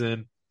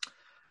season.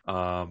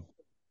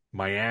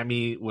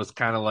 Miami was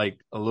kind of like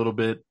a little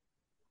bit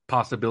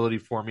possibility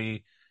for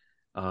me.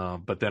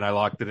 But then I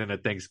locked it in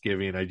at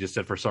Thanksgiving. I just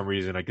said for some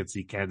reason I could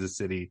see Kansas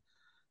City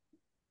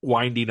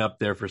winding up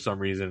there for some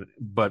reason,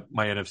 but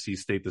my NFC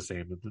stayed the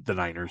same, the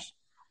Niners.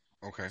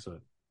 Okay. So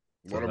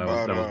that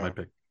was my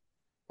pick.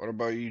 What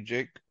about you,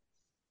 Jake?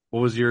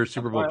 What was your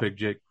Super Bowl pick,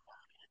 Jake?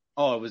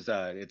 Oh,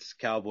 it's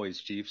Cowboys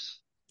Chiefs.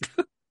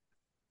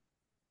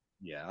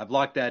 Yeah, I've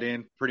locked that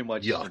in pretty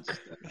much since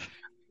the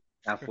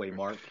halfway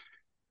mark.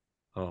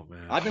 Oh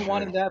man, I've been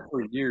wanting that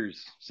for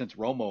years since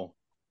Romo.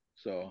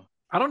 So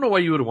I don't know why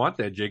you would want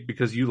that, Jake,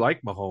 because you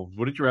like Mahomes.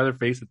 Wouldn't you rather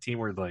face a team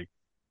where like,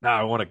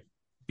 I want to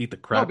beat the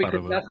crap out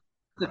of them?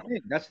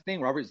 That's the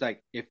thing, Robert. Is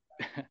like if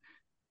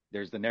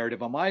there's the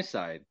narrative on my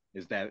side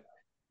is that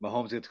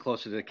Mahomes gets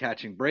closer to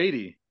catching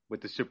Brady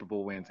with the Super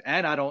Bowl wins,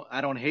 and I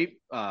don't hate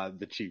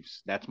the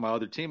Chiefs. That's my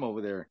other team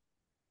over there.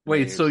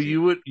 Wait, so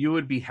you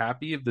would be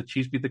happy if the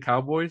Chiefs beat the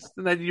Cowboys?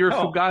 Then you're a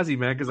Fugazi,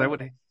 man, because I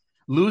would.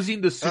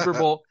 Losing the Super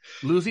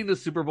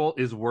Bowl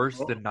is worse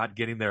than not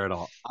getting there at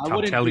all.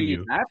 I'm telling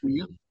you.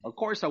 Happy. Of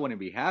course I wouldn't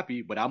be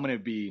happy, but I'm going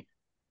to be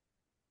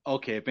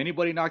okay. If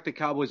anybody knocked the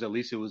Cowboys, at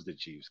least it was the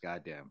Chiefs.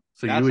 Goddamn.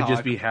 So you would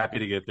just be happy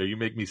to get there. You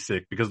make me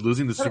sick because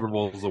losing the Super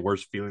Bowl is the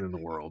worst feeling in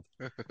the world.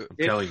 I'm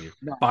telling you.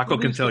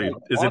 Pako can tell you.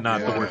 Is it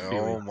not the worst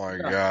feeling? Oh my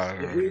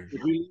God.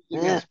 If we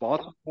lose against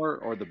Baltimore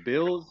or the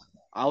Bills,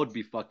 I would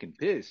be fucking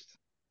pissed.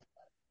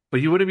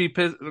 But you wouldn't be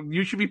pissed.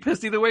 You should be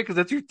pissed either way because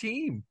that's your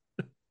team.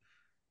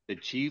 The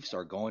Chiefs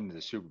are going to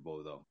the Super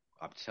Bowl, though.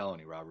 I'm telling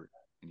you, Robert.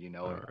 And you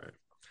know it.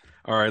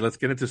 All right. Let's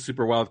get into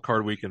Super Wild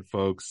Card Weekend,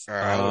 folks. All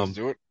right, let's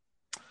do it.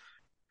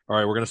 All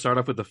right. We're going to start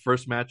off with the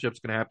first matchup. It's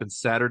going to happen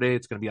Saturday.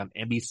 It's going to be on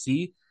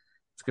NBC.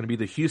 It's going to be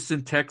the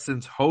Houston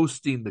Texans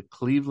hosting the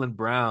Cleveland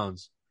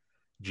Browns.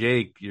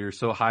 Jake, you're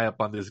so high up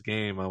on this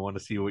game. I want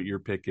to see what your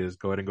pick is.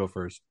 Go ahead and go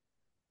first.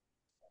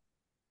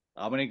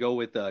 I'm going to go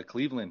with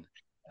Cleveland.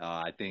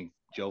 I think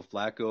Joe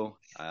Flacco,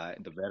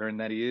 the veteran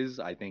that he is,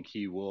 I think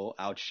he will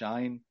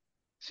outshine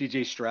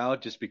C.J.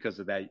 Stroud just because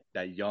of that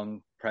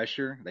young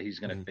pressure that he's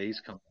going to face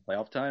come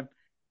playoff time.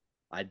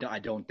 I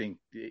don't think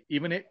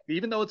even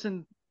though it's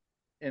in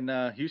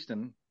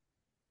Houston,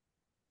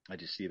 I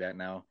just see that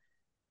now.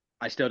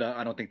 I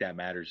don't think that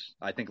matters.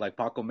 I think like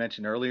Paco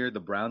mentioned earlier, the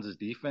Browns'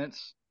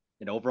 defense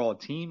and overall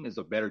team is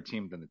a better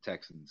team than the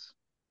Texans.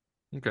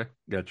 Okay,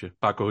 gotcha.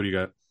 Paco, who do you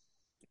got?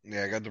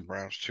 Yeah, I got the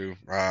Browns too.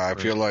 I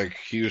feel like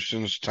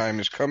Houston's time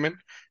is coming,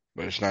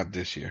 but it's not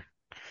this year.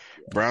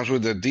 Browns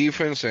with the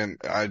defense, and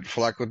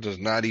Flacco does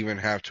not even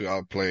have to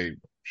outplay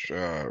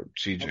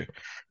CJ.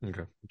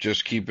 Okay.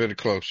 Just keep it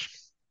close.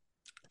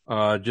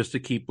 Just to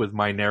keep with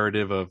my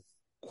narrative of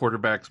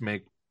quarterbacks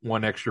make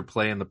one extra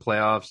play in the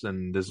playoffs,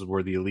 and this is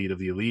where the elite of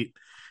the elite.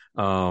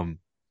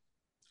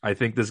 I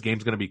think this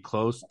game's going to be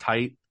close,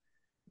 tight,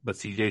 but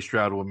CJ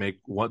Stroud will make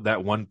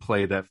that one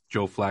play that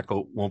Joe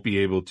Flacco won't be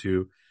able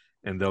to,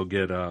 and they'll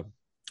get I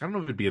don't know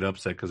if it'd be an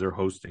upset because they're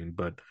hosting,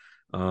 but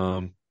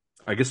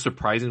I guess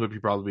surprising would be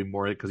probably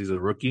more because he's a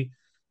rookie.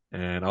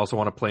 And I also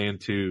want to play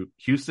into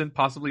Houston,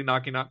 possibly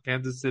knocking out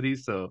Kansas City.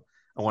 So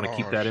I want to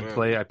keep that in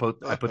play. I put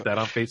that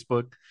on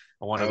Facebook.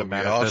 I wanted to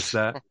manifest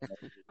that.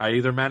 I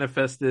either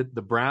manifested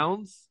the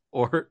Browns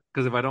or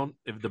because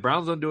if the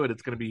Browns don't do it,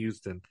 it's going to be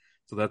Houston.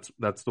 So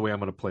that's the way I'm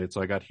going to play it.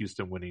 So I got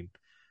Houston winning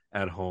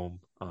at home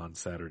on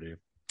Saturday.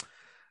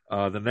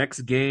 The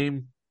next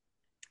game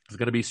is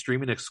going to be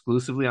streaming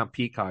exclusively on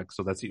Peacock.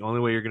 So that's the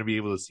only way you're going to be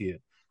able to see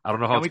it. I don't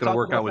know how it's going to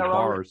work out with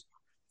bars.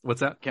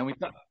 What's that? Can we?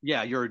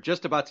 Yeah, you're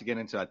just about to get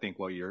into, I think,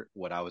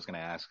 what I was going to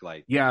ask.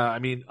 Like, yeah, I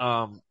mean,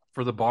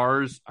 for the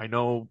bars, I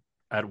know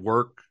at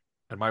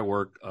my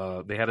work,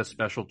 they had a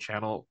special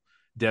channel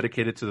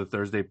dedicated to the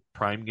Thursday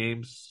prime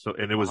games. So,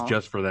 and it was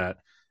just for that.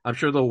 I'm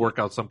sure they'll work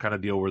out some kind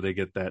of deal where they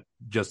get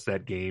just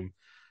that game.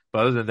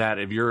 But other than that,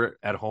 if you're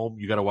at home,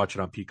 you got to watch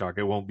it on Peacock.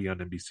 It won't be on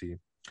NBC,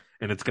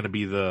 and it's going to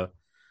be the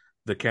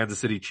the Kansas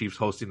City Chiefs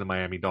hosting the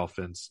Miami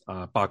Dolphins.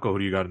 Pako, who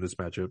do you got in this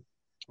matchup?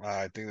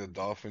 I think the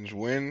Dolphins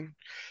win.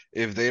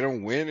 If they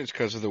don't win, it's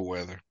because of the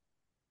weather.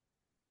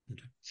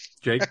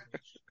 Jake?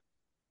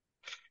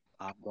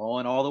 I'm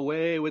going all the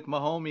way with my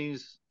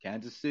homies,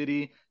 Kansas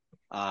City.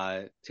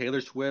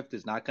 Taylor Swift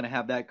is not going to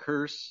have that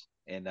curse,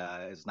 and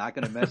it's not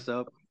going to mess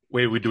up.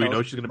 Wait, do we know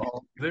Kelsey she's going to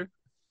Mahomes. be there?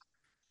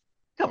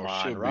 Come Oh,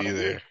 on, she'll Rob. be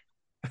there.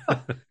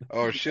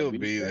 Oh, she'll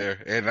be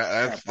there, and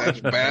Yeah,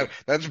 that's bad.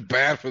 That's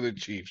bad for the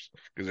Chiefs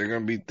because they're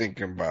gonna be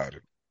thinking about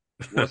it.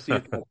 we'll see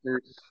if that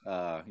curse,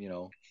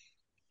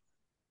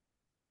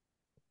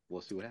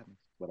 we'll see what happens.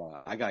 But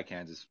I got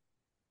Kansas.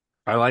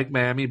 I like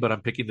Miami, but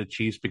I'm picking the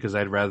Chiefs because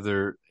I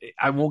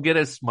won't get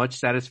as much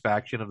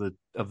satisfaction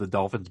of the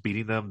Dolphins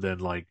beating them than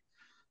like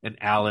an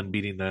Allen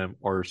beating them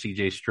or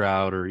CJ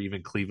Stroud or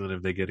even Cleveland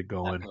if they get it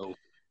going.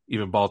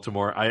 Even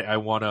Baltimore. I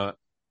want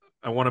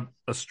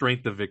a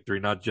strength of victory,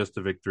 not just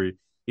a victory,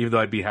 even though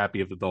I'd be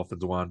happy if the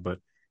Dolphins won, but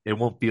it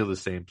won't feel the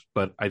same.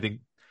 But I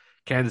think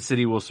Kansas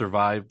City will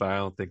survive, but I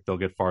don't think they'll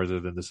get farther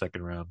than the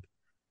second round.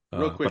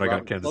 Real quick, but I got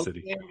Rob, Kansas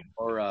City.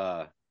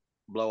 Or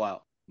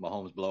blowout,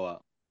 Mahomes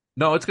blowout.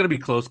 No, it's going to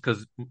be close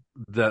because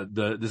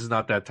this is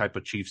not that type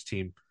of Chiefs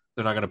team.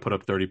 They're not going to put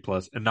up 30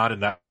 plus, and not in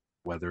that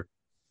weather.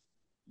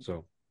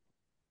 So,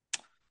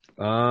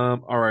 all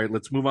right,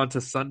 let's move on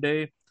to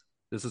Sunday.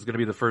 This is going to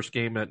be the first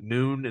game at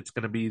noon. It's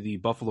going to be the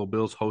Buffalo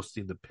Bills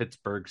hosting the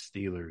Pittsburgh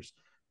Steelers.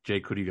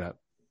 Jake, who do you got?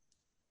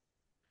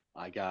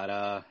 I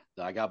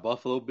got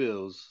Buffalo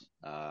Bills.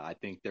 I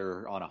think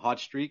they're on a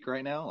hot streak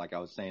right now, like I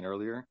was saying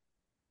earlier.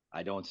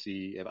 I don't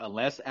see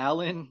unless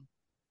Allen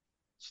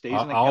stays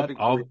in the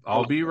category.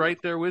 I'll be right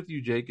there with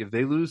you, Jake. If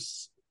they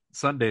lose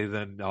Sunday,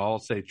 then I'll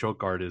say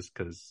choke artist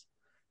because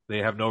they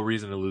have no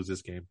reason to lose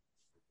this game.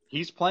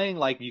 He's playing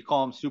like you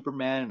call him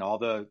Superman, and all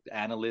the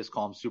analysts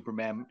call him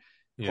Superman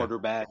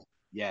quarterback.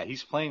 Yeah,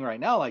 he's playing right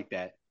now like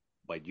that.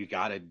 But you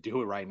got to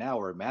do it right now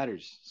where it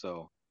matters.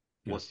 So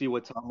we'll see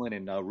what Tomlin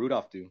and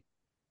Rudolph do.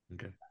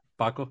 Okay,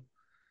 Paco.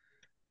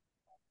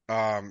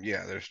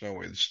 Yeah, there's no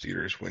way the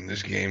Steelers win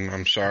this game.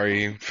 I'm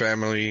sorry,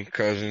 family,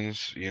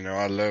 cousins.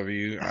 I love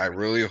you. I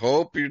really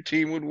hope your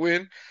team would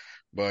win,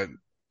 but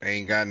they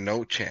ain't got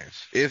no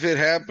chance. If it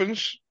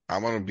happens,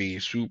 I'm gonna be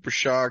super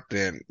shocked,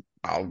 and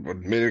I'll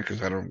admit it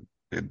because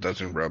it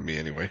doesn't rub me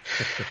anyway.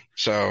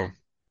 So,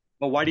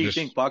 but why do you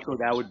think, Paco,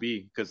 that would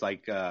be? Because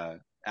like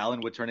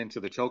Allen would turn into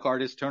the choke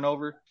artist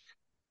turnover.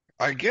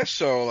 I guess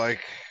so.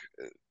 Like,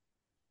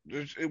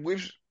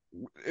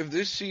 if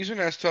this season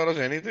has taught us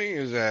anything,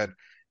 is that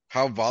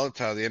how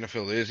volatile the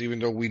NFL is, even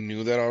though we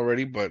knew that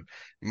already. But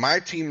my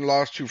team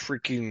lost to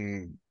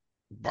freaking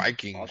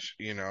Vikings,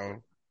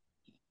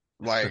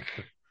 like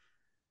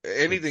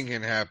anything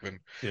can happen.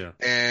 Yeah.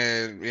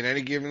 And in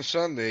any given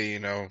Sunday,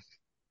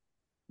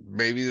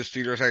 maybe the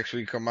Steelers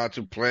actually come out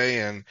to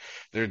play and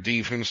their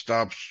defense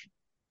stops.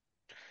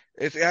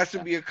 It has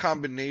to be a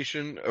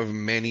combination of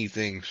many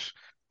things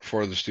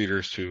for the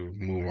Steelers to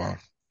move on.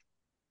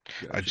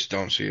 Gotcha. I just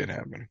don't see it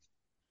happening.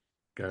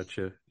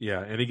 Gotcha.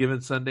 Yeah, any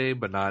given Sunday,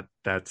 but not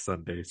that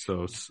Sunday.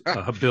 So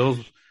Bills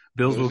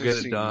will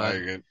get it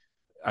done. Like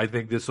I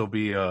think this will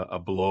be a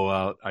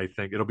blowout. I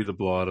think it'll be the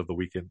blowout of the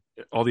weekend.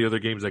 All the other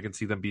games, I can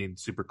see them being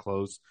super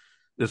close.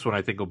 This one,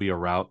 I think, will be a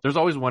rout. There's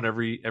always one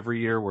every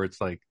year where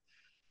it's like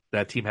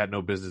that team had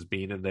no business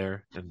being in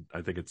there, and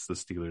I think it's the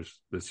Steelers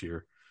this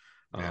year.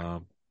 Yeah.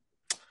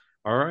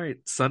 All right,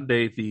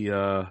 Sunday, the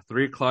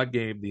 3:00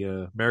 game,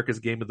 the America's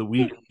Game of the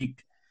Week.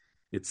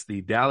 It's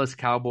the Dallas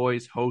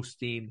Cowboys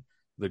hosting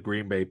the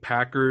Green Bay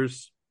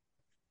Packers.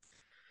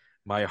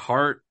 My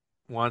heart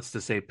wants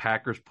to say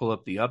Packers pull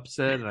up the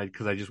upset,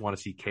 because I just want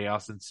to see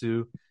chaos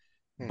ensue.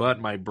 But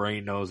my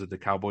brain knows that the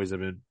Cowboys have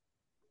been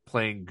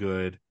playing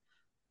good.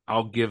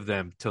 I'll give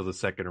them till the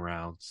second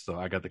round. So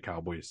I got the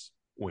Cowboys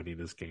winning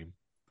this game.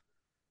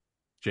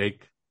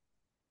 Jake?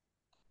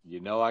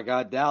 I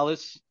got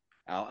Dallas.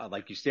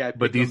 Like you said,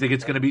 but do you think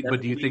it's going to be?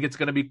 But do you think it's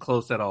going to be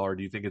close at all, or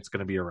do you think it's going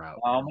to be a rout?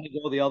 I'm going to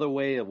go the other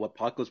way of what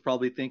Paco's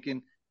probably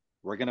thinking.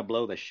 We're going to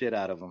blow the shit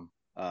out of them.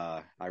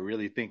 I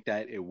really think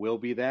that it will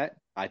be that.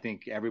 I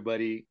think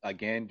everybody,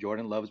 again,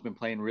 Jordan Love's been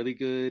playing really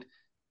good.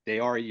 They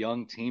are a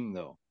young team,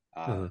 though.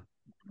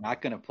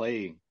 Not going to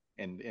play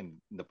in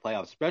the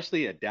playoffs,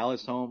 especially at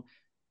Dallas home,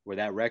 where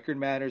that record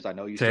matters. I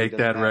know you take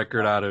that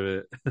record out of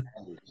it.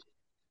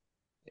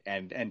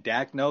 And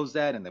Dak knows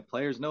that, and the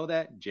players know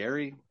that.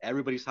 Jerry,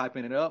 everybody's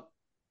hyping it up.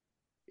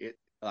 If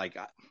I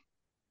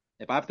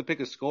have to pick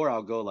a score,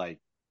 I'll go like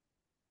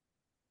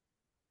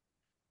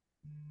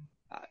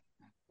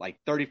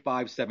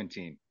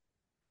 35-17.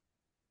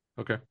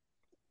 Okay.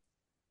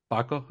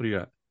 Paco, who do you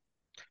got?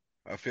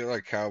 I feel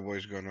like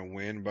Cowboys going to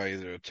win by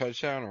either a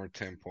touchdown or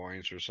 10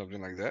 points or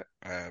something like that.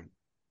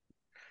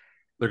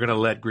 They're going to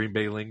let Green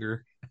Bay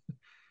linger.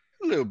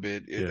 A little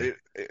bit.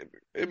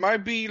 It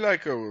might be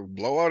like a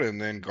blowout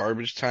and then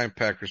garbage time.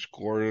 Packers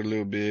score a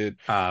little bit.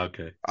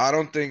 Okay. I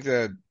don't think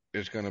that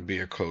it's going to be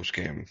a close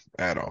game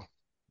at all.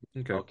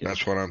 Okay.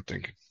 That's what I'm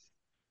thinking.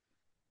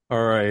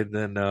 All right.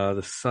 Then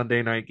the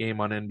Sunday night game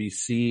on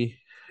NBC.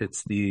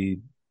 It's the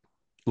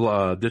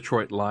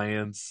Detroit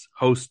Lions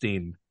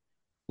hosting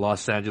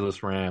Los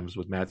Angeles Rams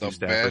with Matthew The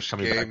Stafford best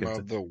coming back game into.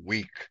 of the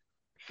week.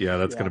 Yeah,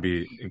 that's Yeah. going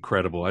to be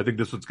incredible. I think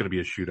this one's going to be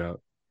a shootout.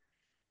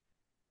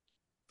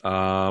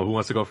 Who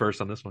wants to go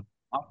first on this one?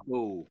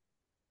 Oh,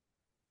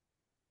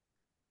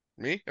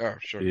 Me? Oh,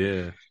 sure.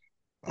 Yeah,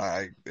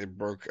 It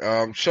broke.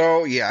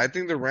 So yeah, I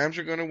think the Rams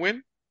are gonna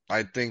win.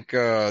 I think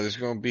there's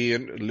gonna be a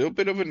little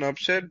bit of an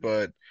upset,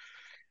 but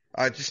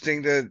I just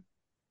think that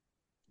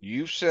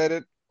you said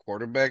it.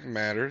 Quarterback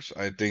matters.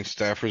 I think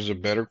Stafford's a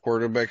better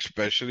quarterback,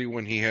 especially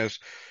when he has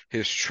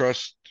his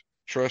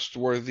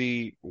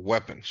trustworthy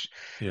weapons.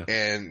 yeah,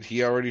 And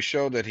he already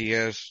showed that he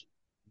has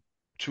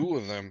two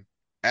of them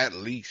at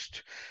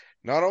least.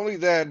 Not only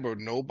that, but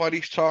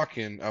nobody's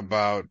talking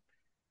about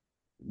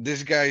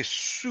this guy's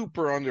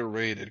super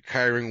underrated,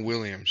 Kyron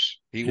Williams.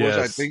 He was,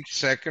 I yes, think,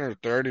 second or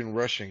third in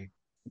rushing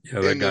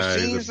yeah. That in the guy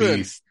is a season.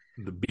 beast.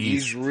 The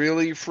He's beast.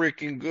 really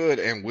freaking good.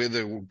 And with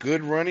a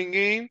good running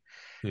game,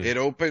 Yeah. it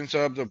opens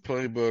up the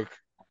playbook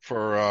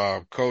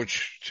for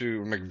Coach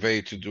to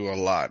McVay to do a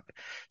lot.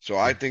 So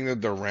I Yeah. think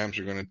that the Rams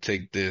are going to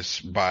take this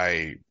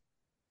by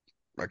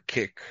a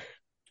kick,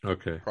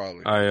 Okay.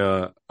 probably.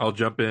 I'll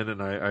jump in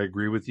and I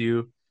agree with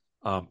you.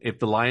 If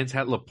the Lions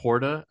had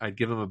Laporta, I'd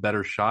give them a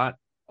better shot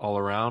all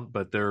around,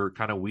 but they're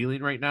kind of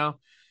wheeling right now.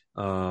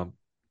 Um,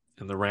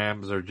 and the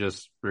Rams are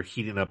just they're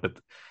heating up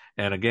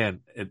and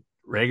again,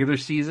 regular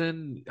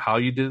season, how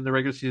you did in the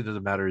regular season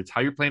doesn't matter. It's how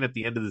you're playing at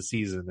the end of the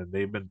season, and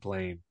they've been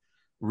playing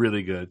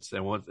really good.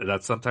 And once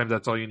that's sometimes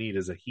that's all you need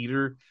is a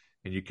heater,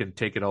 and you can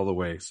take it all the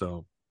way.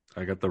 So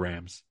I got the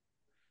Rams.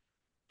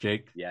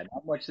 Jake? yeah,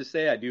 not much to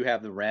say. I do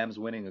have the Rams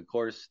winning, of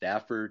course.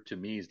 Stafford, to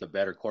me, is the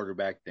better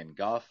quarterback than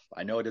Goff.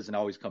 I know it doesn't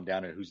always come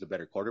down to who's the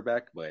better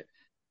quarterback, but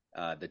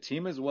the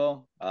team as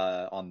well.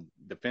 On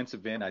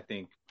defensive end, I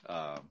think,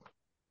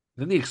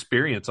 Then the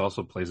experience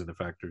also plays into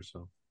factor.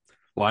 So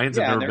Lions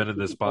have yeah, and never been in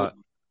this spot.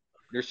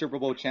 they're Super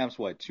Bowl champs,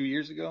 what, 2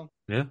 years ago?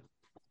 Yeah,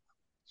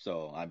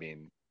 So, I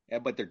mean, yeah,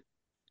 but their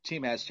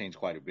team has changed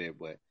quite a bit.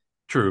 But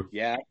true.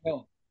 yeah, I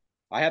know.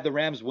 I have the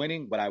Rams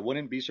winning, but I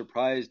wouldn't be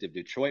surprised if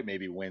Detroit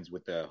maybe wins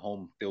with the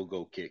home field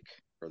goal kick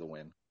for the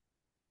win.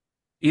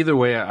 Either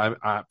way,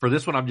 for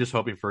this one, I'm just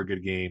hoping for a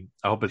good game.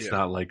 I hope it's Yeah,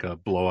 not like a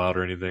blowout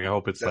or anything. I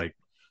hope it's that, like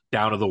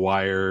down to the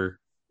wire.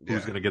 Who's yeah.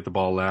 going to get the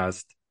ball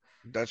last?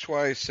 That's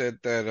why I said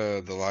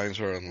that the Lions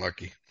are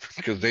unlucky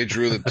because they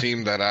drew the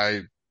team that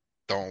I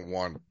don't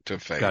want to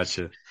face.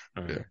 Gotcha.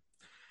 All right. Yeah.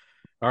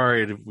 All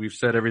right. If we've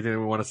said everything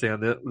we want to say on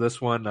this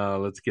one,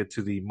 let's get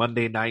to the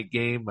Monday night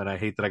game. And I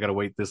hate that I got to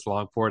wait this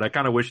long for it. I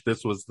kind of wish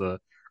this was the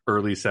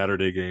early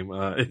Saturday game.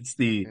 It's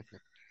the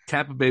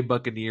Tampa Bay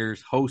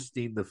Buccaneers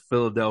hosting the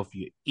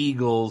Philadelphia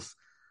Eagles.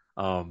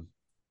 Let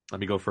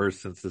me go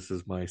first since this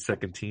is my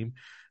second team.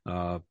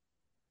 Uh,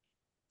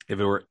 if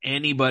it were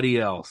anybody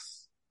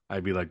else,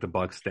 I'd be like the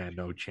Bucs stand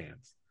no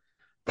chance.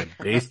 But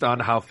based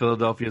on how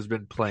Philadelphia has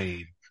been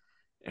playing,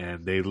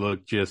 and they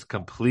look just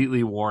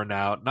completely worn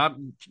out,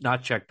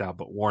 not checked out,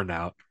 but worn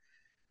out,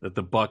 that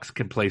the Bucs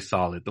can play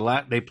solid.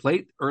 They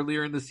played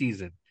earlier in the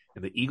season,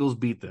 and the Eagles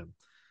beat them.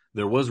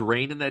 There was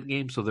rain in that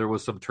game, so there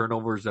was some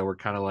turnovers that were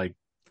kind of like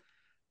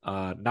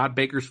not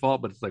Baker's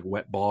fault, but it's like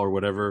wet ball or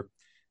whatever.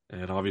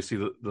 And obviously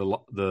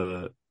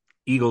the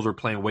Eagles were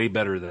playing way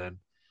better then,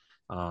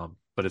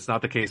 but it's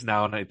not the case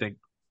now. And I think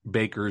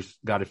Baker's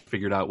got it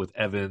figured out with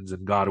Evans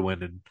and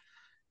Godwin, and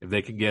if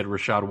they can get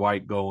Rashad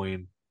White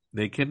going,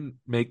 they can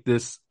make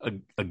this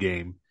a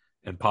game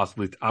and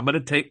possibly. I'm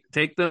going to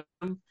take them,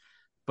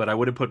 but I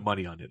wouldn't put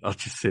money on it. I'll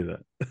just say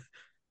that.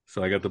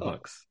 So I got the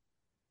Bucs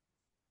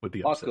with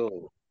the upset.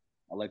 Paco,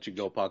 I'll let you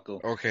go, Paco.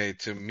 Okay,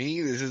 to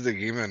me, this is the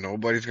game that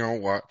nobody's gonna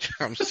watch.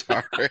 I'm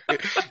sorry.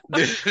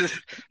 This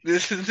is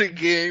this is the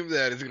game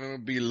that is gonna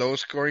be low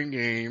scoring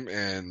game,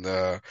 and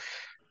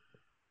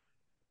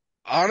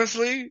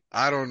honestly,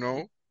 I don't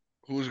know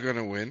who's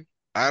gonna win.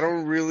 I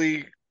don't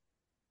really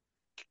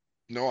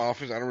know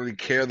offense. I don't really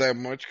care that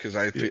much because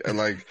I feel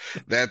like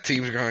that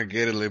team's gonna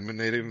get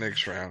eliminated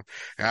next round.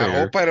 And I Fair.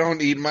 hope I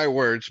don't eat my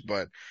words,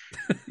 but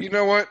you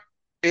know what?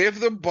 If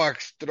the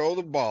Bucks throw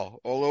the ball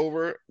all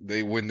over,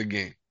 they win the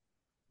game.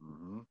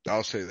 Mm-hmm.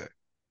 I'll say that.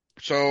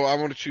 So I'm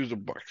gonna choose the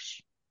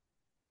Bucks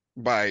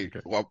by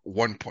Okay.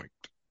 1 point.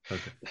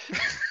 Okay.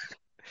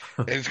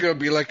 And it's gonna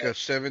be like a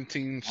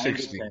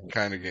 17-16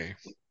 kind of game.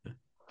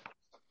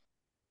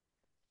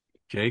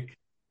 Jake.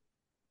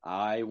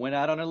 I went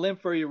out on a limb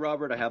for you,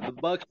 Robert. I have the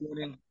Bucks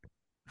winning.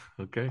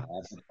 Okay. I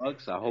have the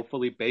Bucks.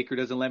 Hopefully Baker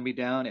doesn't let me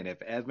down, and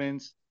if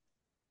Evans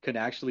can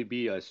actually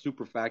be a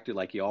super factor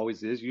like he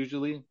always is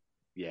usually,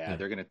 yeah.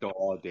 They're gonna throw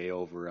all day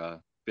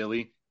over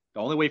Philly. The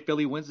only way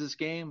Philly wins this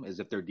game is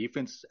if their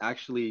defense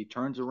actually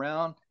turns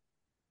around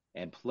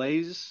and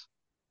plays.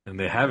 And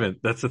they haven't.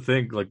 That's the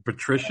thing. Like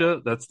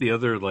Patricia, that's the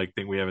other like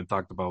thing we haven't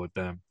talked about with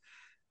them.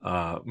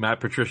 Matt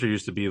Patricia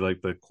used to be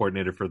like the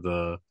coordinator for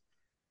the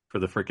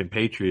freaking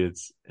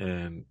Patriots,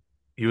 and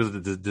he was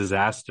a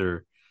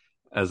disaster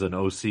as an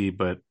OC.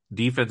 But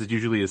defense is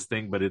usually his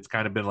thing, but it's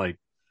kind of been like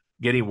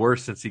getting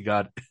worse since he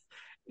got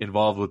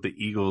involved with the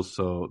Eagles.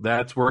 So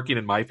that's working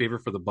in my favor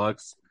for the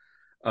Bucks.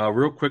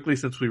 Real quickly,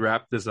 since we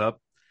wrapped this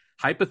up,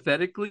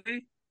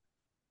 hypothetically,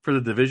 for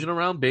the divisional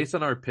round, based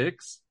on our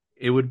picks,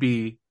 it would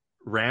be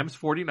Rams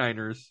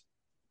 49ers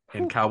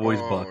and Cowboys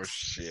Oh, Bucks.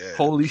 shit.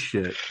 Holy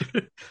shit.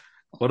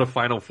 What a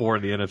Final Four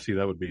in the NFC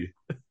that would be.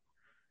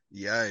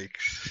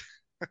 Yikes.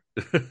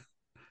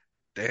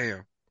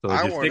 Damn. So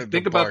I just wanted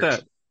think the about Bucks.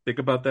 that. Think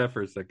about that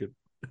for a second.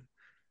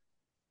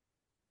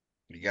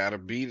 You gotta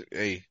beat,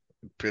 hey,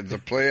 the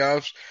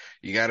playoffs,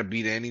 you gotta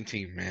beat any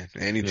team, man.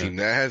 Any Yeah. team.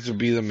 That has to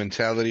be the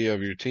mentality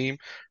of your team.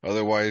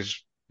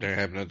 Otherwise, they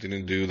have nothing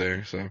to do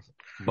there, so.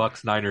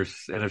 Bucks Niners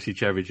NFC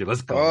Championship.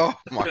 Let's go. Oh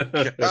my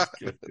God.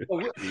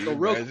 So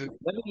real quick,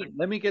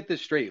 let me get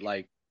this straight,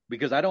 like,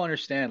 because I don't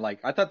understand.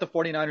 Like, I thought the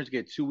 49ers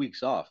get 2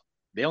 weeks off.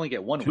 They only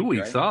get 1 week, 2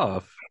 weeks right?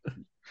 off.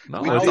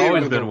 No, We it's did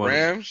always with been the one.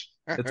 Rams.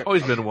 It's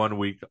always been 1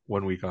 week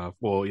off.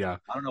 Well, yeah.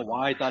 I don't know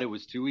why I thought it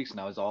was 2 weeks, and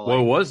I was all Well, it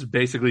like, was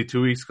basically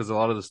 2 weeks because a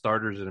lot of the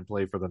starters didn't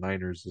play for the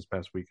Niners this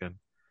past weekend.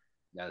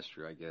 that's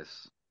true, I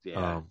guess.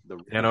 Yeah.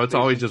 It's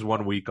always just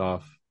 1 week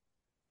off.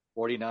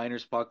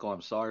 49ers, Pako,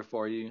 I'm sorry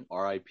for you.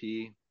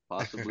 RIP,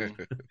 possibly.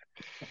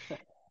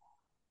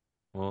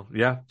 Well,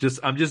 yeah,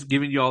 I'm just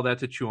giving you all that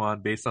to chew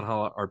on based on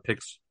how our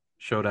picks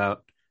showed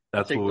out.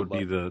 That's what would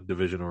be the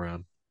divisional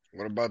round.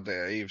 What about the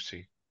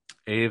AFC?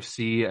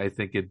 AFC, I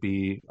think it'd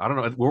be. I don't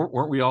know.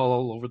 Weren't we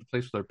all over the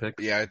place with our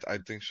picks? Yeah, I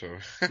think so.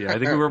 Yeah, I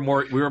think we were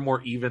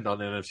more even on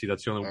the NFC.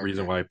 That's the only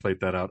reason why I played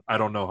that out. I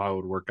don't know how it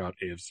would work out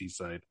AFC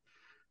side.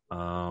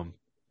 Well,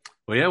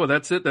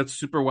 that's it. That's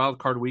Super Wild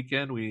Card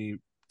Weekend. We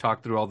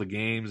talked through all the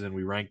games and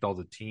we ranked all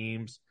the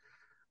teams.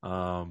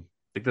 I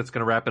think that's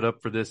going to wrap it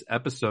up for this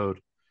episode.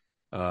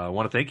 I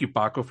want to thank you,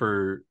 Pako,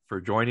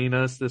 for joining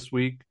us this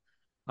week.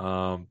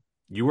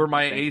 You were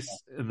my ace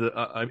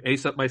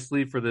up my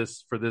sleeve for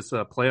this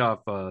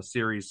playoff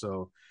series.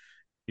 So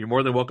you're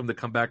more than welcome to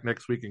come back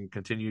next week and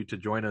continue to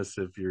join us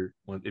if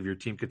your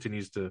team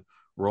continues to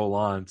roll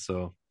on.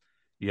 So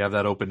you have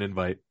that open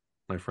invite,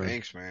 my friend.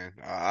 Thanks, man.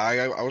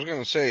 I was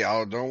gonna say,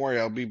 don't worry,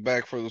 I'll be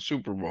back for the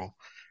Super Bowl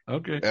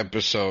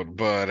episode.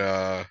 But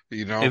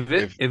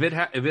if it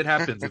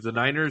happens, if the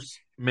Niners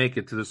make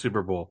it to the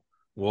Super Bowl,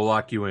 we'll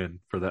lock you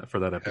in for that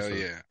episode. Hell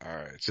yeah! All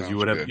right, because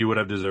you would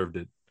have deserved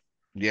it.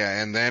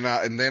 Yeah, and then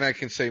I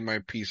can say my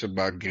piece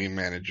about game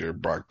manager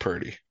Brock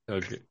Purdy.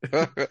 Okay.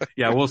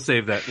 Yeah, we'll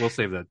save that. We'll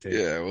save that tape.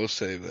 Yeah, we'll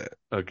save that.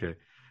 Okay.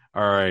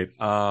 All right.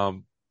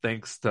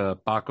 Thanks to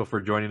Pako for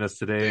joining us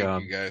today.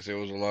 Thank you guys. It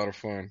was a lot of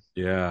fun.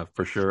 Yeah,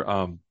 for sure.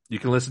 You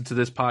can listen to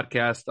this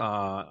podcast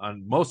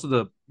on most of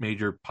the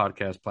major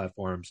podcast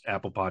platforms: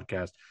 Apple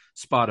Podcast,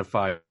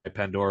 Spotify,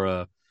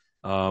 Pandora.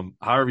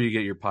 However you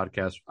get your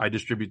podcast. I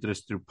distribute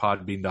this through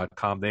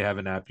podbean.com. They have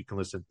an app you can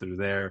listen through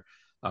there.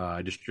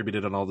 I distribute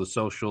it on all the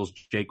socials.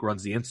 Jake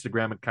runs the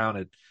Instagram account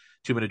at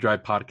 2 Minute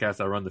Drive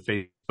Podcast. I run the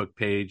Facebook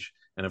page.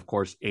 And of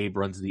course, Abe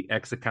runs the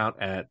X account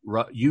at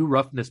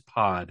Roughness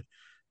Pod.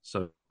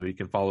 So you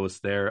can follow us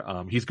there.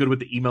 He's good with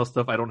the email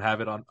stuff. I don't have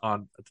it on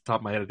at the top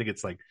of my head. I think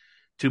it's like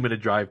 2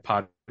 Minute Drive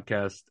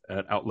Podcast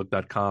at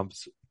outlook.com.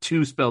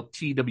 2 spelled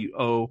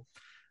TWO.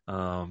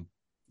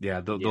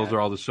 Those are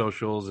all the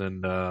socials.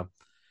 And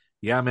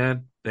yeah,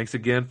 man, thanks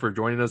again for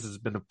joining us. It's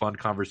been a fun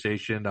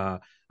conversation.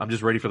 I'm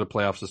just ready for the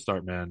playoffs to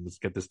start, man. Let's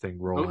get this thing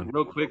rolling.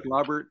 Real quick,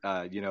 Robert,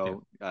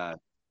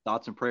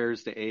 thoughts and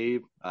prayers to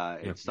Abe.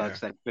 It sucks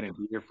that he couldn't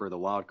be here for the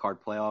wild card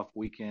playoff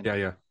weekend.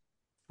 Yeah.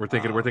 We're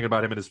thinking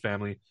about him and his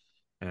family,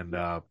 and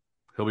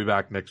he'll be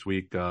back next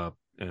week. Like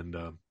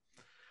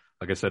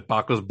I said,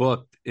 Paco's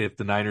booked if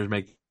the Niners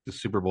make the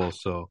Super Bowl.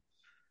 So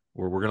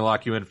we're gonna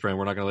lock you in, friend.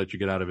 We're not gonna let you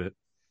get out of it.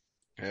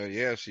 Hell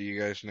yeah! See you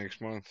guys next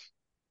month.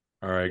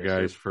 All right,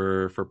 guys.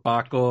 For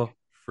Pako,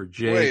 for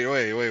Jake.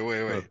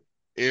 Wait.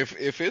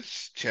 If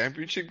it's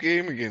championship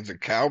game against the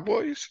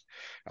Cowboys,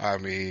 I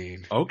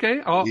mean,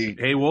 okay.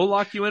 Hey, we'll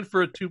lock you in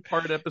for a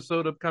 2-part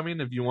episode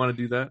upcoming if you want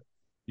to do that.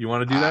 You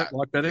want to do that?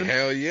 Lock that in?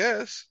 Hell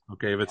yes.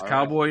 Okay, if it's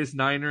Cowboys,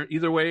 Niners,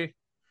 either way,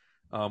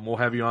 we'll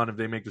have you on if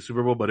they make the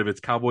Super Bowl. But if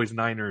it's Cowboys,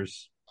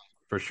 Niners,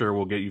 for sure,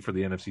 we'll get you for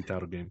the NFC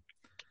title game.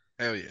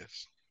 Hell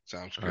yes.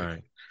 Sounds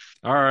good.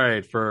 All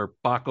right. For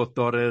Pako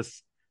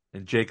Torres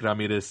and Jake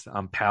Ramirez,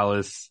 I'm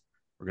Palace.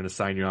 We're going to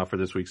sign you off for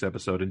this week's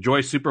episode.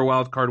 Enjoy Super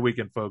Wild Card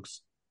Weekend,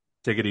 folks.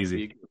 Take it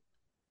easy.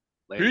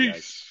 Later, Peace.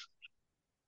 Guys.